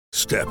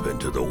Step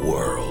into the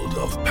world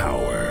of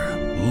power,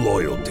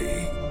 loyalty,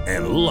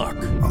 and luck.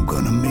 I'm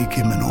gonna make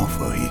him an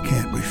offer he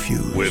can't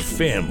refuse. With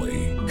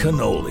family,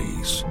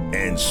 cannolis,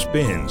 and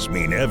spins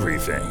mean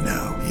everything.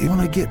 Now, you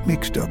wanna get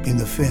mixed up in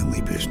the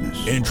family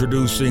business.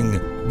 Introducing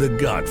The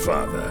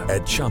Godfather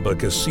at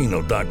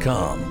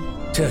ChumbaCasino.com.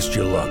 Test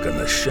your luck in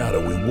the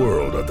shadowy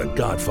world of The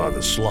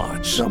Godfather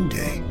slot.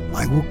 Someday,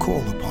 I will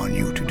call upon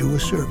you to do a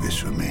service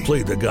for me.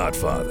 Play The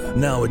Godfather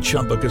now at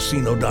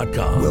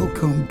ChumbaCasino.com.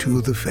 Welcome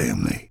to the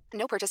family.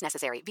 No purchase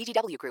necessary.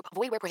 VGW Group.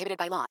 Void where prohibited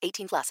by law.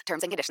 18 plus.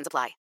 Terms and conditions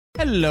apply.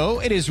 Hello,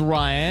 it is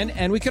Ryan,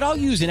 and we could all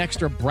use an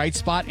extra bright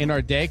spot in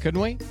our day, couldn't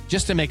we?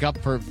 Just to make up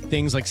for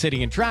things like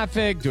sitting in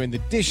traffic, doing the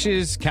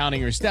dishes, counting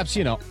your steps,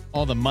 you know,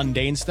 all the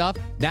mundane stuff.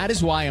 That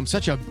is why I'm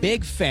such a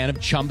big fan of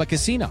Chumba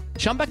Casino.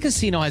 Chumba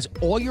Casino has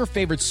all your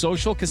favorite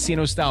social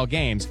casino-style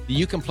games that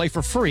you can play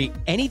for free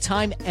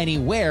anytime,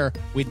 anywhere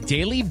with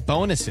daily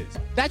bonuses.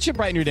 That should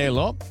brighten your day a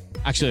little.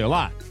 Actually, a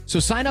lot.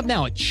 So sign up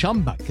now at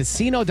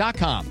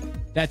ChumbaCasino.com.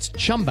 That's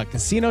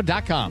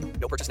ChumbaCasino.com.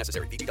 No purchase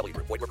necessary. VGW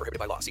Group. Void where prohibited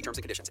by law. See terms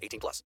and conditions. 18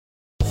 plus.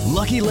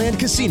 Lucky Land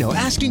Casino,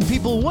 asking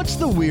people, what's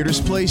the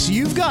weirdest place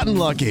you've gotten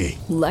lucky?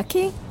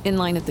 Lucky? In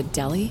line at the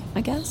deli,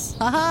 I guess?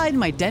 Aha, in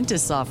my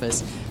dentist's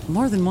office.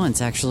 More than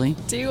once, actually.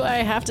 Do I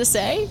have to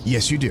say?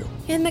 Yes, you do.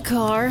 In the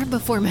car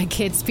before my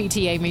kids'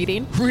 PTA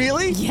meeting.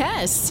 Really?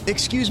 Yes.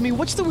 Excuse me,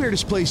 what's the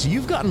weirdest place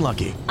you've gotten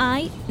lucky?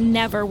 I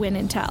never win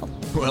and tell.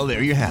 Well,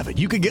 there you have it.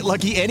 You can get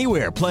lucky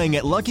anywhere, playing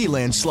at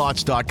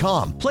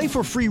LuckyLandSlots.com. Play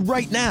for free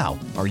right now.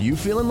 Are you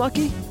feeling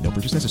lucky? No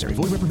purchase necessary.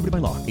 Void where prohibited by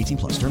law. 18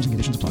 plus. Terms and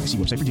conditions apply. See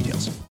website for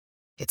details.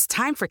 It's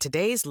time for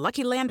today's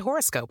Lucky Land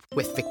horoscope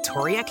with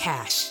Victoria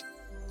Cash.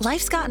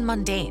 Life's gotten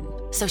mundane,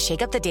 so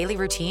shake up the daily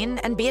routine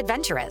and be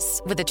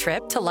adventurous with a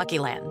trip to Lucky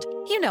Land.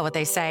 You know what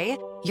they say.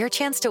 Your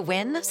chance to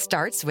win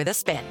starts with a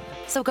spin.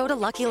 So go to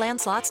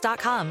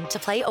LuckyLandSlots.com to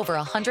play over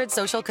 100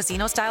 social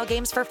casino-style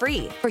games for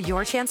free for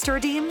your chance to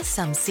redeem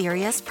some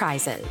serious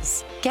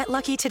prizes. Get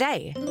lucky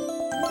today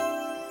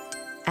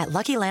at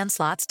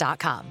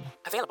LuckyLandSlots.com.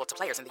 Available to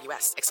players in the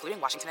U.S., excluding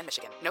Washington and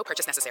Michigan. No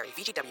purchase necessary.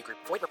 VGW Group.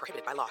 Void where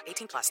prohibited by law.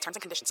 18 plus. Terms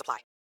and conditions apply.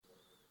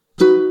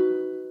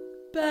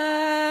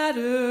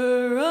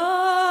 Batter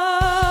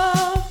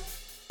up.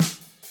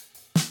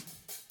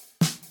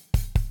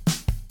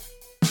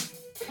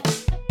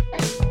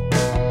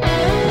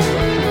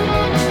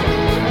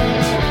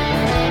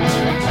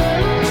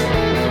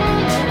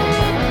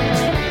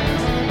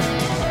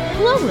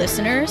 Hello,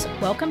 listeners.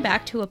 Welcome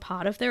back to A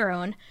Pod of Their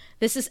Own.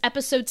 This is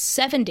episode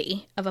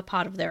 70 of A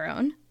Pod of Their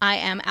Own. I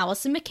am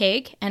Allison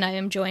McCaig, and I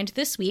am joined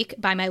this week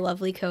by my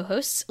lovely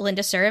co-hosts,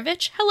 Linda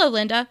Surovich. Hello,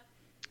 Linda.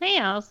 Hey,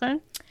 Allison.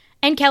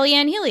 And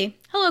Kellyanne Healy.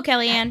 Hello,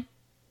 Kellyanne.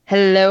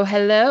 Hello,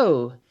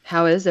 hello.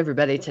 How is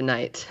everybody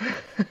tonight?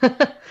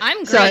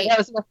 I'm great. Sorry,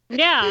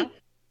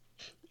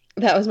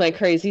 that was my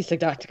crazy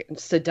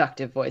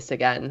seductive voice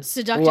again.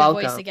 Seductive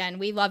Welcome. voice again.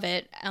 We love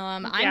it.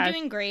 I'm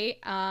doing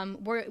great.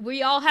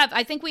 We all have.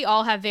 I think we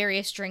all have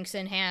various drinks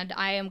in hand.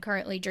 I am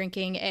currently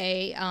drinking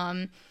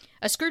a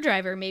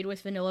screwdriver made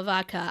with vanilla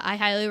vodka. I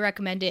highly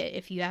recommend it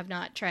if you have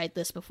not tried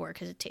this before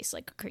because it tastes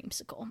like a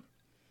creamsicle.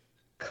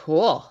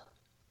 Cool.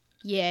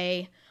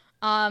 Yay.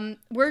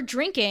 We're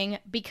drinking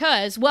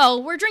because,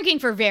 well, we're drinking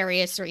for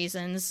various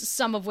reasons,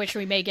 some of which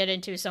we may get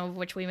into, some of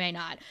which we may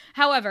not.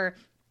 However,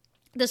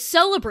 the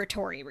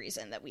celebratory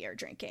reason that we are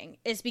drinking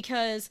is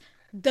because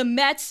the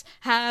Mets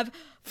have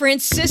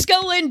Francisco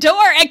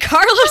Lindor and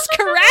Carlos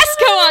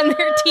Carrasco on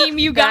their team,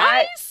 you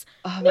guys.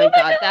 Oh my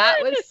God,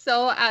 that was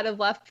so out of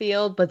left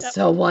field, but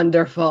so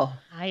wonderful.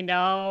 I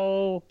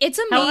know. It's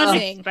amazing. How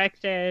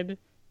unexpected.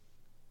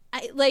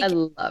 I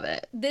love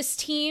it. This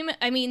team,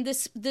 I mean,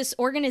 this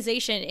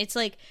organization, it's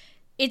like,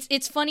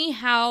 it's funny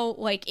how,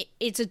 like,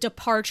 it's a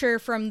departure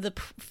from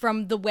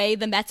the way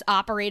the Mets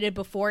operated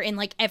before in,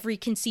 like, every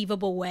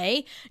conceivable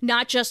way,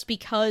 not just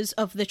because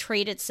of the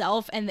trade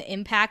itself and the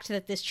impact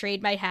that this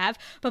trade might have,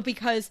 but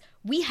because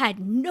we had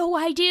no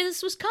idea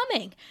this was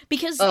coming,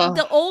 because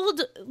the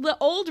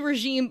old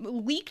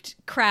regime leaked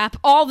crap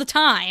all the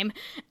time,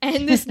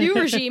 and this new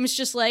regime is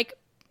just like,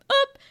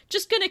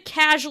 just gonna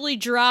casually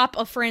drop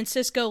a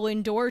Francisco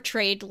Lindor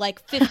trade like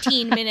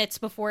 15 minutes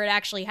before it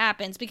actually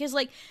happens, because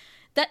like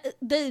that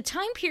the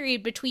time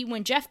period between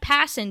when Jeff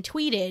Passan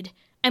tweeted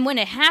and when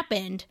it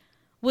happened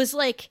was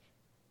like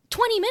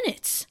 20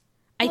 minutes,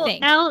 I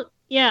think.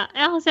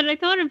 Allison, I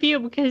thought of you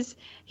because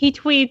he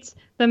tweets,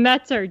 the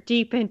Mets are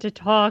deep into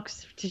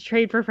talks to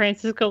trade for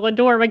Francisco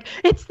Lindor. I'm like,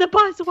 it's the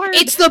buzzword.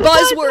 It's the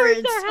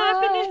buzzwords. Are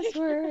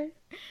happening.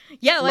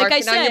 Yeah, like Mark I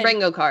it said, on your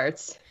bingo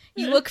cards.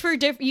 You look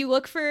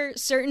for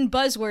certain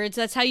buzzwords.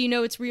 That's how you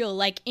know it's real.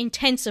 Like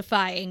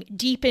intensifying,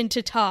 deep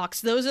into talks.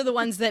 Those are the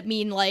ones that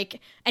mean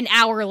like an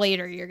hour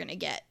later you're gonna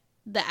get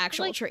the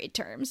actual trade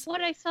terms.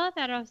 When I saw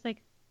that, I was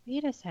like,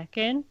 wait a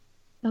second.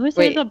 Those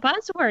are the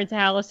buzzwords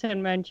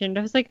Allison mentioned.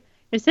 I was like,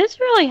 is this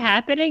really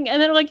happening?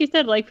 And then, like you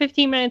said, like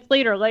 15 minutes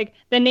later, like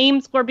the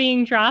names were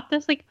being dropped. I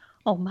was like,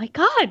 oh my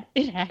God,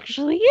 it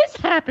actually is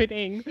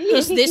happening.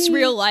 Is this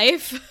real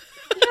life?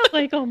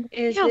 Like, what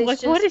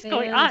is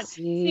going on?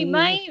 See,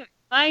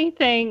 My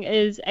thing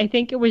is, I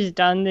think it was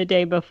done the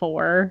day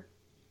before,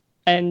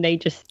 and they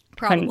just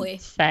Probably.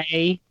 couldn't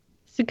say.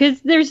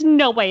 Because there's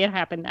no way it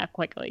happened that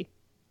quickly.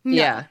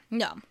 No,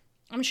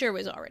 I'm sure it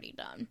was already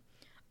done.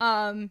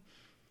 I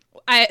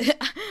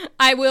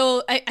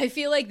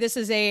feel like this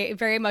is a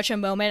very much a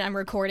moment I'm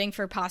recording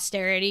for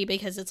posterity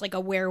because it's like a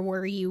where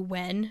were you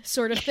when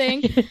sort of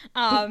thing.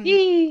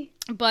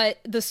 But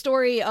the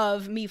story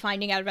of me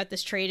finding out about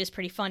this trade is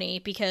pretty funny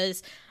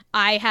because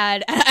I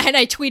had, and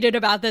I tweeted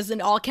about this in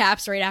all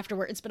caps right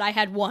afterwards, but I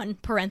had one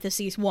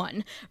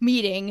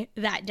meeting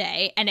that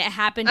day, and it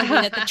happened to be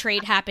that the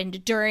trade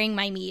happened during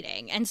my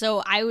meeting. And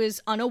so I was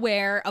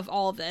unaware of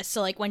all of this. So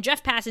like when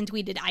Jeff Passan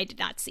tweeted, I did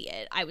not see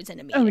it. I was in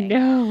a meeting.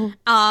 Oh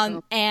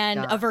no.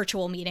 And a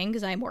virtual meeting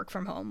because I work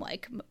from home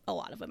like a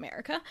lot of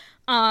America.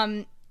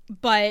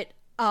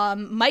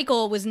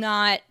 Michael was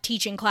not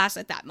teaching class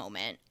at that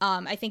moment.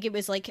 I think it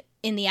was like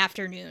in the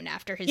afternoon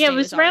after his day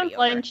was already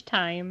over. Around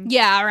lunchtime.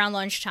 Yeah, around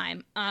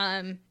lunchtime.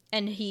 And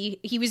he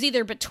was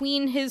either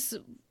between his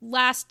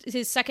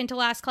second to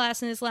last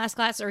class and his last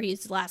class, or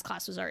his last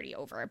class was already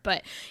over.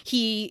 But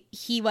he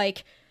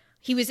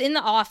was in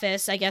the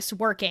office, I guess,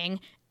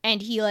 working,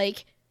 and he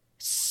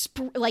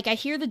I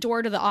hear the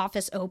door to the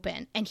office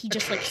open, and he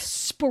just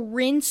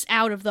sprints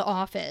out of the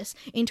office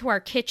into our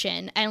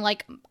kitchen. And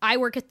I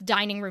work at the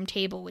dining room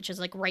table, which is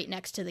right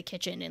next to the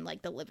kitchen in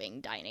the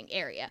living dining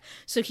area.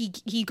 So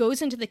he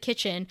goes into the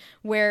kitchen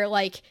where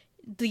my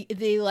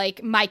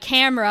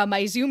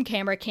Zoom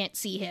camera can't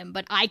see him,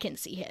 but I can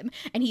see him,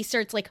 and he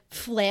starts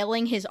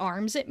flailing his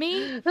arms at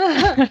me.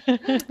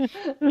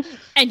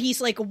 And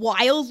he's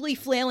wildly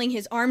flailing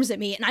his arms at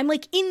me, and I'm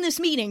in this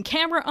meeting,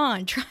 camera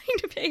on, trying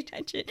to pay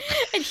attention,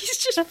 and he's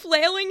just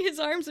flailing his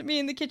arms at me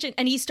in the kitchen,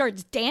 and he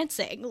starts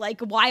dancing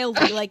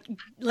wildly,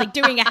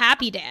 doing a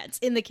happy dance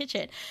in the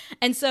kitchen.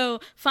 And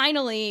so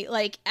finally,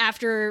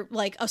 after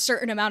a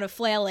certain amount of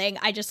flailing,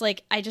 I just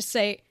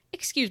say,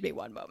 "Excuse me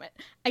one moment."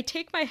 I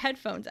take my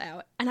headphones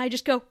out and I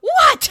just go,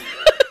 "What?"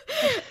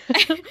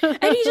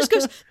 and he just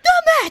goes,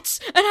 "The Mets!"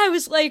 And I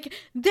was like,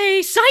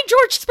 "They signed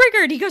George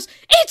Springer." And he goes,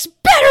 "It's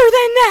better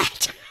than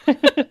that."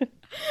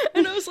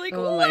 And I was like,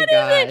 "What is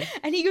it?"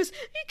 And he goes,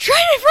 "You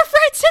traded for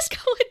Francisco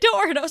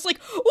Lindor." And I was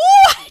like,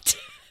 "What?"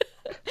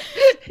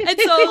 And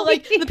so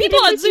the people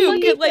on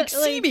Zoom could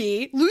see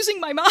me losing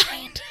my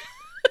mind.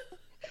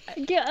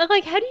 Yeah, how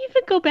do you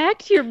even go back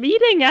to your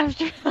meeting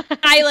after that?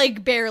 I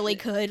barely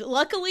could.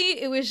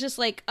 Luckily, it was just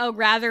a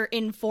rather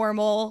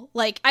informal,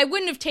 I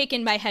wouldn't have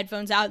taken my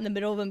headphones out in the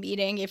middle of a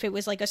meeting if it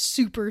was a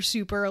super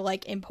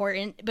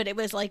important, but it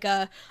was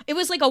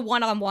a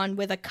one-on-one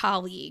with a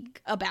colleague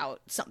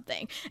about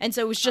something. And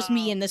so it was just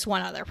me and this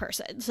one other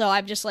person. So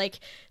I'm just hang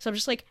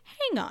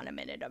on a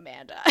minute,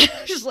 Amanda.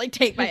 Just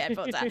take my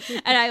headphones out.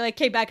 And I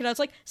came back and I was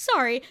like,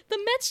 "Sorry, the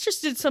Mets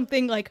just did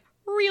something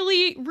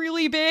really,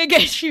 really big."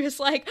 And she was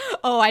like,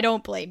 "Oh, I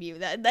don't blame you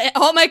then.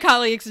 All my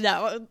colleagues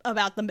know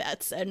about the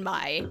Mets and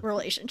my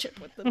relationship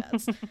with the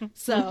Mets."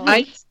 So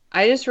I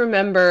just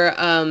remember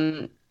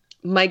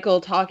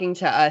Michael talking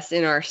to us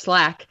in our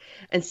Slack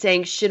and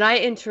saying, "Should I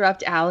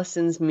interrupt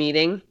Allison's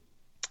meeting?"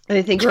 And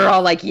I think we're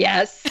all like,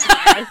 "Yes."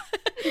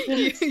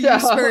 You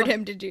spurred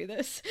him to do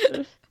this.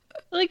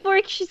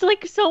 She's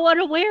so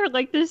unaware,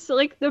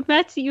 the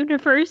Mets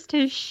universe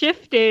has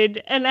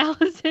shifted and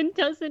Allison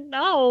doesn't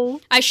know.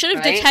 I should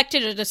have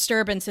detected a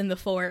disturbance in the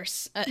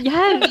force.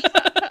 Yes.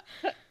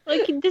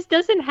 This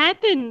doesn't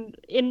happen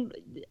in,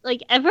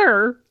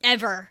 ever.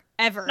 Ever.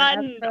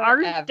 Not in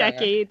our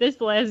decade, this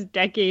last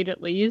decade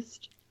at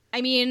least. I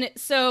mean,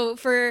 so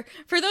for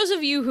those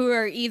of you who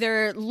are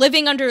either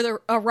living under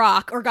a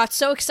rock or got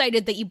so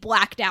excited that you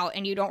blacked out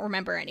and you don't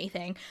remember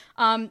anything,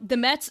 the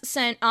Mets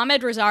sent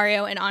Ahmed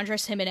Rosario and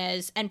Andres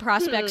Gimenez and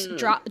prospects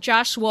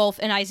Josh Wolf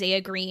and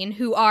Isaiah Green,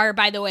 who are,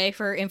 by the way,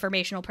 for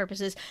informational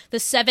purposes, the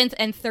 7th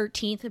and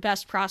 13th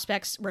best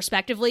prospects,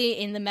 respectively,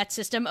 in the Mets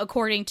system,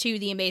 according to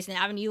the Amazing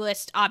Avenue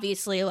list.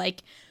 Obviously,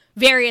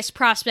 various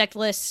prospect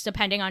lists,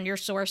 depending on your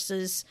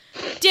sources,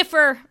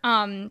 differ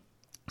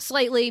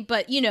slightly,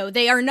 but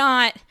they are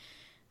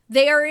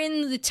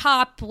in the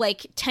top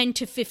 10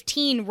 to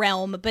 15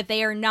 realm, but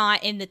they are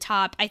not in the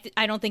top.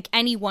 I don't think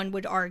anyone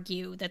would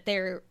argue that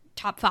they're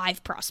top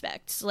 5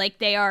 prospects.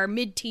 They are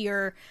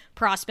mid-tier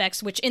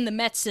prospects, which in the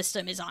Mets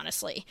system is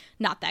honestly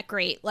not that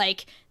great.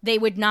 They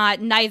would not,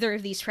 neither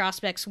of these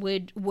prospects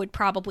would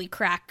probably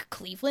crack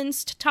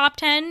Cleveland's top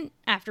 10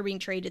 after being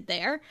traded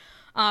there.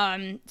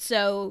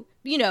 So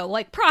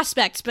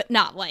prospects, but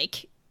not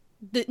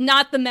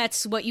not the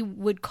Mets, what you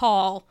would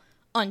call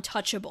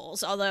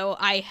untouchables, although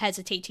I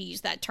hesitate to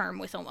use that term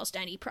with almost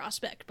any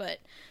prospect,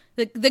 but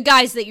the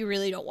guys that you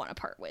really don't want to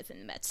part with in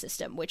the Mets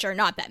system, which are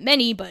not that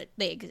many, but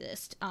they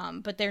exist,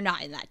 but they're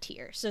not in that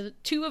tier. So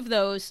 2 of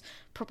those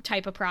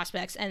type of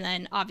prospects, and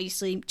then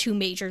obviously 2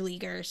 major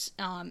leaguers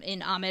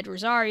in Ahmed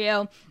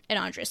Rosario and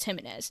Andres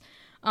Gimenez.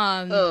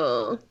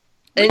 I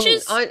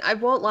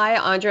won't lie,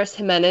 Andres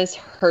Gimenez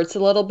hurts a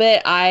little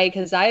bit.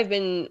 Because I've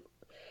been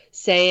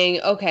saying,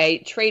 okay,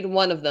 trade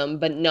one of them,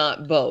 but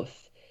not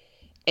both.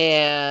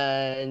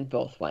 And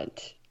both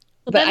went.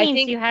 Well, But that I means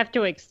think you have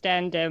to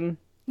extend him.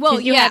 Well,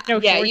 'Cause you yeah. have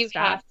no yeah,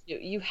 shortstop.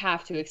 you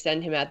have to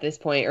extend him at this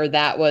point, or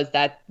that was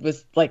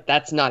like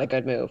that's not a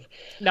good move.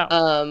 No.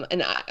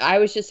 And I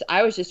was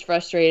just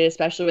frustrated,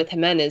 especially with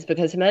Jimenez,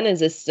 because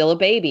Jimenez is still a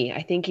baby.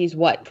 I think he's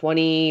what,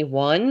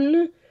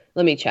 21?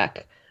 Let me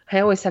check. I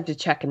always have to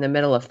check in the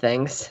middle of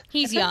things.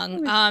 He's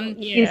young.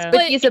 Yeah.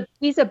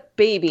 He's a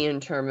baby in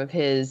terms of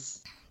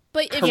his.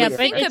 But if career. you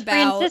think it's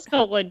about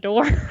Francisco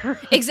Lindor.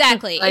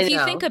 exactly, I if you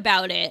know. think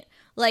about it,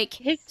 like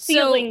His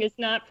ceiling is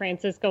not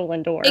Francisco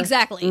Lindor.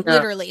 exactly, No.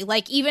 literally,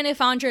 like even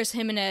if Andres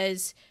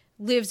Jimenez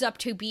lives up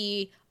to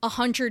be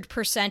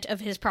 100% of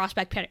his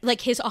prospect,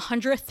 like his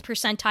 100th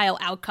percentile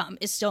outcome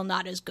is still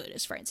not as good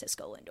as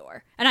Francisco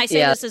Lindor. And I say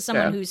Yeah, this as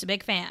someone true. who's a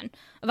big fan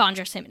of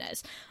Andres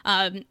Jimenez.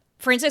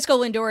 Francisco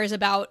Lindor is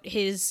about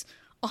his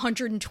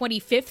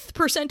 125th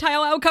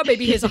percentile outcome,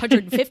 maybe his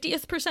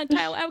 150th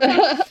percentile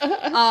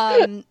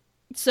outcome.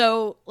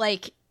 So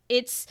like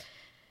it's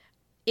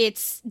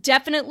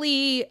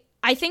definitely,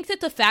 I think that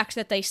the fact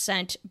that they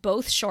sent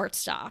both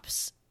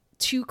shortstops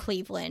to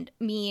Cleveland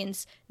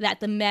means that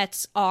the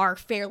Mets are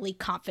fairly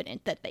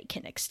confident that they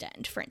can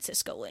extend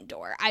Francisco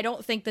Lindor. I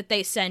don't think that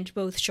they send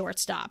both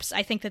shortstops.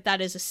 I think that that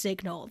is a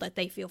signal that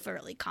they feel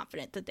fairly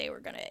confident that they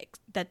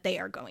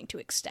are going to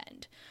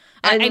extend.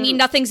 I mean,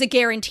 nothing's a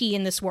guarantee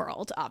in this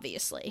world,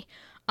 obviously.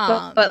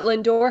 But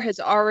Lindor has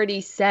already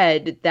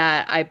said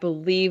that, I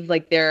believe,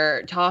 like,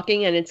 they're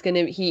talking, and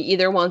he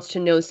either wants to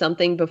know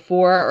something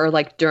before or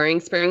like during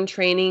spring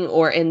training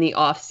or in the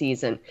off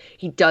season.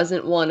 He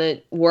doesn't want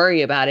to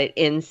worry about it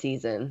in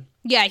season.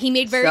 Yeah, he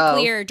made very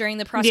clear during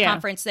the press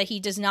conference that he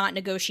does not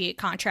negotiate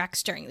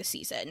contracts during the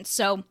season.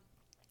 So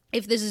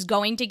if this is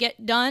going to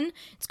get done,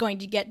 it's going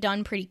to get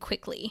done pretty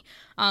quickly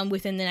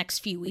within the next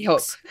few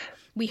weeks.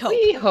 We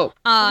hope.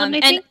 And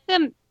I think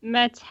the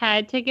Mets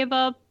had to give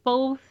up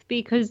both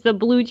because the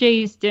Blue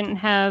Jays didn't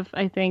have,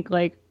 I think,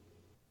 like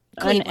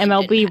an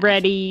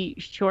MLB-ready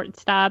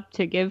shortstop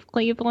to give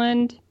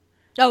Cleveland.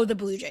 Oh, the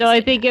Blue Jays. So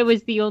I think it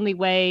was the only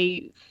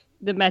way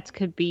the Mets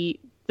could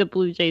beat the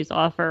Blue Jays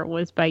offer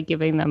was by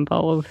giving them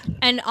both.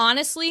 And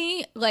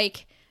honestly,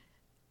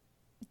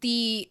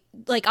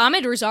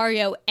 Ahmed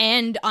Rosario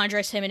and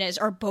Andres Jimenez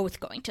are both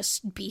going to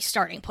be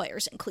starting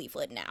players in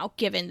Cleveland now,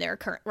 given their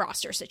current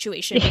roster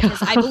situation,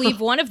 because I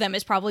believe one of them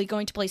is probably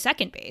going to play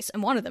second base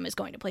and one of them is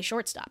going to play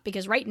shortstop,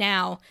 because right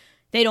now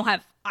they don't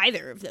have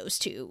either of those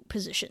two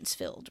positions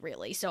filled,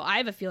 really. So I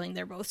have a feeling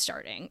they're both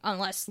starting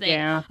unless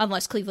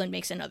Cleveland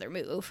makes another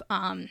move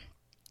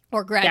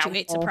or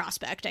graduates a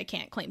prospect. I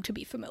can't claim to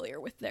be familiar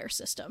with their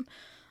system.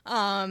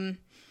 But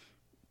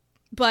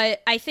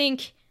I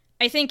think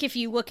if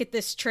you look at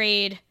this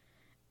trade,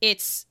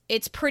 it's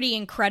pretty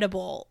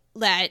incredible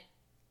that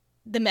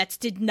the Mets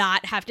did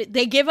not have to.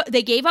 They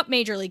gave up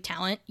major league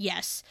talent,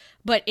 yes,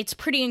 but it's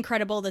pretty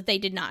incredible that they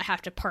did not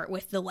have to part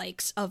with the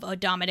likes of a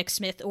Dominic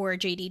Smith or a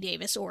J.D.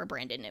 Davis or a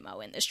Brandon Nimmo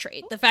in this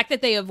trade. The fact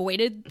that they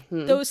avoided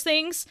those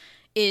things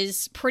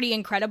is pretty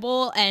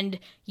incredible, and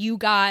you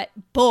got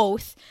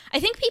both. I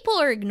think people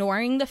are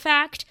ignoring the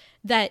fact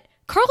that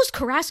Carlos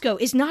Carrasco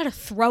is not a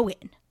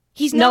throw-in.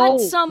 He's not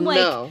some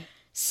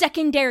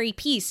secondary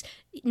piece.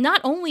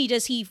 Not only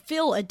does he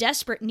fill a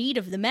desperate need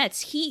of the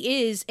Mets,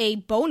 he is a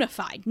bona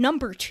fide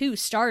number 2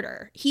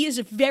 starter. He is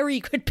a very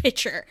good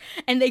pitcher,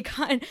 and they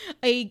got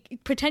a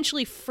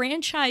potentially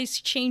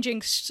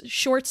franchise-changing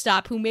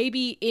shortstop who may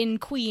be in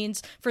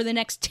Queens for the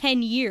next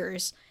 10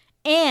 years,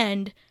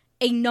 and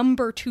a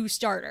number 2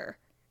 starter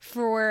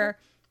for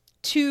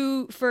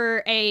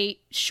a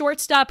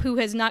shortstop who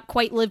has not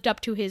quite lived up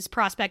to his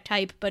prospect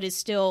type, but is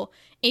still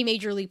a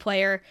major league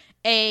player,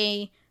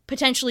 a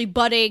potentially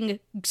budding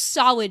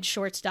solid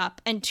shortstop,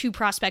 and 2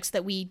 prospects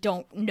that we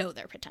don't know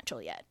their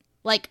potential yet.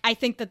 I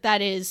think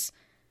that is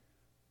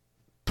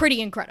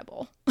pretty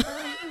incredible.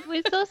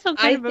 It's also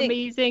kind of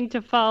amazing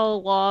to follow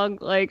along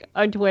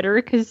on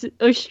Twitter, because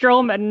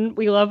Stroman,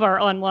 we love our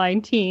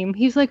online team.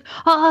 He's like,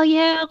 oh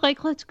yeah,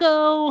 let's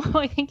go.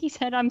 I think he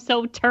said, I'm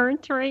so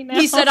turnt right now.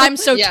 He said, I'm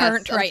so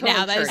turnt right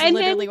now. That is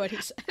literally what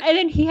he said. And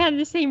then he had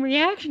the same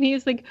reaction. He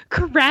was like,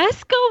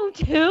 Carrasco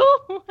too?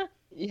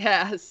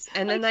 Yes.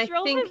 And then I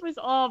think it was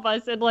all of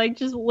us and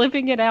just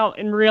living it out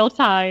in real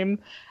time.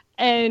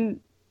 And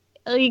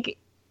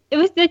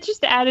that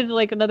just added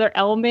another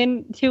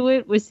element to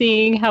it, was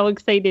seeing how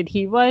excited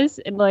he was,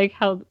 and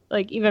how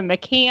even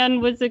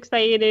McCann was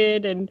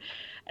excited, and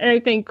I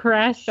think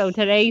Carrasco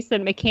today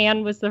said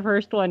McCann was the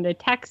first one to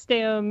text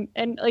him,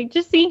 and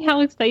just seeing how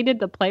excited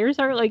the players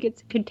are,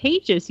 it's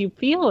contagious. You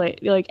feel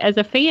it, as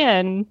a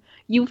fan,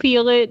 you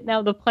feel it.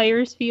 Now the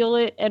players feel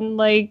it, and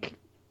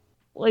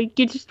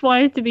you just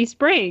want it to be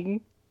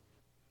spring.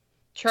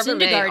 Trevor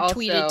May also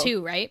tweeted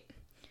too, right?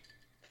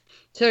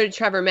 So did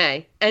Trevor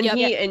May, and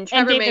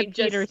Trevor May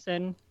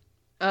Peterson.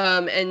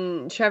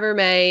 And Trevor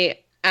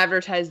May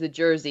advertised the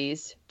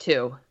jerseys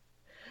too.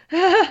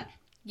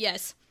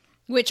 Yes,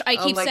 which I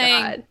keep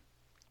saying. God.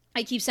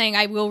 I keep saying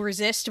I will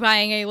resist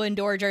buying a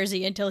Lindor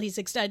jersey until he's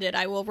extended.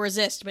 I will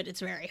resist, but it's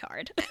very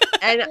hard.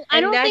 And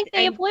I don't think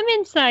they have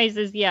women's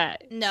sizes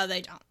yet. No,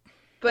 they don't.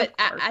 But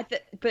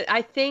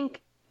I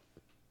think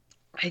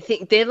I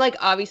think they like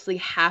obviously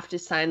have to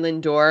sign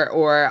Lindor,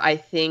 or I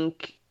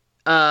think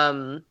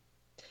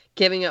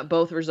giving up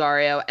both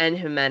Rosario and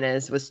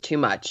Jimenez was too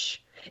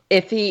much.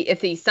 If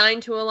he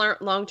signed to a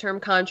long-term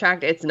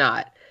contract, it's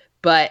not.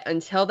 But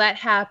until that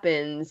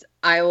happens,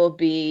 I will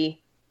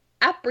be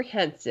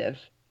apprehensive.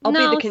 I'll be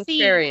the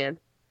contrarian.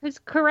 Because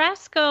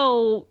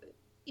Carrasco,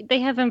 they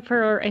have him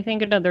for, I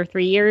think, another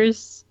 3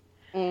 years.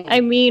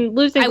 I mean,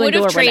 losing Lindor I would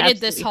have traded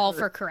absolutely this haul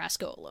for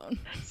Carrasco alone.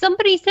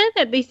 Somebody said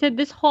that. They said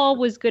this haul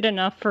was good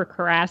enough for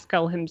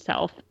Carrasco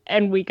himself,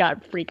 and we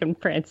got freaking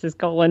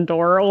Francisco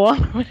Lindor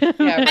along with him.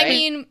 Yeah, right? I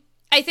mean,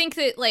 I think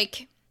that,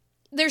 like,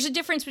 there's a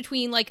difference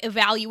between, like,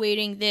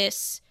 evaluating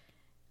this,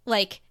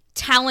 like,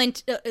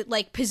 talent,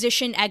 like,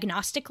 position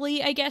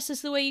agnostically, I guess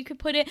is the way you could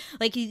put it.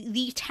 Like,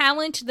 the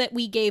talent that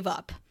we gave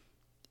up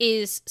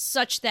is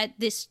such that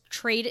this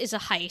trade is a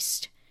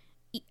heist,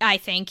 I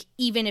think,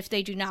 even if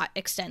they do not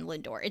extend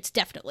Lindor. It's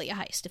definitely a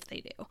heist if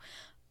they do.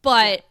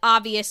 But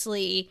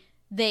obviously,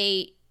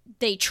 they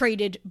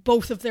traded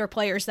both of their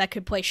players that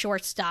could play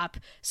shortstop.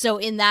 So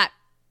in that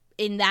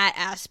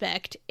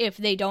aspect, if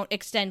they don't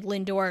extend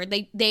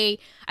Lindor, they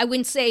I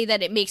wouldn't say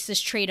that it makes this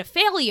trade a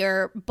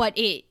failure, but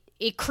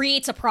it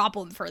creates a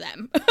problem for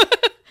them.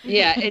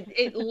 Yeah,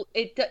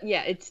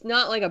 it's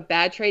not like a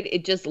bad trade.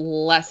 It just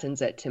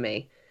lessens it to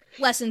me.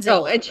 Lessens it a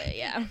little bit,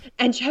 yeah.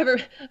 And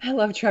I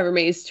love Trevor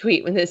May's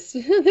tweet when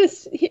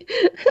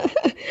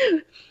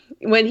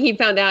when he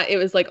found out it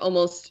was like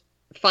almost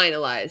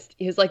finalized.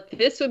 He was like,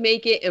 "This would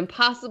make it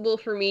impossible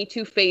for me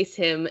to face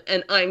him,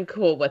 and I'm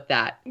cool with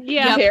that."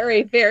 Yeah,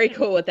 very, very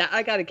cool with that.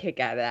 I got a kick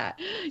out of that.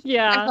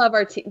 Yeah, I love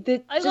our team.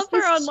 I love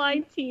our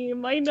online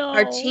team. I know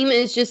our team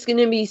is just going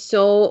to be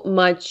so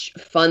much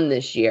fun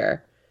this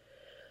year.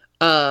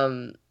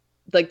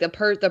 Like the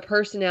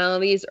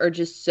personalities are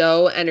just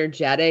so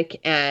energetic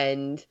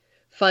and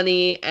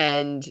funny,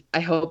 and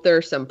I hope there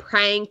are some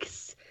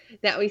pranks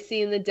that we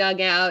see in the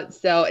dugout.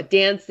 So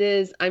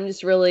dances. I'm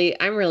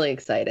really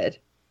excited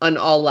on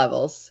all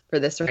levels for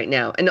this right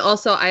now. And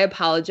also, I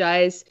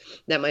apologize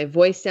that my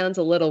voice sounds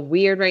a little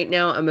weird right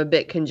now. I'm a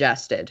bit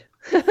congested.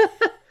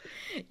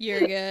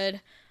 You're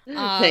good.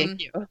 Thank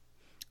you.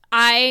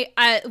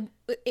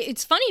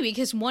 It's funny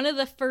because one of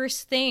the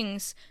first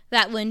things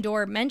that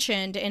Lindor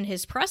mentioned in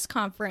his press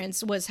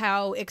conference was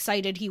how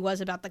excited he was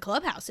about the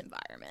clubhouse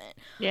environment.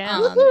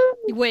 Yeah.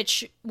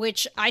 Which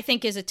I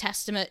think is a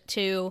testament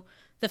to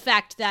the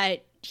fact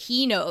that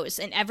he knows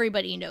and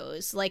everybody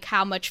knows, like,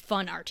 how much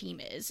fun our team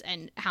is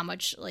and how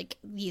much, like,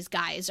 these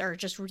guys are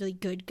just really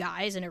good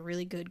guys and a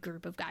really good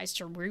group of guys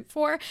to root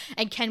for.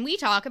 And can we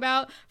talk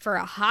about, for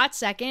a hot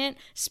second,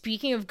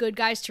 speaking of good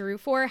guys to root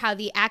for, how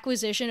the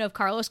acquisition of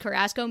Carlos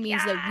Carrasco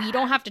means that we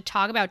don't have to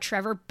talk about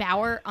Trevor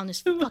Bauer on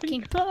this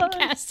fucking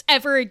podcast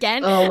ever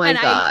again. Oh my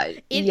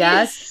God.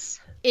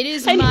 Yes. It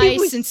is my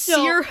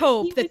sincere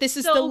hope that this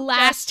is the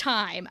last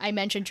time I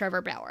mention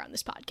Trevor Bauer on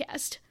this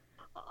podcast.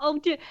 Oh,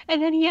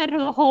 and then he had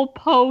a whole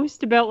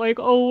post about, like,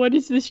 oh, what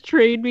does this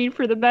trade mean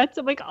for the Mets?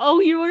 I'm like, oh,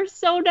 you are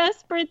so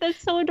desperate.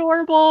 That's so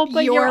adorable.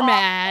 But you're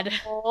mad.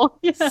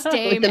 Yeah.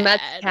 Stay with mad. The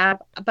Mets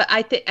cap. But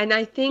I think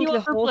you the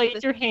whole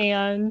overplayed your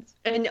hands.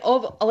 And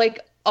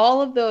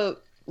all of the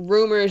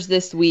rumors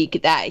this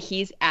week that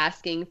he's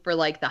asking for,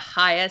 like, the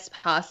highest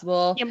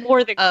possible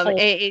more than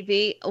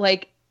AAV,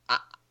 like,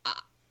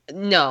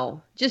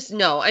 no, just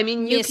no. I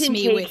mean, you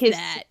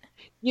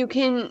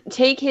can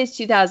take his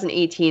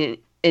 2018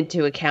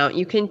 into account.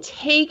 You can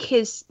take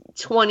his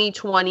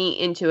 2020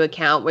 into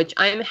account, which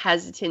I'm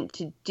hesitant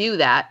to do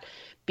that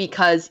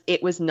because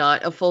it was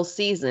not a full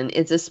season.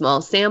 It's a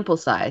small sample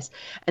size.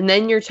 And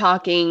then you're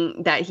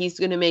talking that he's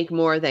going to make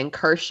more than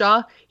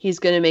Kershaw. He's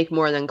going to make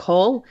more than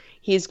Cole.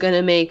 He's going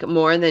to make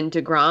more than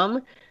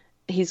DeGrom.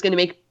 He's going to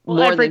make more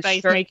than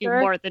everybody's making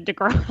more than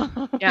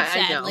DeGrom. Yeah,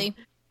 sadly.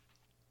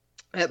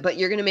 I know. But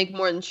you're going to make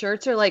more than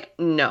Scherzer? Like,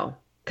 no.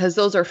 Because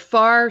those are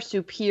far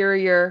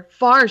superior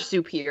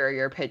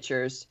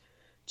pitchers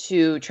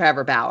to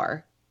Trevor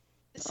Bauer.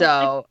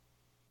 So,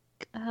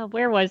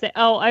 where was it?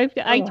 Oh, I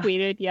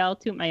tweeted. Yeah, I'll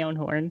toot my own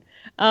horn.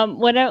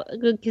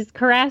 Because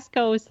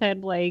Carrasco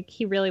said, like,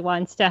 he really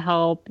wants to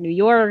help New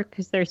York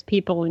because there's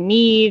people in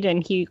need,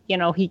 and he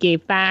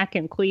gave back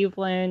in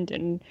Cleveland,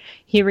 and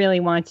he really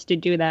wants to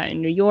do that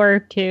in New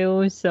York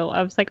too. So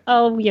I was like,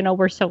 oh,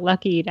 we're so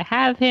lucky to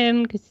have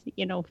him because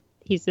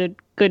he's a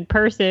good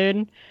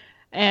person.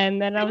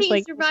 And then I was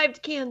like, he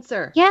survived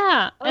cancer.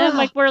 Yeah. And I'm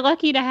like, we're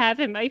lucky to have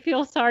him. I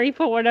feel sorry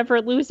for whatever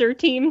loser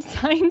team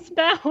signs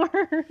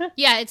Bauer.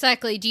 Yeah,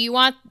 exactly. Do you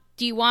want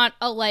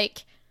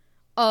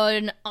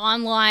an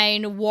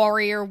online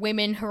warrior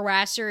women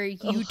harasser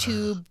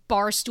YouTube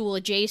barstool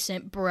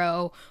adjacent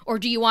bro, or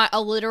do you want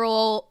a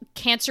literal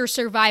cancer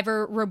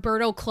survivor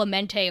Roberto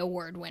Clemente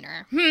award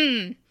winner?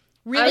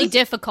 Really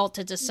difficult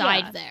to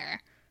decide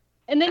there.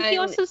 And then he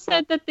also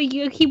said that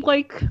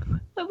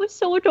that was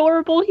so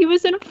adorable. He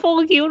was in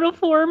full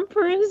uniform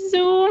for his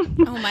Zoom.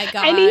 Oh my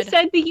God. And he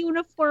said the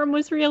uniform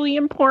was really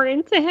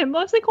important to him.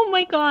 I was like, oh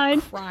my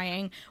God.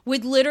 Crying.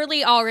 Would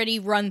literally already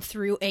run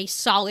through a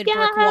solid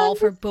brick wall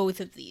for both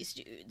of these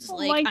dudes. Oh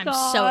like, I'm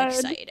so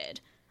excited.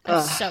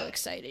 I'm so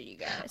excited, you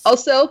guys.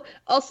 Also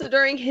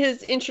during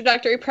his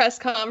introductory press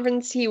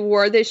conference, he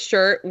wore this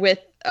shirt with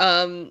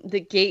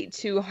the gate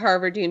to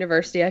Harvard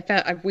University.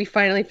 We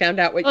finally found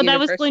out what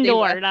university. That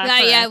was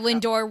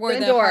Lindor. Lindor wore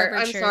the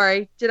Harvard shirt. I'm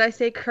sorry. Did I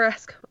say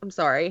Carrasco? I'm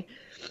sorry.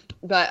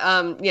 But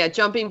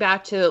jumping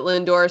back to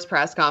Lindor's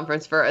press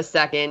conference for a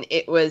second,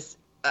 it was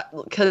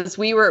because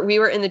we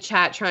were in the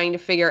chat trying to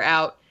figure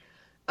out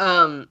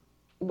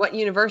what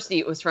university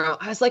it was from.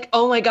 I was like,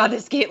 oh my God,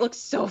 this gate looks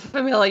so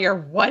familiar.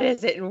 What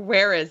is it and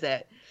where is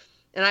it?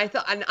 And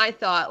I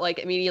thought like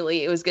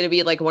immediately it was going to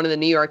be like one of the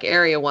New York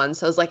area ones.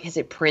 So I was like, is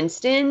it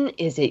Princeton?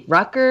 Is it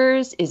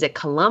Rutgers? Is it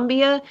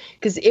Columbia?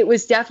 Because it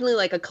was definitely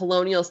like a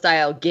colonial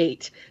style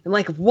gate. I'm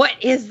like, what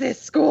is this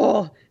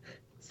school?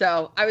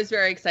 So I was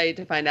very excited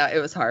to find out it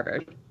was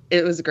Harvard.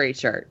 It was a great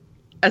shirt.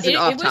 It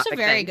was a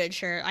very good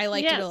shirt. I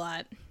liked it a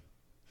lot.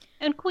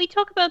 And can we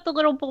talk about the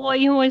little boy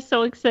who was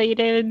so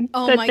excited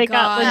got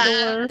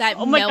Lindor? That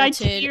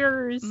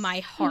melted my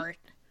heart.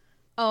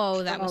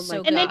 Oh, that was so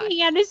good. And then he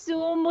had a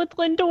Zoom with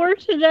Lindor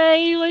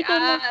today. Like,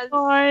 yes.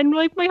 Oh my God.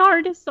 Like, my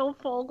heart is so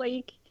full.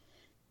 Like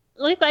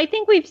I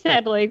think we've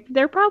said, like,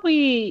 they're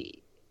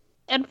probably,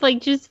 and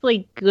like, just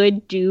like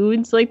good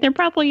dudes. Like, they're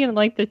probably in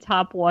like the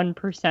top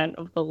 1%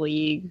 of the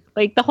league.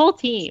 Like, the whole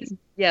team.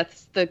 Yeah,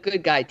 it's the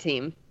good guy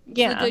team.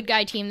 Yeah, the good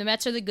guy team. The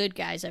Mets are the good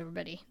guys,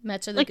 everybody.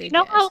 Mets are the good guys. You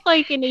know how,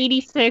 like, in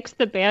 86,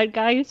 the bad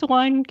guys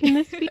won? Can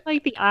this be,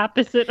 like, the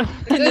opposite of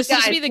Can this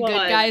be the good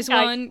guys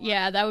one?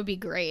 Yeah, that would be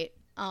great.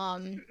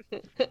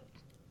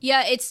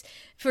 Yeah, it's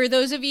for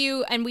those of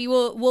you, and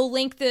we'll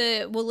link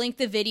the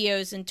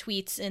videos and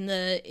tweets in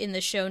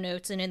the show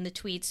notes and in the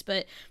tweets.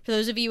 But for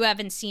those of you who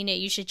haven't seen it,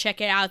 you should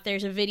check it out.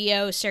 There's a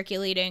video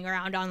circulating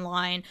around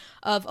online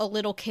of a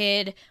little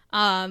kid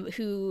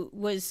who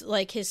was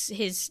like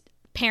his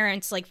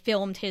parents like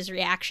filmed his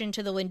reaction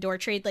to the Lindor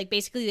trade. Like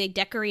basically they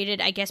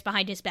decorated, I guess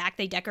behind his back,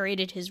 they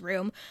decorated his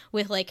room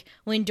with like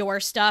Lindor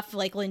stuff,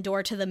 like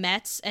Lindor to the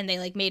Mets, and they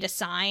like made a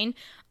sign.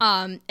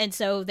 And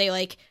so they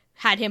like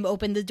had him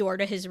open the door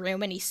to his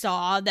room and he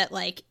saw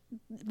Lindor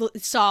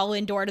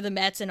to the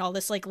Mets and all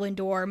this like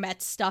Lindor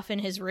Mets stuff in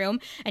his room,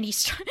 and he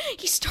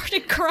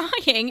started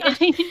crying.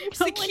 It's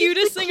the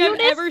cutest thing I've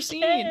ever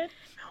seen.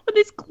 With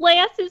his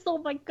glasses, oh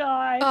my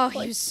God. Oh,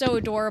 he was so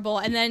adorable.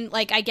 And then,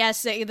 like, I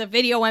guess the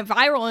video went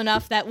viral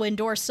enough that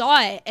Lindor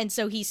saw it, and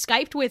so he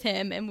Skyped with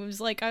him and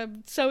was like,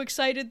 I'm so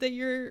excited that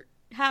you're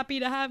happy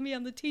to have me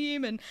on the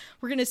team, and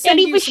we're going to send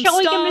you some stuff. And he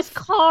was showing him his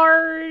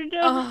card.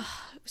 Oh,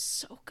 it was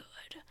so good.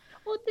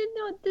 Well,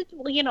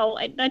 you know,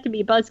 not to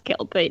be a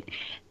buzzkill, but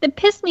that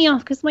pissed me off,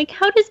 because, like,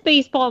 how does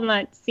baseball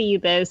not see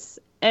this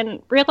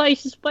and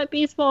realize just what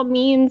baseball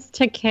means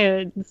to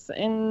kids?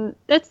 And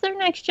that's their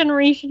next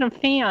generation of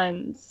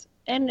fans.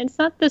 And it's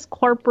not this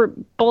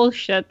corporate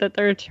bullshit that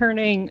they're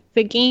turning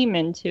the game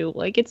into.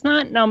 Like, it's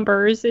not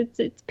numbers, it's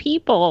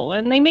people.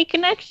 And they make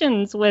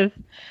connections with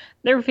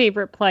their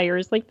favorite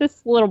players. Like,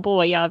 this little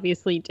boy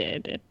obviously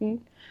did.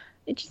 And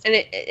it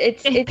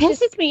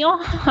pisses me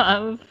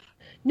off.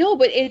 No,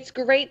 but it's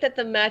great that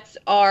the Mets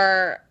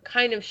are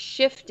kind of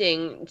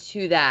shifting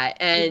to that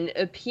and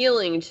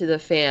appealing to the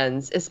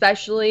fans,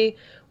 especially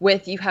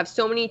with you have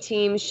so many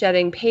teams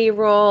shedding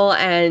payroll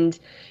and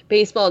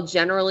baseball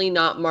generally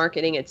not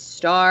marketing its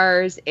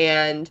stars.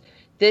 And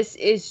this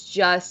is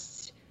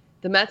just,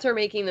 the Mets are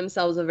making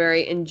themselves a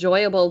very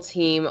enjoyable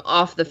team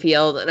off the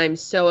field. And I'm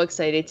so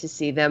excited to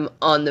see them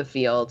on the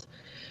field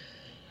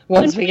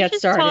once we get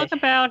started. Talk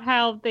about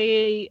how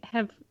they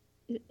have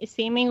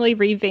seemingly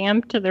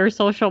revamped their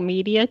social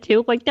media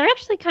too. Like, they're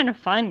actually kind of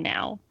fun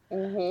now.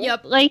 Mm-hmm.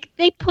 Yep. Like,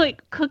 they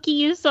put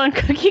cookies on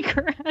Cookie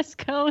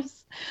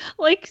Carrasco's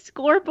like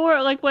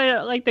scoreboard, like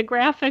what, like the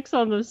graphics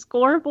on the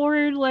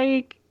scoreboard.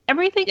 Like,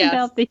 everything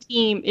about the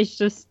team is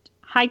just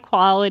high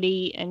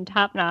quality and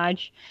top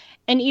notch.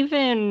 And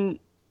even,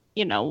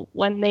 you know,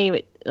 when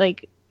they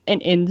like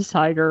an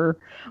insider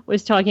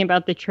was talking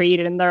about the trade,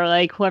 and they're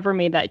like, whoever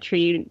made that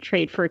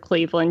trade for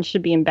Cleveland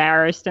should be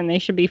embarrassed and they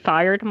should be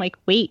fired. I'm like,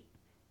 wait.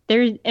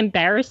 There's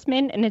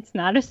embarrassment and it's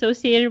not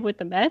associated with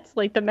the Mets.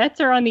 Like, the Mets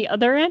are on the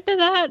other end of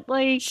that.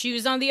 Like,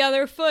 shoes on the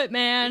other foot,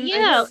 man.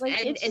 Yeah,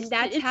 and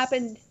that's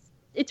happened.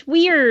 It's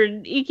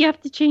weird. You have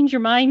to change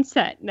your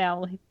mindset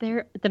now.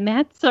 Like, the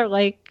Mets are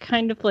like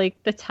kind of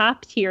like the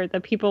top tier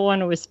that people want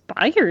to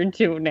aspire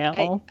to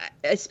now.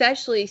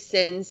 Especially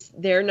since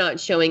they're not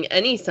showing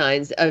any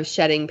signs of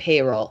shedding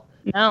payroll.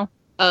 No.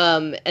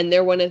 And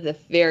they're one of the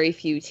very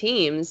few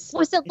teams.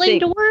 Was it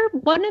Lindor?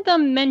 One of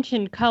them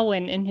mentioned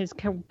Cohen in his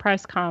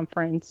press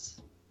conference.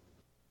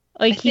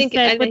 Like, he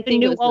said, with the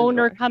new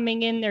owner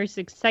coming in, there's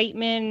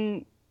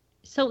excitement.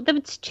 So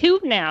that's two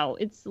now.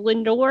 It's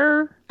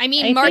Lindor. I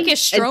mean,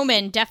 Marcus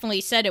Stroman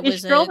definitely said it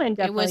was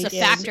a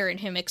factor in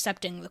him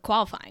accepting the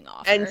qualifying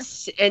offer. And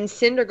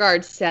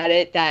Syndergaard said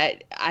it,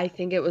 that I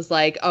think it was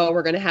like, oh,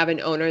 we're going to have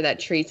an owner that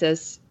treats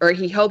us, or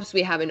he hopes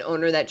we have an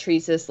owner that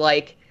treats us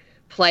like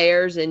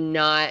players and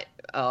not,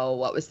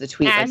 what was the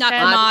tweet? Like not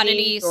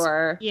commodities.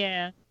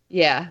 Yeah.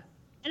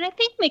 And I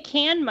think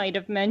McCann might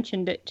have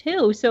mentioned it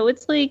too. So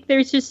it's like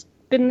there's just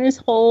been this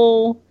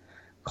whole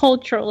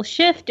cultural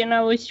shift. And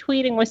I was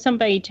tweeting with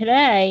somebody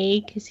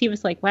today because he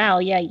was like, wow,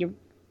 yeah,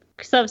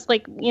 because I was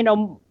like,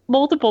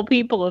 multiple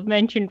people have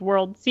mentioned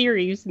World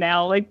Series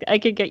now. Like, I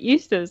could get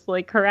used to this.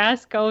 Like,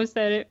 Carrasco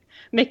said it.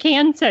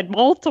 McCann said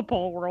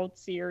multiple World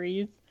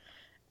Series.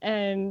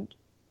 And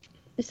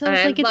so I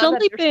was like, it's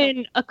only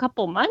been a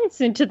couple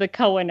months into the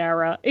Cohen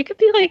era. It could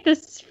be like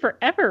this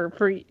forever.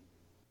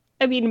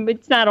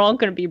 It's not all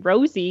going to be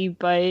rosy,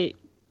 but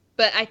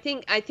I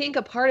think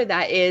a part of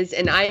that is,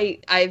 and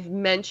I've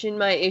mentioned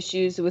my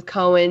issues with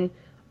Cohen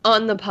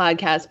on the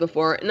podcast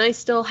before, and I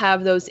still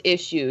have those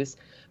issues,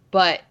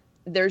 but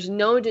there's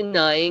no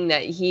denying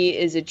that he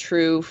is a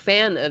true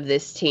fan of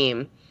this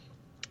team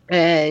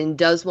and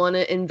does want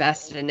to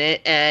invest in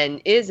it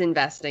and is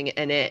investing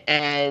in it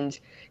and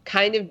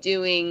kind of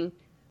doing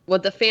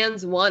what the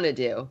fans want to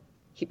do.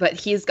 But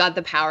he's got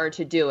the power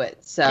to do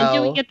it. So, and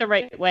doing it the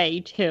right way,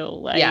 too.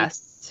 Like,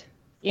 yes.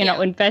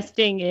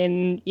 Investing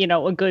in,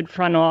 a good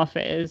front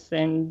office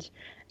and,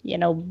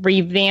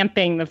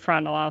 revamping the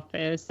front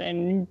office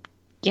and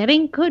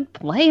getting good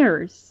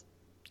players.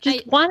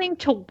 Just wanting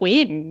to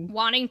win.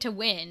 Wanting to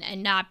win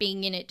and not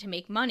being in it to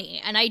make money.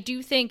 And I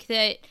do think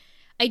that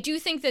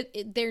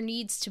there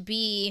needs to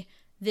be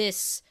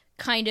this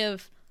kind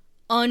of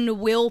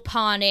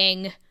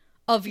unwillpawning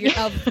of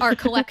our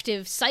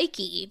collective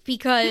psyche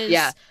because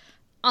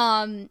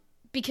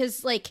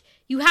like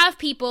you have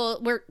people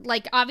where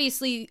like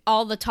obviously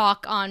all the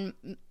talk on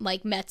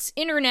like Mets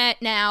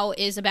internet now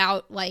is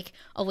about like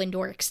a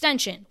Lindor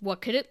extension.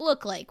 What could it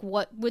look like?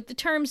 What would the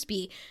terms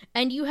be?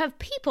 And you have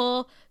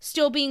people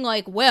still being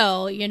like,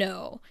 well,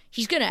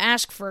 he's going to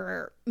ask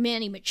for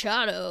Manny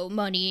Machado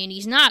money and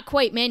he's not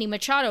quite Manny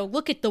Machado.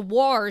 Look at the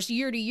WARs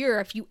year to year.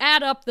 If you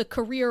add up the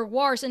career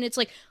WARs, and it's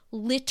like,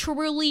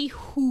 literally,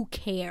 who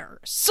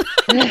cares?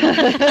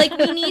 Like,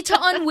 we need to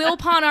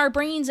unwillpawn our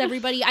brains,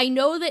 everybody. I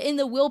know that in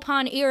the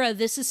Wilpon era,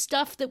 this is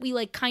stuff that we,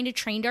 like, kind of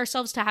trained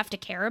ourselves to have to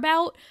care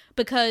about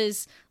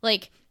because,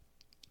 like,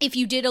 if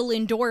you did a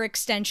Lindor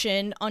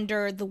extension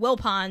under the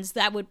Wilpons,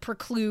 that would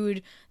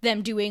preclude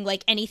them doing,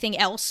 like, anything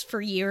else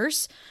for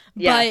years.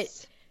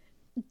 Yes.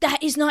 But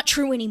that is not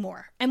true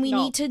anymore. And we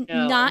need to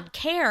not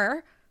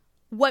care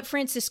what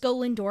Francisco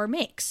Lindor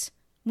makes.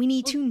 We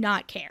need to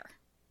not care.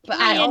 But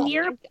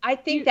I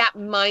think that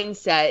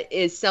mindset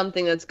is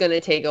something that's going to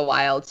take a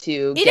while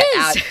to get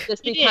out.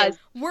 Just because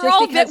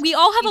we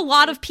all have a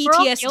lot of PTSD. We're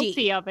all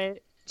guilty of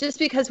it. Just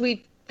because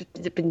we've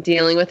been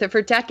dealing with it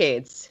for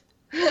decades.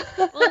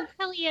 Well,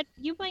 Elliot,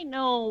 you might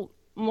know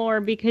more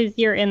because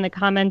you're in the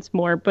comments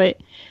more, but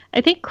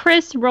I think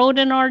Chris wrote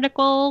an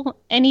article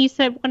and he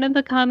said one of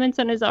the comments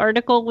on his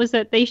article was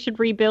that they should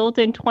rebuild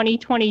in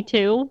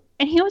 2022.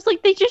 And he was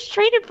like, they just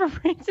traded for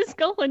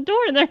Francisco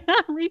Lindor and they're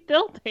not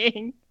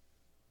rebuilding.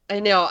 I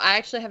know. I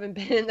actually haven't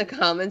been in the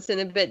comments in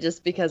a bit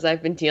just because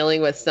I've been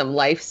dealing with some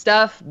life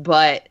stuff,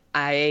 but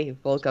I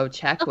will go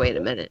check. Wait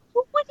a minute.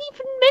 Who would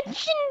even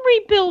mention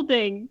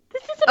rebuilding?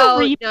 This isn't a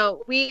rebuild.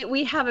 No,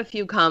 we have a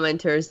few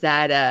commenters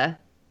that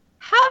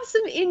have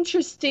some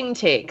interesting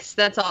takes.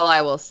 That's all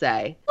I will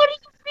say. What are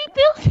you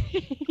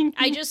rebuilding?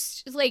 I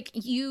just,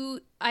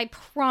 I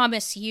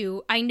promise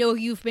you, I know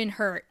you've been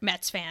hurt,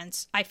 Mets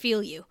fans. I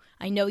feel you.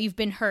 I know you've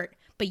been hurt,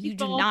 but you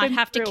do not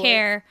have to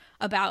care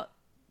about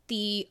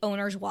the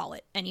owner's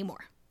wallet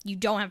anymore. You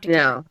don't have to care.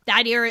 No.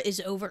 That era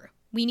is over.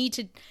 We need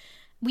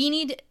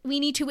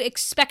to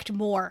expect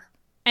more.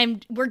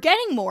 And we're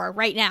getting more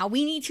right now.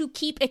 We need to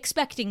keep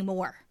expecting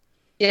more.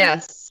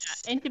 Yes.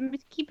 And to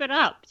keep it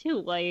up too.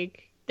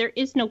 Like, there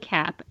is no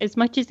cap. As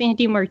much as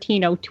Andy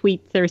Martino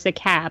tweets there's a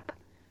cap,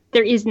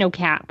 there is no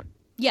cap.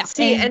 Yeah.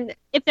 See, and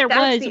if there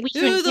was, we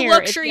shouldn't the care.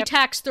 Luxury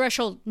tax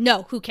threshold.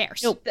 No, who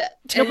cares? Nope.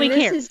 Nobody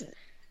cares.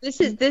 This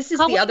is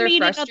the other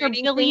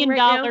frustrating thing right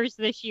now. $1 billion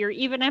this year,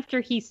 even after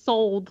he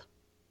sold.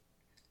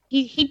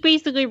 He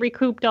basically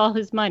recouped all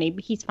his money,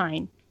 but he's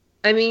fine.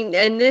 I mean,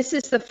 and this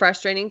is the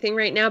frustrating thing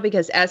right now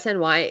because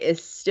SNY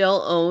is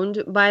still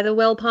owned by the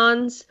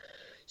Wilpons.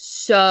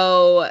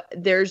 So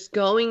there's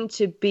going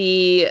to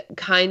be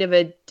kind of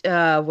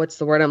a, what's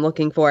the word I'm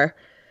looking for?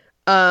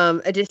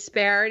 A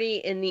disparity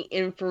in the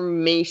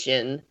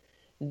information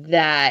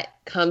that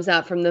comes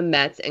out from the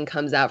Mets and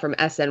comes out from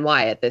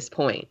SNY at this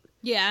point.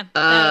 Yeah,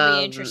 that'll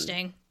be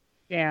interesting.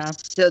 Yeah.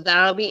 So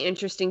that'll be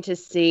interesting to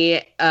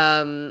see.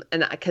 And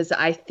because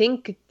I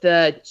think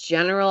the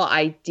general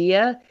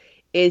idea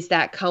is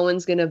that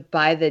Cohen's going to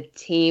buy the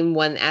team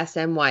when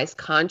SNY's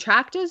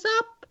contract is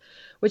up,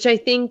 which I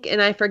think,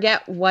 and I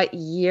forget what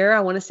year. I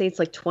want to say it's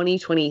like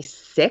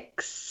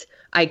 2026.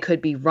 I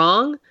could be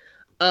wrong.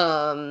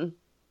 But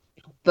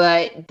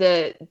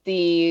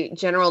the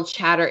general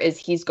chatter is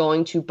he's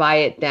going to buy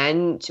it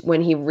then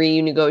when he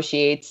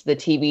renegotiates the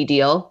TV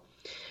deal.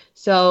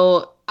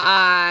 So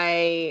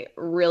I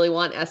really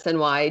want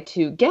SNY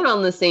to get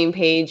on the same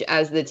page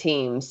as the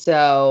team.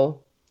 So,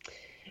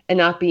 and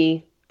not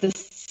be the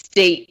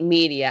state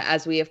media,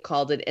 as we have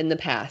called it in the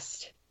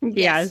past.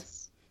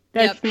 Yes.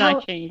 That's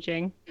not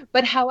changing.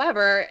 But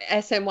however,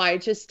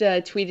 SNY just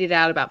tweeted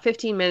out about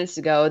 15 minutes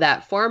ago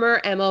that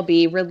former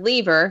MLB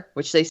reliever,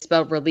 which they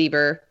spelled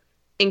reliever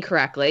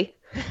incorrectly.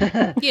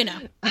 You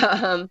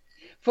know.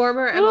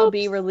 Former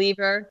MLB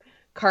reliever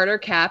Carter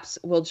Capps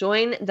will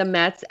join the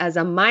Mets as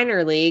a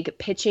minor league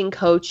pitching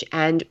coach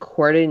and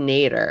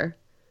coordinator.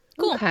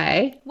 Cool.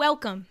 Okay.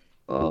 Welcome.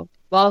 Oh,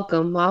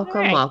 welcome.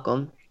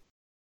 Welcome.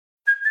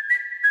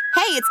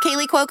 Hey, it's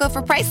Kaylee Cuoco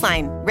for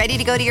Priceline. Ready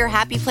to go to your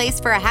happy place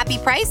for a happy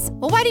price?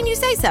 Well, why didn't you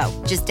say so?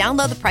 Just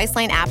download the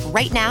Priceline app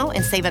right now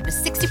and save up to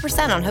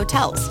 60% on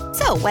hotels.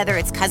 So whether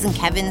it's Cousin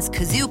Kevin's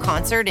Kazoo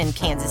Concert in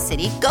Kansas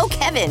City, go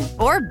Kevin,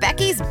 or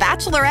Becky's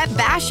Bachelorette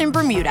Bash in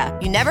Bermuda,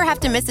 you never have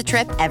to miss a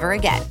trip ever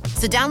again.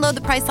 So download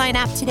the Priceline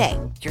app today.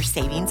 Your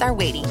savings are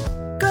waiting.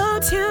 Go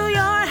to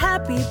your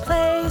happy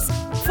place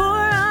for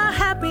a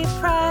happy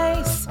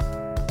price.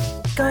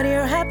 Go to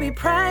your happy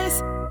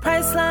price,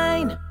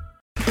 Priceline.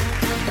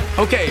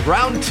 Okay,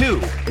 round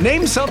two.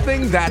 Name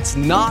something that's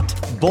not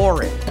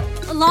boring.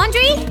 A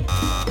laundry?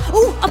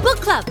 Ooh, a book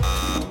club.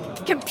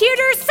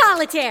 Computer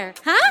solitaire,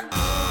 huh?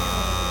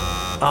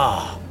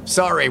 Ah,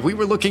 sorry, we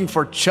were looking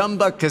for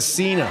Chumba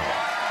Casino.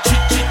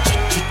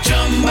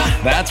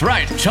 That's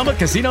right,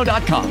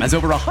 ChumbaCasino.com has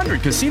over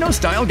 100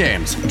 casino-style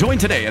games. Join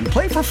today and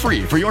play for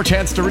free for your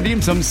chance to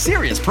redeem some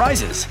serious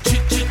prizes.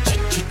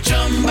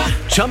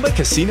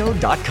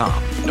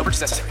 ChumbaCasino.com. No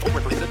purchase necessary. Void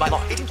where prohibited by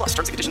law. 18+ terms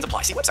and conditions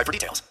apply. See website for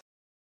details.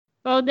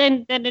 Well,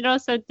 then it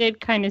also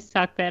did kind of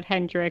suck that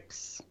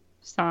Hendricks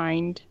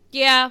signed.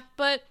 Yeah,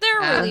 but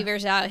there are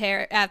relievers out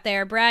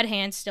there. Brad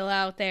Hand's still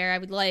out there. I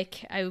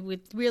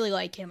would really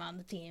like him on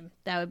the team.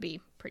 That would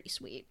be pretty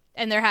sweet.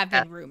 And there have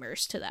been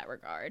rumors to that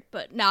regard,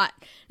 but not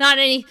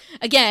any.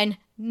 Again,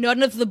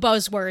 none of the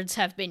buzzwords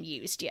have been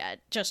used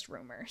yet. Just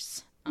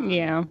rumors.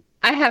 Yeah.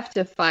 I have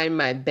to find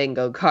my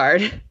bingo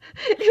card.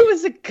 It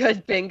was a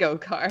good bingo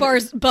card.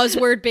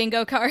 Buzzword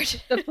bingo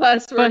card. The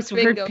buzzword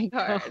bingo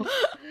card.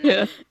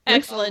 Yeah.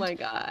 Excellent. Oh my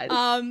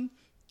God.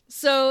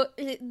 So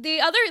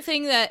the other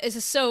thing that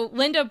is, so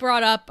Linda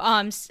brought up,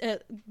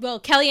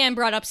 Kellyanne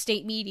brought up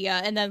state media,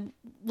 and then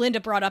Linda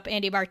brought up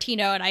Andy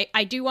Martino, and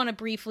I do want to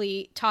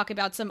briefly talk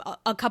about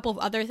a couple of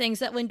other things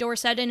that Lindor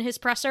said in his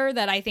presser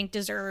that I think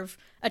deserve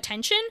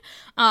attention.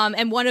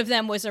 And one of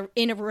them was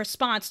in a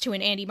response to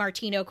an Andy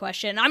Martino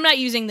question. I'm not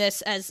using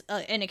this as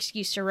an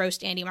excuse to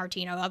roast Andy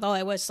Martino, although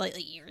I was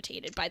slightly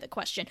irritated by the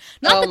question.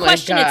 Not the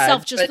question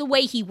itself, just the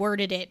way he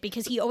worded it,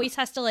 because he always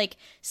has to like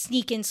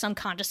sneak in some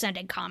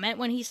condescending comment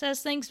when he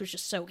says things, which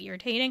is so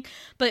irritating.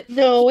 But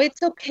no,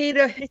 it's okay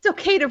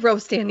to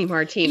roast Andy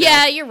Martino.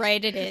 Yeah, you're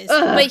right, it is.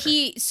 Ugh. But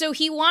he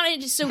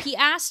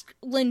asked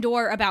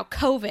Lindor about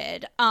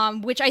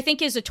COVID, which I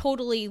think is a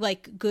totally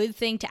like good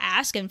thing to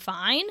ask and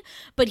fine.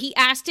 But he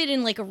asked it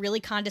in like a really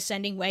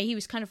condescending way. He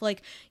was kind of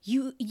like,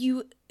 you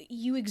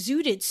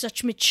exuded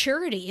such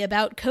maturity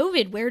about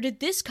COVID. Where did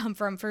this come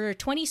from for a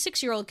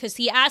 26-year-old? Because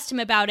he asked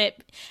him about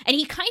it, and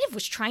he kind of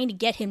was trying to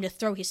get him to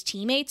throw his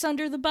teammates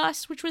under the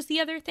bus, which was the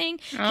other thing.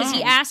 Because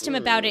he asked him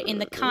about it in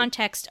the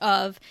context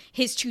of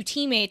his two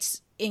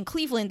teammates in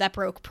Cleveland that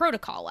broke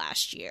protocol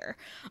last year,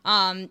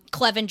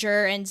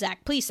 Clevenger and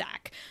Zach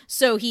Plesac.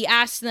 So he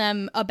asked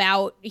Lindor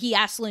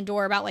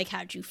about like,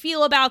 how'd you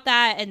feel about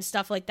that and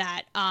stuff like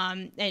that.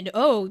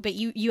 But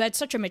you had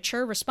such a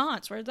mature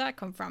response. Where did that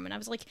come from? And I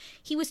was like,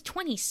 he was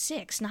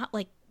 26, not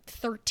like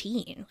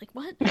 13. Like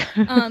what?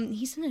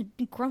 He's a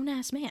grown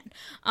ass man.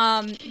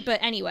 But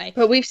anyway.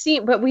 But we've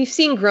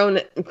seen grown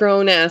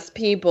ass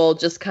people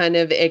just kind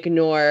of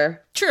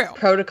ignore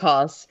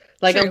protocols.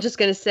 Like, true. I'm just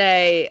going to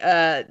say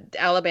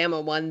Alabama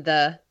won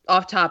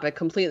off topic,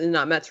 completely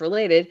not Mets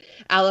related.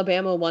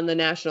 Alabama won the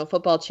National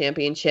Football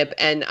Championship.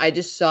 And I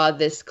just saw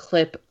this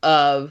clip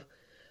of,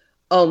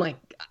 oh my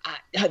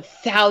God,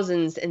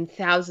 thousands and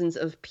thousands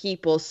of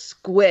people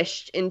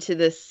squished into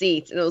the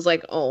seats. And it was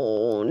like,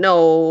 oh,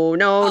 no.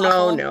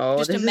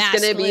 Just this is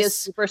going to be a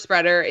super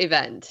spreader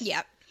event.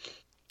 Yep.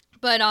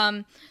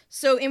 But,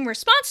 so in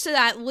response to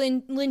that,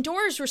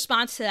 Lindor's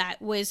response to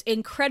that was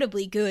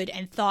incredibly good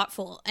and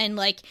thoughtful. And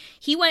like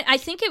he went, I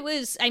think it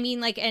was, I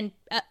mean, like, and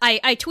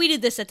I tweeted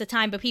this at the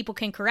time, but people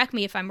can correct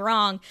me if I'm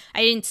wrong.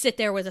 I didn't sit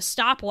there with a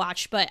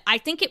stopwatch, but I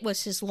think it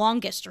was his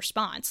longest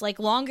response, like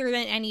longer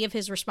than any of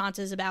his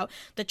responses about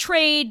the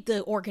trade,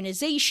 the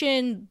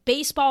organization,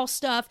 baseball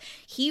stuff.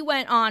 He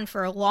went on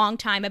for a long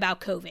time about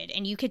COVID,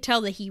 and you could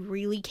tell that he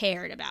really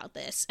cared about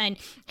this. And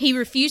he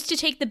refused to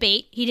take the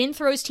bait. He didn't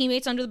throw his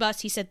teammates under the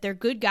bus. He said, they're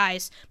good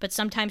guys, but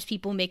sometimes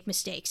people make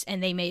mistakes,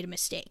 and they made a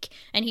mistake.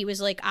 And he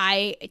was like,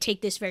 I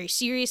take this very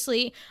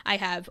seriously. I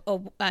have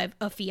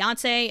a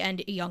fiance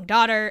and a young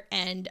daughter,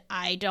 and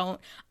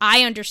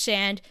I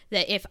understand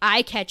that if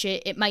I catch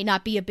it, it might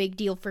not be a big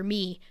deal for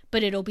me,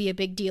 but it'll be a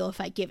big deal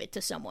if I give it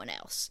to someone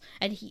else.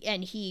 And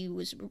he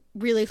was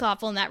really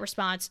thoughtful in that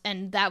response,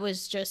 and that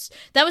was just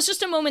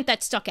a moment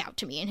that stuck out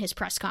to me in his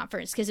press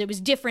conference, because it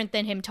was different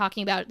than him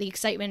talking about the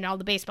excitement and all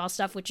the baseball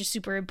stuff, which is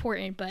super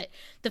important, but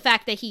the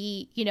fact that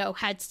he,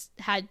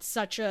 had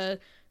such a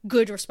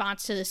good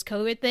response to this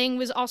COVID thing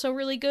was also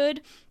really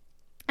good.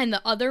 And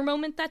the other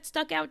moment that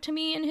stuck out to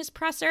me in his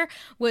presser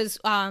was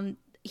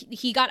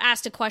he got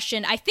asked a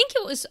question. I think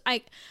it was,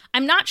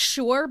 I'm not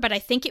sure, but I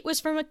think it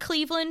was from a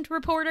Cleveland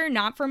reporter,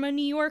 not from a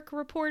New York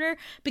reporter,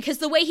 because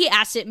the way he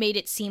asked it made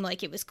it seem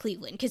like it was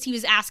Cleveland, because he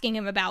was asking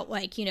him about,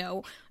 like, you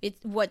know,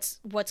 what's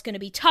going to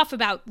be tough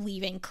about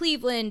leaving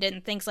Cleveland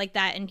and things like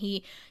that. And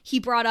he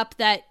brought up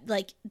that,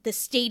 like, the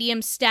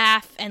stadium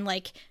staff and,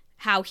 like,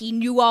 how he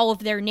knew all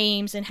of their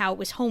names and how it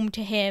was home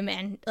to him.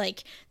 And,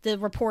 like, the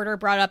reporter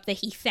brought up that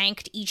he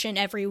thanked each and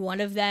every one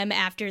of them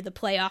after the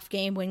playoff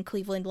game when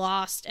Cleveland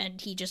lost,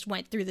 and he just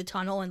went through the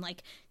tunnel and,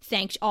 like,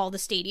 thanked all the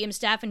stadium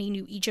staff, and he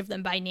knew each of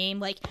them by name.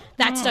 Like,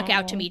 that stuck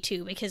out to me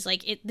too, because,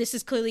 like, this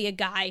is clearly a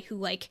guy who,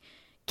 like,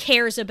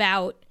 cares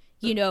about,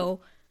 you know,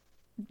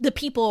 the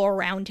people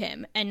around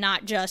him and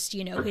not just,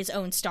 you know, his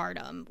own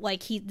stardom.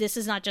 Like, this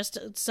is not just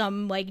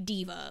some, like,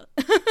 diva.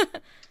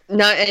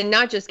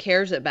 Not just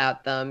cares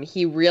about them.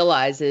 He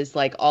realizes,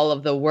 like, all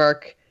of the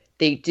work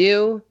they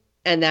do,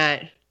 and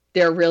that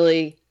they're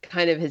really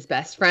kind of his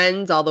best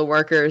friends. All the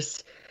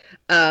workers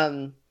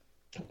that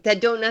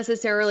don't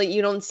necessarily,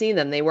 you don't see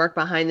them. They work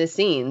behind the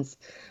scenes,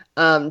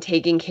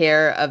 taking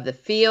care of the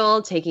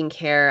field, taking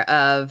care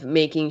of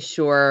making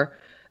sure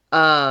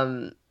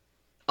all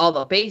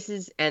the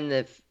bases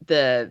and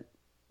the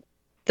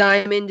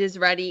diamond is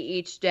ready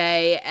each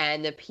day,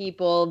 and the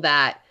people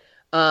that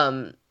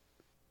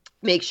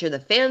make sure the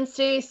fans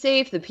stay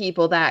safe, the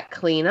people that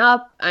clean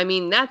up. I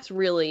mean, that's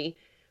really,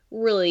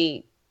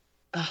 really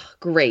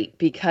great,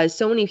 because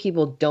so many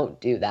people don't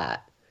do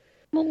that.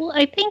 Well,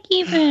 I think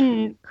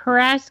even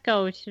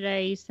Carrasco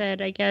today said,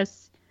 I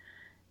guess,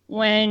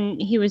 when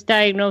he was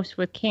diagnosed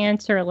with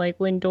cancer, like,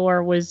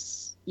 Lindor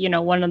was, you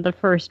know, one of the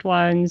first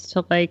ones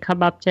to, like,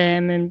 come up to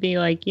him and be,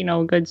 like, you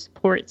know, a good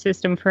support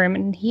system for him.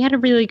 And he had a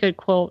really good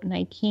quote, and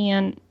I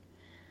can't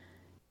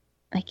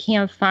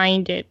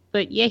find it,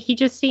 but yeah, he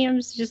just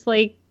seems just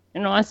like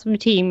an awesome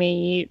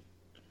teammate,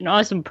 an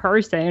awesome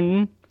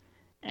person,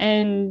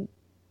 and,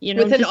 you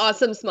know, with an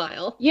awesome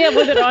smile. Yeah,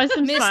 with an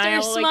awesome Mr.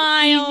 smile.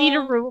 Smile. Like, easy to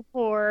root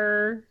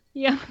for.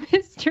 Yeah,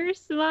 Mr.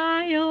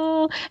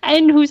 Smile.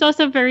 And who's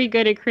also very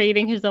good at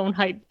creating his own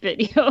hype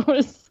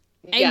videos.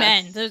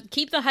 Amen.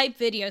 Keep the hype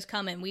videos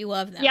coming. We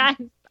love them. Yeah,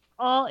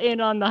 all in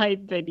on the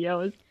hype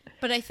videos.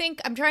 But I think,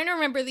 I'm trying to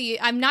remember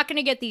I'm not going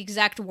to get the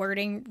exact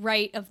wording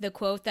right of the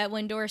quote that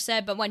Lindor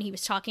said, but when he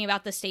was talking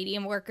about the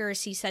stadium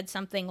workers, he said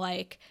something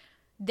like,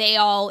 they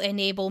all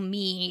enable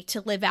me to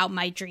live out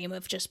my dream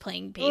of just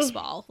playing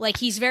baseball. Like,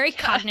 he's very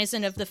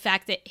cognizant of the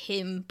fact that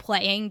him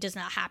playing does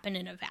not happen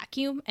in a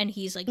vacuum, and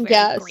he's, like,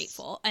 very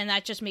grateful. And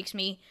that just makes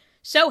me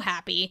so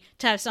happy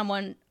to have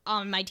someone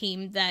on my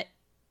team that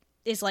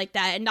is like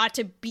that, and not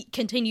to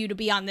continue to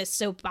be on this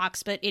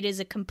soapbox, but it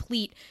is a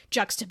complete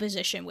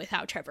juxtaposition with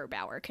how Trevor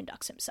Bauer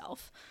conducts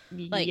himself.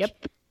 Like,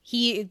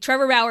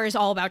 Trevor Bauer is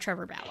all about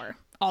Trevor Bauer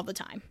all the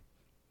time.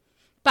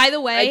 By the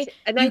way,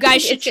 you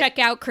guys should check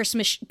out Chris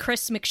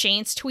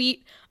McShane's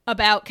tweet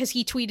about, because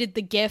he tweeted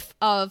the gif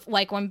of,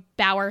 like, when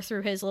Bauer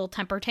threw his little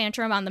temper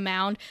tantrum on the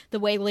mound, the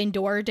way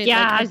Lindor did,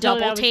 like, a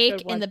double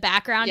take in the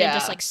background and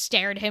just, like,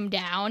 stared him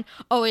down.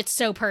 Oh, it's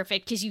so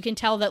perfect, because you can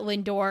tell that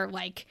Lindor,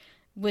 like,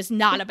 was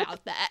not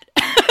about that.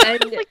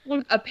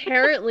 And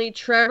apparently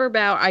Trevor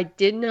Bauer, I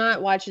did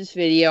not watch this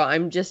video,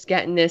 I'm just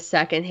getting this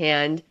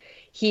secondhand.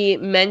 He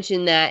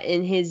mentioned that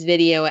in his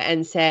video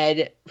and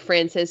said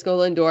Francisco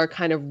Lindor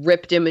kind of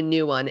ripped him a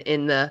new one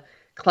in the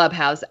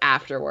clubhouse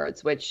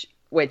afterwards, which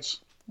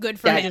good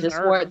for him.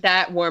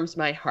 That warms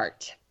my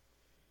heart.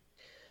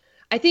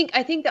 I think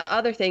the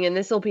other thing, and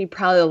this will be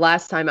probably the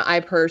last time I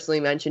personally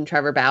mention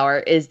Trevor Bauer,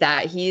 is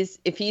that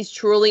if he's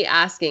truly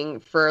asking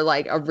for,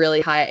 like, a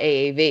really high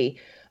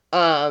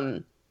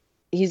AAV,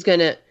 he's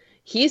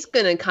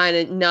gonna kind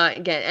of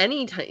not get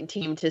any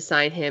team to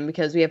sign him,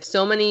 because we have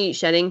so many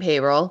shedding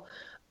payroll.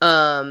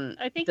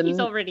 I think he's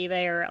already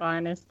there,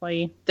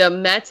 honestly. The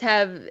Mets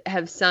have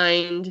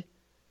signed,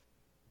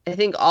 I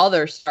think, all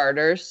their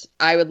starters.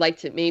 I would like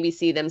to maybe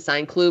see them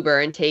sign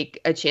Kluber and take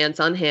a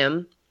chance on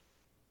him.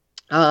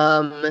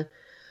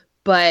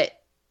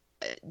 But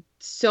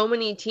so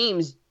many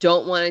teams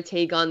don't want to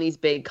take on these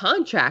big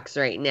contracts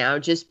right now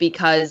just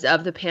because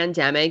of the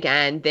pandemic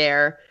and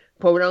their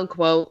quote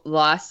unquote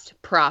lost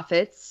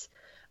profits.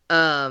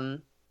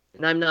 And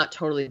I'm not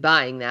totally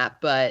buying that,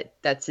 but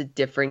that's a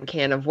different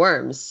can of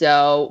worms.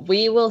 So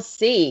we will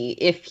see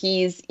if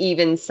he's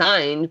even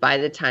signed by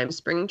the time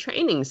spring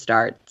training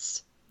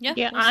starts.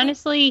 Yeah,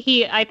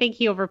 honestly, I think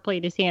he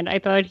overplayed his hand. I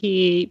thought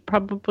he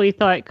probably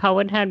thought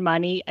Cohen had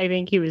money. I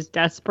think he was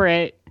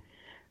desperate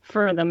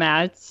for the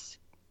Mets.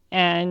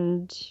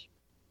 And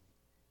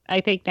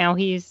I think now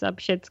he's up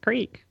Schitt's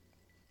Creek.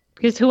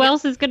 Because who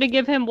else is going to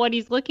give him what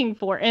he's looking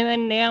for? And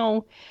then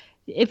now,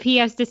 if he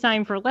has to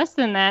sign for less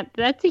than that,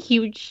 that's a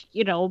huge,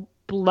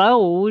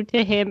 blow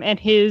to him and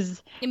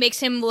his it makes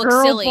him look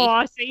girl silly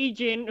boss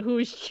agent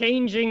who's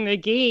changing the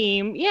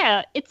game.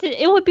 Yeah,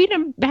 it would be an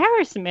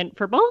embarrassment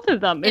for both of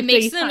them. It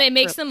makes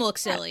them look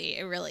silly.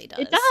 It really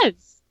does.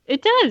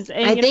 It does.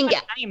 And I think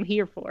I am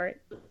here for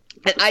it.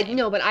 But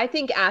I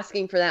think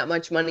asking for that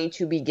much money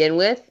to begin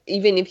with,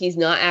 even if he's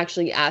not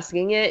actually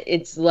asking it,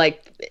 it's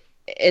like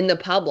in the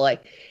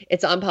public.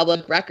 It's on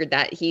public record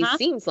that he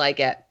seems like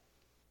it.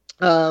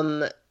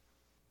 Oh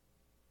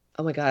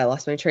my God, I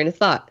lost my train of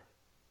thought.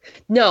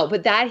 No,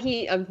 but that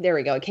he, there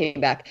we go, it came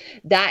back.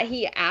 That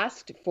he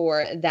asked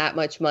for that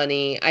much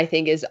money, I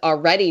think, is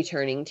already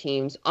turning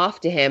teams off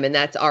to him, and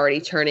that's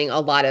already turning a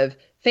lot of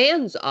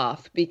fans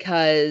off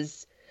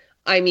because,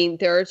 I mean,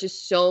 there are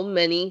just so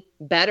many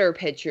better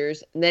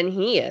pitchers than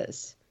he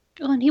is.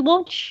 Oh, and he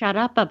won't shut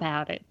up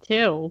about it,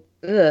 too.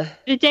 Ugh.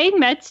 The day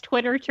Mets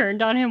Twitter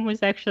turned on him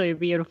was actually a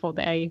beautiful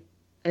day.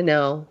 I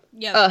know.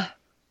 Yeah.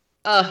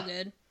 So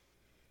good.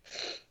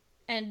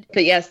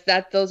 But yes,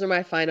 those are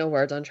my final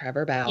words on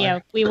Trevor Bauer. Yeah,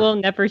 we will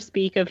never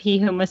speak of he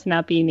who must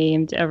not be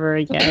named ever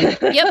again.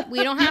 Yep,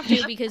 we don't have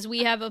to because we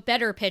have a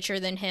better pitcher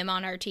than him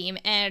on our team,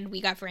 and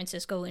we got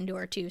Francisco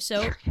Lindor too.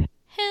 So,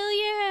 hell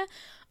yeah.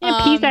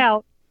 Peace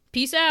out.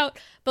 Peace out.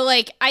 But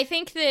like, I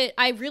think that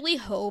I really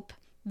hope,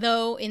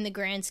 though, in the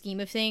grand scheme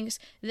of things,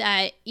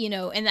 that, you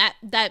know, and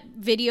that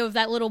video of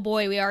that little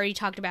boy we already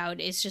talked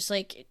about is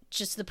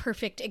just the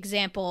perfect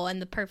example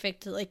and the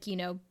perfect, like, you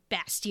know,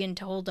 bastion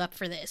to hold up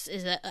for this.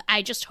 Is that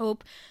I just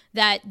hope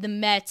that the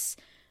Mets,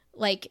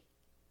 like,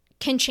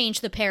 can change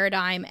the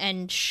paradigm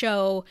and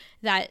show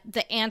that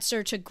the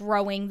answer to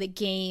growing the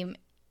game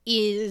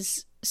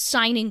is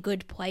signing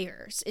good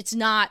players. It's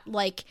not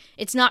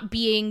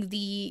being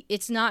the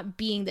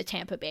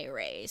Tampa Bay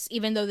Rays.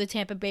 Even though the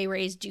Tampa Bay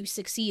Rays do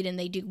succeed and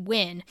they do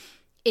win,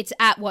 it's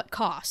at what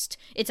cost?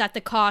 It's at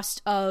the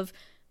cost of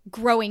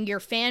growing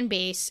your fan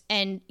base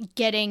and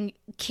getting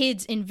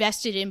kids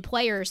invested in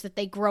players that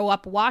they grow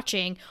up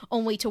watching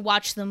only to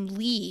watch them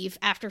leave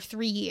after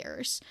 3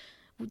 years.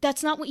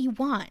 That's not what you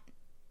want.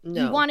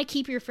 No. You want to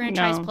keep your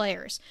franchise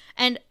players.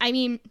 And I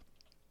mean,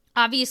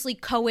 obviously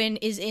Cohen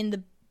is in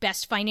the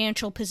best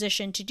financial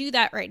position to do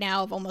that right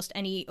now of almost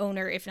any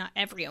owner, if not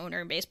every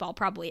owner in baseball,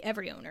 probably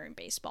every owner in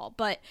baseball.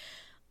 But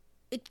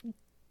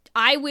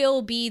I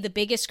will be the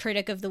biggest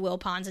critic of the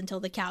Wilpons until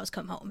the cows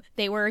come home.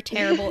 They were a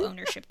terrible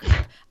ownership group.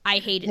 I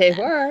hated them.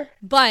 They were.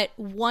 But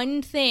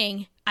one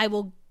thing I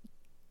will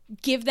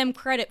give them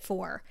credit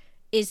for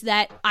is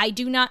that I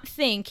do not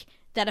think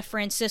that a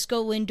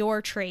Francisco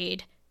Lindor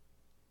trade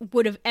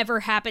would have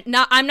ever happened.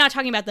 I'm not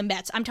talking about the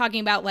Mets. I'm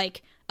talking about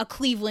like a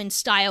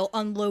Cleveland-style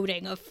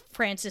unloading of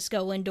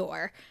Francisco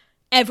Lindor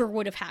ever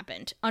would have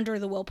happened under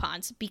the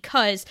Wilpons,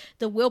 because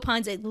the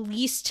Wilpons at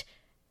least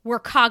were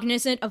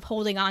cognizant of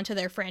holding on to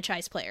their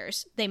franchise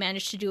players. They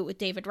managed to do it with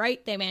David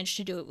Wright. They managed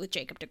to do it with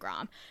Jacob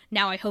deGrom.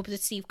 Now I hope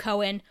that Steve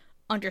Cohen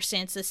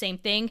understands the same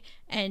thing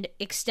and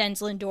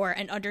extends Lindor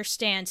and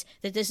understands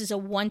that this is a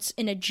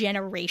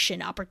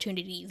once-in-a-generation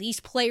opportunity. These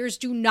players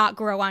do not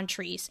grow on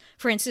trees.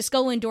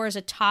 Francisco Lindor is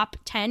a top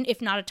 10,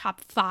 if not a top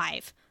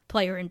 5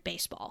 player in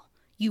baseball.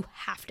 You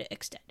have to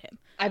extend him.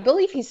 I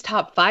believe he's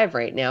top 5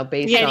 right now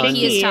based on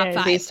he is top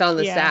 5. Based on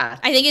the stats.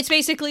 I think it's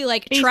basically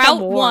like based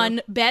Trout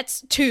 1,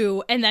 Betts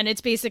 2, and then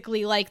it's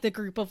basically like the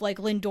group of like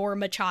Lindor,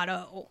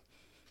 Machado.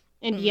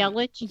 And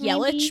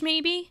Yelich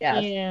maybe?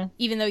 Yeah.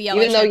 Even though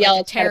Yelich had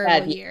like a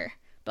terrible year.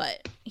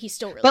 But he's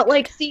still really But good.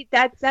 like, see,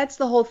 that's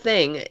the whole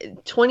thing.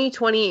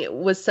 2020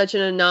 was such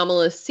an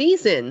anomalous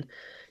season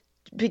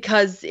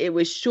because it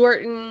was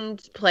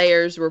shortened.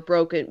 Players were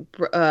broke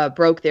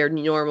their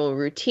normal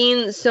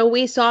routine. So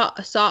we saw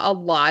a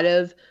lot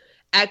of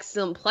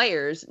excellent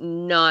players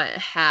not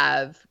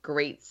have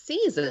great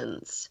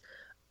seasons.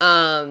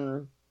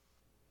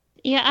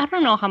 Yeah, I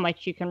don't know how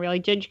much you can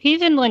really judge.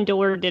 Kevin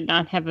Lindor did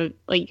not have a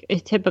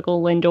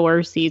typical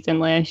Lindor season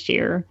last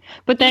year,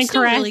 but then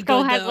Carrasco really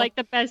had like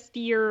the best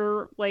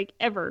year like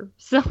ever.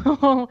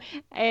 So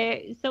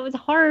it's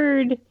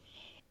hard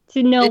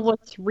to know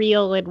what's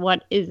real and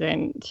what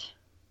isn't.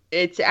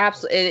 It's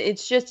absolutely,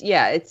 it's just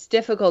it's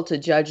difficult to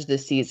judge the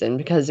season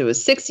because it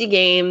was 60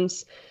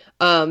 games.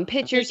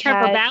 Pitchers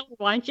Trevor Bauer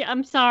wants you.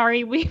 I'm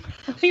sorry, we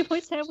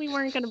said we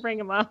weren't going to bring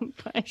him up.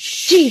 But...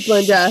 Jeez,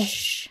 Linda.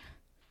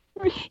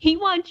 He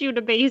wants you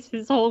to base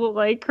his whole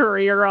like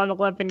career on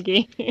 11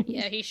 games.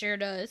 Yeah, he sure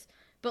does.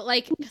 But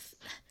like,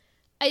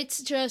 I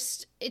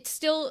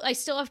still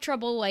have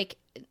trouble like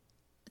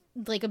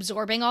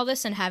absorbing all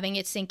this and having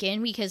it sink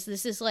in, because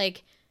this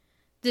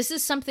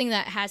is something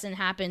that hasn't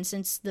happened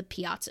since the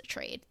Piazza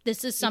trade.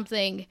 This is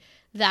something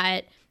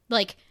that,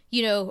 like,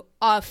 you know,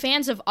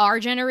 fans of our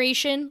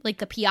generation, like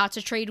the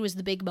Piazza trade was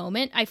the big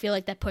moment. I feel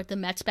like that put the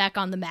Mets back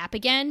on the map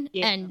again.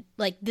 Yeah. And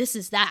like, this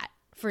is that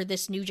for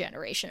this new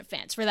generation of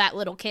fans, for that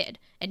little kid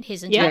and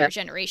his entire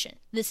generation.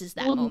 This is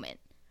that moment.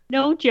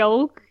 No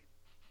joke.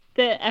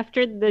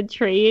 After the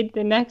trade,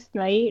 the next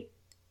night,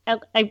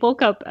 I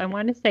woke up, I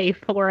want to say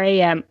 4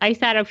 a.m. I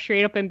sat up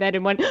straight up in bed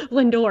and went,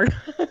 Lindor.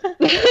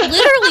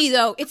 Literally,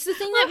 though, it's the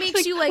thing that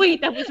makes you like, wait,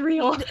 that was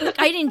real.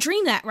 I didn't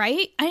dream that,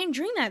 right? I didn't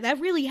dream that.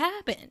 That really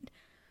happened.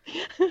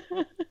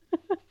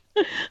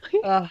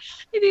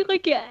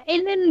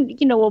 And then,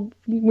 you know,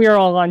 we're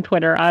all on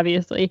Twitter,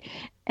 obviously.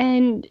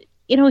 And,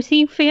 you know,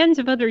 seeing fans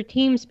of other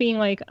teams being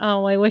like,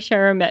 oh, I wish I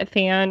were a Met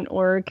fan,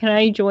 or can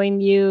I join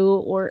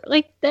you? Or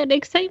like that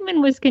excitement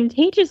was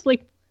contagious.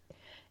 Like,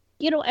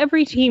 you know,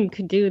 every team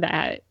could do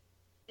that.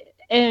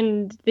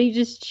 and they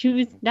just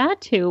choose not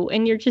to,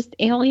 and you're just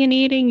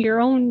alienating your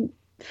own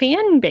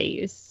fan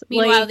base.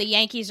 Meanwhile, the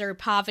Yankees are a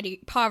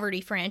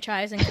poverty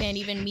franchise and can't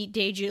even meet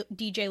DJ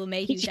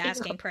LeMahieu's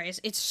asking price.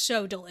 It's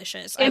so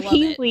delicious. I If love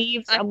he it.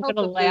 leaves, I I'm hope gonna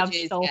the Blue laugh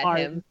Jays so get hard.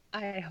 him.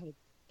 I hope.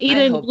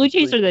 Either I the hope Blue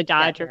Jays or the get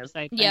him. Dodgers,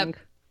 I think.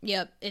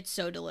 Yep, it's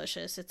so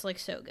delicious. It's like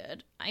so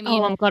good. I mean,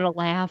 Oh, I'm gonna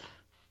laugh.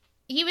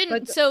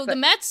 The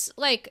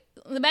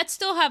Mets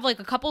still have like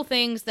a couple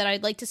things that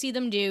I'd like to see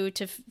them do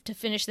to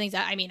finish things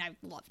out. I mean, I'd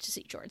love to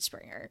see George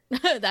Springer.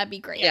 That'd be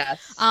great.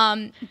 Yes.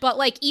 But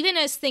like even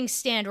as things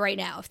stand right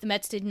now, if the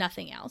Mets did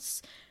nothing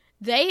else,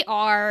 they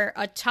are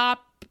a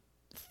top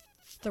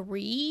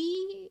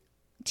 3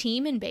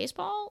 team in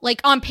baseball. Like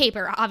on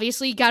paper,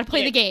 obviously you got to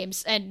play the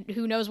games, and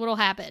who knows what'll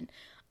happen.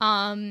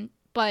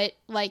 But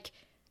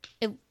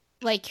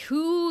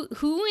who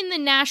in the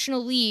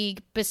National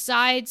League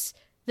besides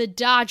the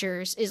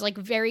Dodgers is like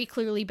very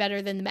clearly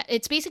better than the Mets.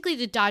 It's basically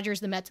the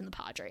Dodgers, the Mets, and the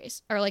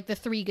Padres are like the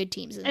 3 good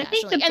teams in the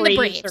National League. And the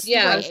Braves.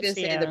 I was going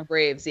to say the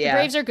Braves, The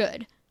Braves are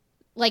good.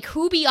 Like,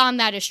 who beyond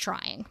that is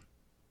trying?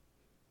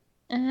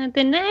 The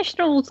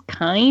Nationals,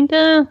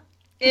 kinda.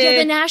 Yeah,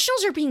 the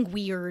Nationals are being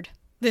weird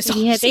this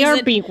whole Yeah, they are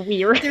season. being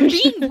weird. They're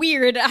being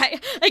weird. I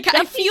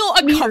feel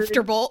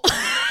uncomfortable.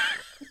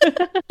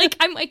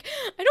 I'm like,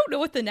 I don't know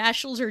what the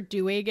Nationals are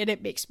doing, and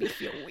it makes me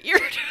feel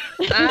weird.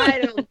 I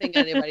don't think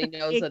anybody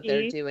knows what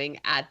they're doing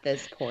at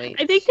this point.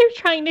 I think they're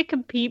trying to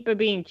compete but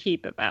being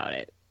cheap about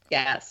it.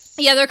 Yes.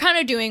 Yeah, they're kind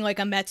of doing like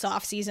a Mets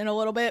off season a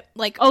little bit.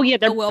 Like, they're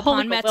the Wilpon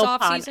pulling Mets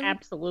off season.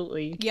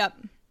 Absolutely. Yep.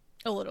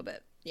 A little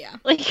bit. Yeah.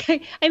 Like,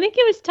 I think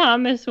it was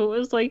Thomas who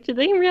was like, do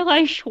they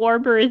realize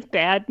Schwarber is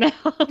bad now?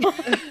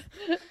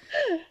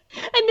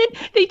 And then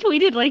they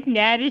tweeted like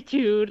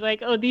Natitude,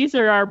 like, oh, these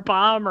are our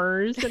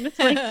bombers. And it's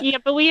like, yeah,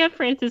 but we have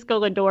Francisco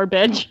Lindor,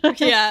 bitch.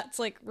 Yeah, it's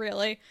like,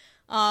 really?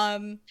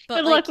 But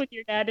Good luck with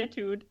your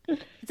attitude.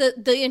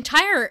 The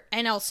entire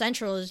NL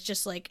Central is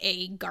just like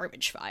a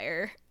garbage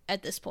fire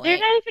at this point. They're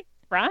not even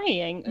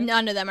trying.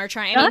 None of them are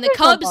trying. I mean,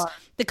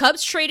 the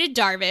Cubs traded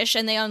Darvish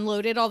and they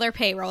unloaded all their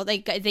payroll. They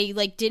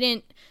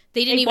didn't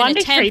even want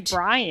attempt to trade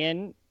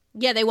Bryant.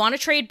 Yeah, they want to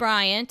trade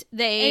Bryant.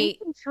 And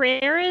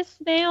Contreras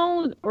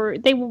now, or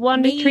they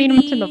want to trade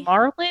him to the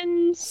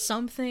Marlins.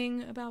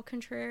 Something about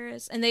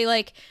Contreras, and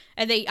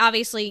they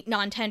obviously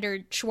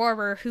non-tendered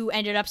Schwarber, who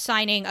ended up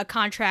signing a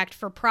contract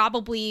for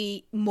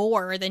probably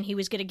more than he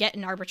was going to get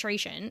in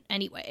arbitration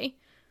anyway.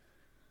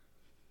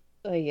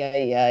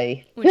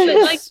 Ay. Which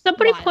is like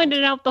somebody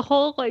pointed out, the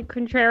whole like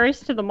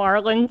Contreras to the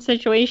Marlins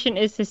situation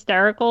is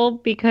hysterical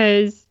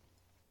because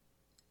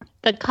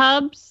the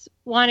Cubs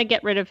want to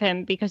get rid of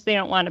him because they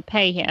don't want to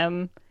pay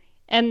him,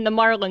 and the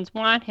Marlins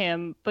want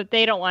him, but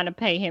they don't want to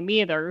pay him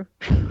either.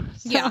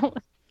 Yeah,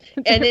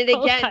 and it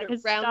again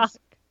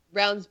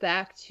rounds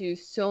back to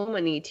so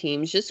many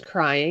teams just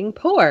crying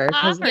poor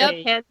because of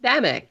the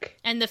pandemic.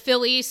 And the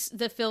Phillies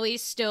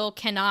still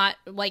cannot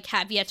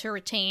have yet to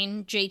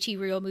retain JT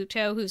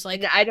Realmuto, who's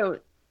like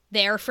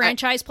their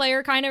franchise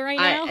player kind of right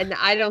now. And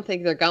I don't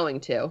think they're going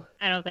to.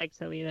 I don't think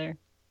so either.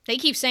 They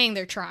keep saying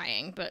they're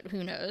trying, but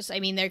who knows? I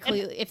mean, they're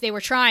clearly, if they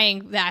were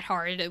trying that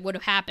hard, it would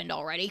have happened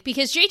already.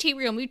 Because JT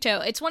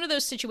Realmuto, it's one of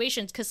those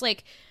situations. Because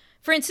like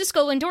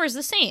Francisco Lindor is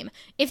the same.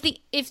 If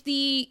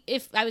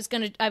I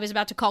was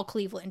about to call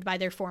Cleveland by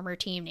their former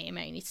team name.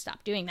 I need to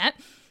stop doing that.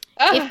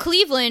 If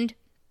Cleveland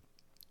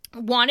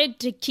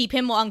wanted to keep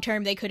him long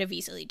term, they could have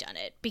easily done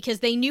it because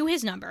they knew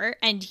his number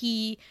and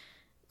he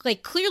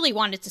clearly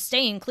wanted to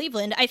stay in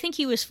Cleveland. I think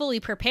he was fully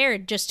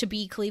prepared just to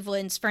be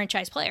Cleveland's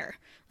franchise player.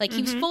 Like,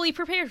 he was fully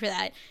prepared for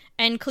that.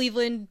 And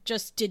Cleveland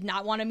just did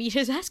not want to meet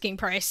his asking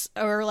price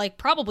or,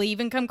 probably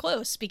even come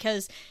close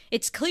because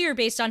it's clear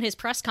based on his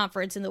press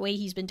conference and the way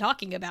he's been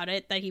talking about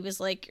it that he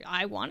was like,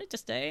 I wanted to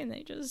stay and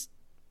they just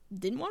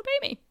didn't want to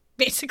pay me,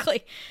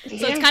 basically.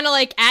 So it's kind of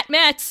like at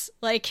Mets,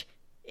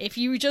 if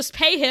you just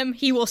pay him,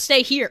 he will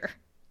stay here.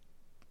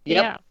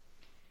 Yep. Yeah.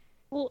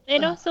 Well,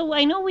 and also,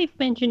 I know we've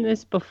mentioned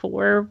this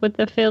before with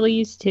the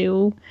Phillies,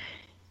 too.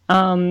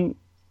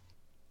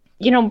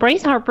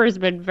 Bryce Harper has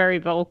been very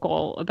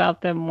vocal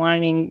about him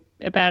wanting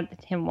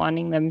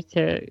them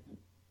to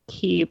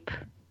keep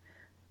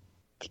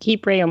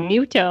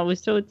Realmuto.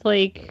 So it's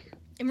like,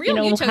 and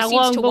Realmuto how seems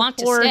long to want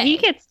to before stay. he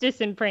gets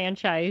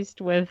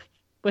disenfranchised with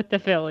the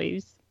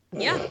Phillies?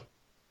 Yeah.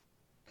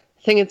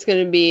 I think it's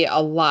going to be a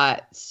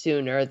lot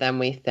sooner than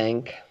we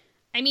think.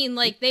 I mean,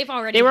 they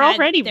were had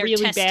already their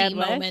really testy bad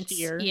moments. Last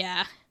year.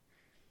 Yeah.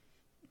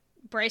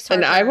 Bryce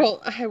Harper. And I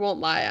won't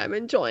lie, I'm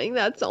enjoying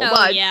that so much.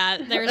 Oh yeah,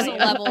 there's a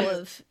level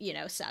of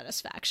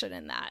satisfaction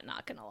in that.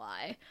 Not gonna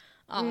lie,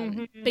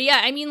 but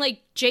yeah, I mean,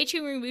 JT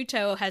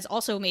Realmuto has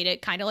also made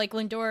it kind of like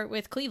Lindor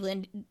with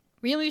Cleveland.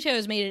 Realmuto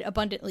has made it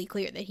abundantly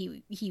clear that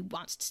he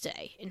wants to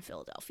stay in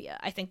Philadelphia.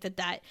 I think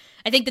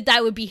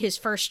that would be his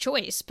first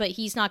choice, but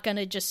he's not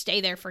gonna just stay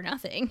there for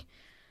nothing.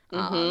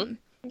 Yeah,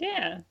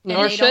 and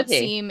nor they should don't he.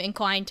 seem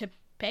inclined to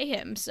pay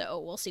him, so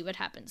we'll see what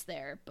happens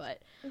there.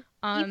 But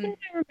even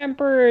I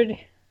remembered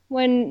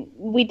when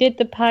we did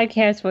the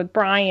podcast with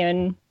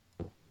Brian,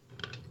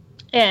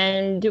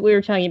 And we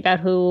were talking about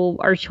who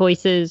our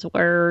choices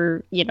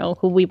were,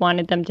 who we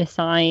wanted them to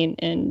sign.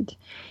 And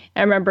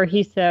I remember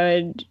he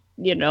said,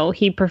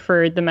 he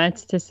preferred the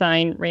Mets to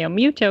sign Real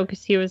Muto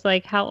because he was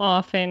like, how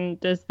often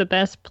does the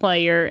best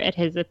player at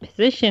his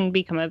position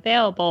become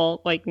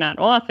available? Like, not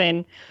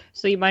often.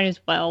 So you might as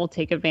well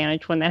take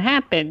advantage when that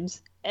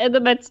happens. And the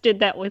Mets did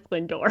that with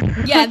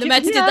Lindor. Yeah, the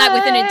Mets did that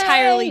with an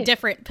entirely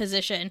different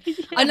position.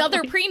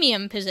 Another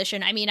premium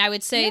position. I mean, I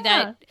would say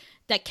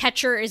that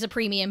catcher is a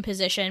premium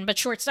position, but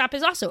shortstop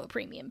is also a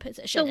premium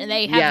position. And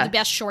they have the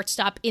best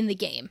shortstop in the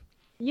game.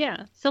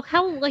 Yeah. So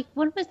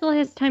when was the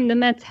last time the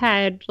Mets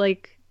had,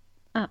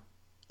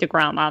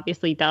 DeGrom,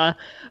 obviously, duh.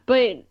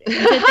 But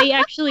that they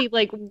actually,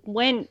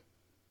 went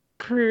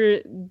for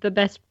the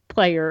best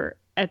player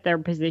at their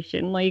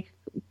position?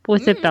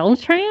 Was it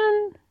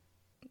Beltran?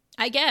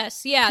 I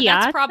guess. Yeah,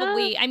 Piazza? That's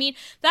probably... I mean,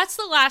 that's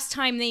the last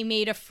time they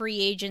made a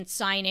free agent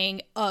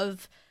signing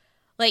of,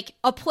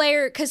 a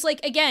player... Because,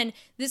 again,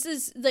 this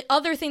is... The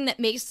other thing that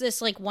makes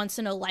this, once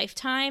in a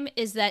lifetime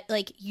is that,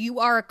 you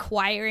are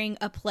acquiring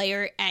a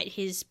player at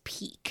his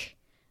peak.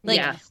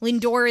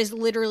 Lindor is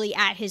literally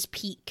at his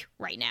peak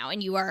right now,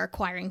 and you are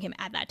acquiring him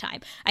at that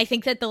time. I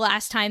think that the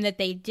last time that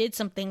they did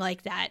something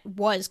like that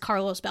was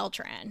Carlos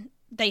Beltran.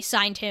 They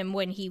signed him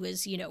when he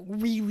was,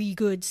 really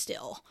good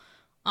still.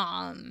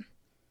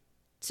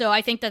 So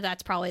I think that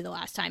that's probably the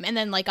last time. And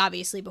then,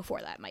 obviously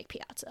before that, Mike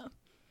Piazza.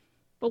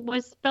 But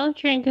was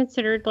Beltran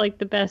considered,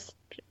 the best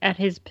at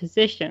his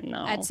position,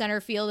 though? At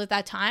center field at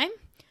that time?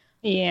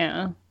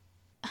 Yeah.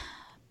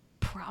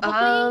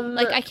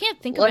 Probably. I can't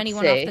think of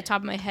anyone off the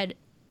top of my head.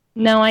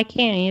 No, I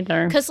can't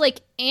either. Because,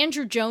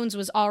 Andrew Jones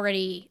was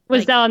already...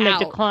 on the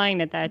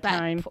decline at that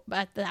time.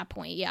 At that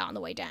point, yeah, on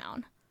the way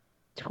down.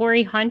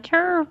 Torrey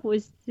Hunter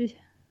was...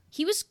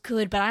 He was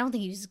good, but I don't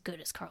think he was as good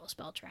as Carlos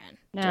Beltran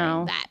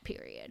during that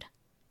period.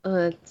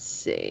 Let's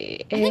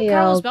see. I think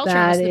Carlos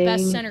Beltran was the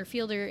best center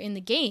fielder in the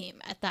game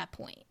at that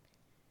point.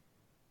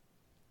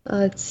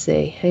 Let's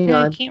see. Hang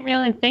on. I can't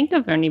really think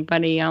of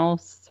anybody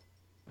else.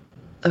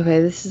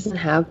 Okay, this doesn't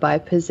have by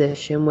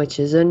position, which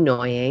is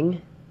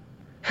annoying.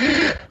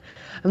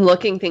 I'm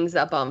looking things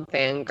up on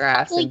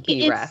Fangraphs and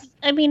BREF.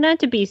 I mean, not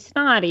to be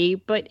snotty,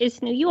 but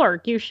it's New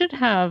York. You should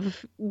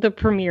have the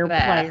premier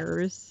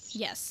players.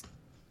 Yes.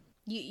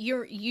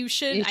 You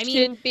should.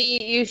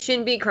 You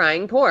shouldn't be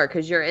crying poor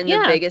because you're in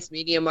the biggest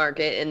media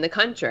market in the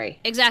country.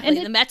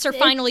 Exactly. The Mets are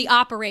finally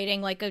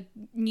operating like a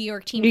New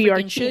York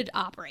team should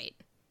operate.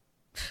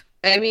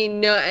 I mean,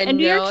 no, and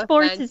New York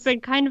sports has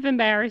been kind of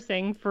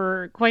embarrassing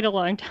for quite a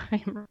long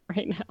time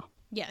right now.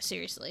 Yeah,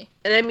 seriously.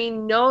 And I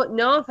mean, no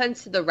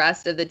offense to the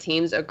rest of the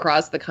teams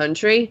across the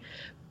country,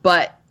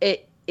 but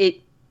it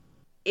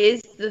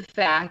is the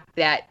fact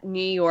that New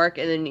York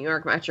and the New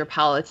York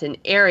metropolitan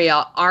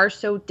area are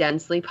so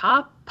densely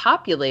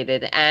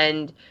populated,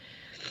 and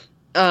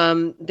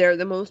they're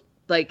the most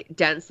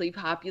densely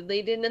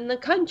populated in the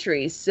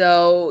country.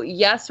 So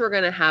yes, we're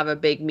going to have a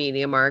big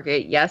media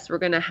market. Yes, we're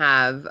going to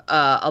have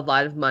a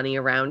lot of money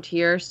around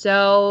here.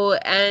 So,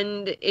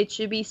 and it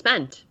should be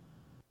spent.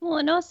 Well,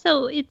 and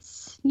also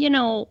it's, you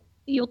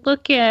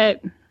look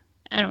at,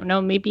 I don't know,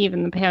 maybe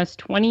even the past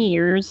 20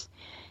 years,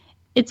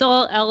 it's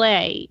all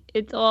LA,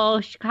 it's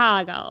all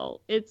Chicago,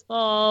 it's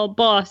all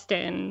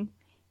Boston.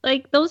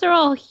 Those are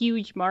all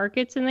huge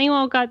markets, and they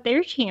all got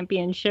their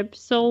championships,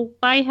 so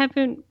why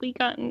haven't we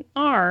gotten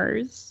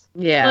ours?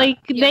 Yeah.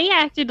 They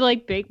acted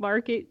like big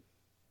market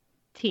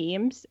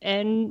teams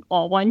and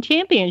all won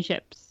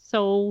championships,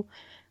 so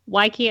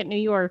why can't New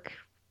York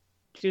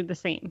do the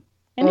same?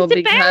 And it's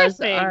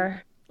embarrassing.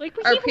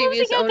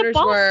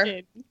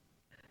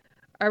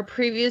 Our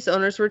previous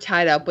owners were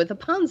tied up with a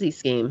Ponzi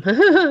scheme.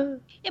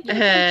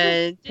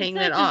 And paying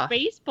that off.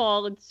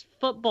 Baseball, it's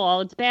football,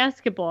 it's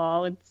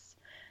basketball, it's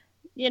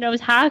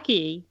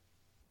hockey.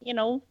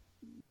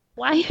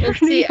 Why are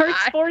New York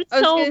sports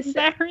so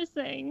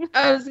embarrassing?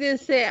 I was gonna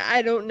say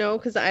I don't know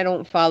because I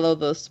don't follow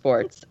those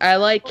sports.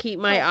 I keep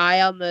my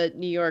eye on the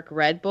New York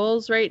Red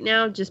Bulls right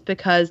now, just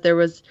because there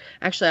was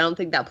actually I don't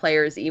think that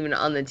player is even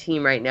on the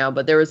team right now,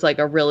 but there was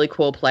a really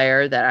cool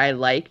player that I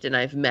liked and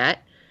I've met.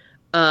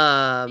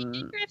 They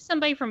did draft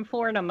somebody from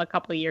Fordham a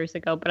couple of years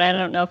ago, but I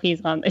don't know if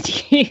he's on the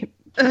team.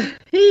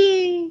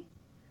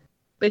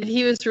 But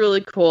he was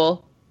really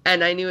cool,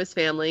 and I knew his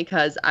family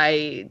because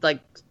I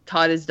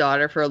taught his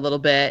daughter for a little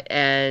bit,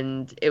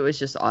 and it was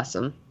just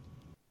awesome.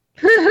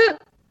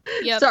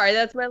 Yep. Sorry,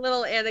 that's my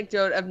little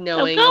anecdote of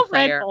knowing a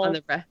player on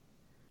the Red.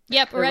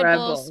 Yep, Red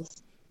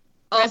Bulls.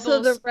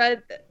 Also, the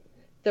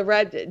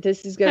Red.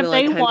 This is gonna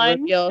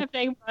reveal. Have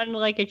they won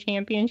a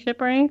championship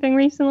or anything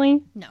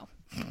recently? No.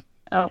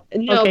 Oh,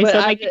 no, okay,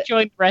 so they could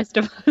join the rest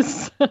of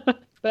us.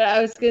 But I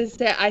was going to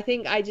say, I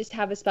think I just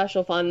have a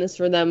special fondness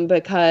for them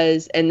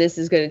because, and this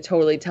is going to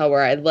totally tell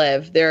where I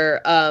live,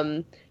 their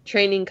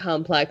training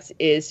complex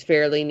is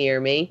fairly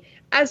near me,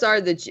 as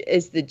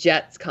is the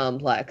Jets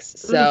complex.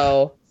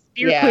 So,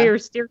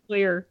 Steer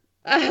clear.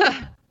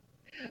 I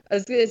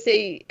was going to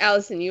say,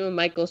 Allison, you and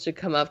Michael should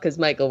come up because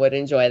Michael would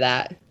enjoy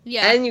that.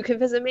 Yeah. And you can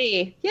visit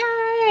me.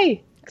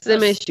 Yay! Because I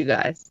miss you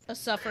guys. A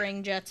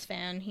suffering Jets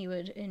fan, he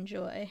would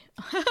enjoy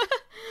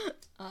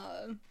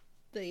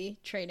the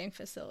training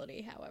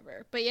facility,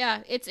 however. But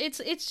yeah, it's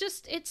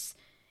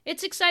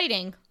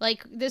exciting.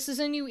 Like, this is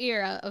a new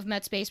era of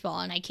Mets baseball,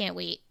 and I can't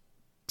wait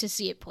to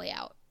see it play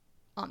out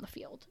on the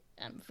field.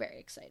 I'm very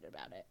excited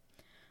about it.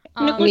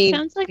 It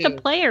sounds like the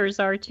players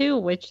are too,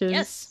 which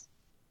is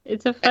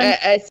it's a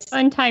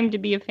fun time to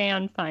be a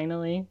fan.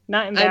 Finally,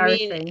 not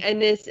embarrassing. I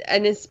mean,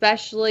 and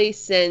especially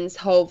since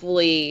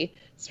hopefully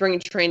spring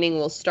training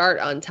will start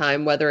on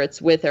time, whether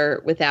it's with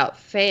or without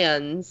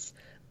fans,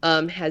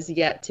 has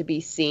yet to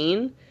be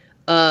seen.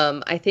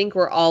 I think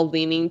we're all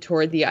leaning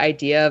toward the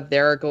idea of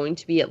there are going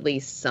to be at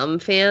least some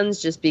fans,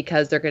 just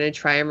because they're going to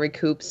try and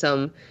recoup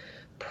some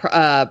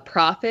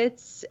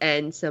profits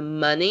and some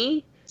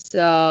money.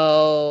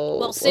 So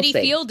well, Citi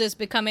Field is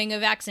becoming a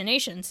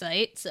vaccination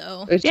site,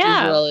 so which is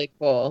really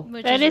cool.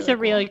 That is a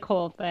really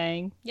cool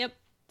thing. Yep.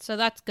 So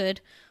that's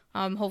good.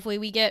 Hopefully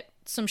we get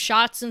some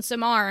shots and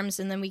some arms,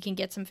 and then we can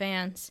get some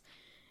fans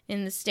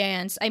in the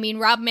stands. I mean,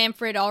 Rob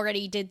Manfred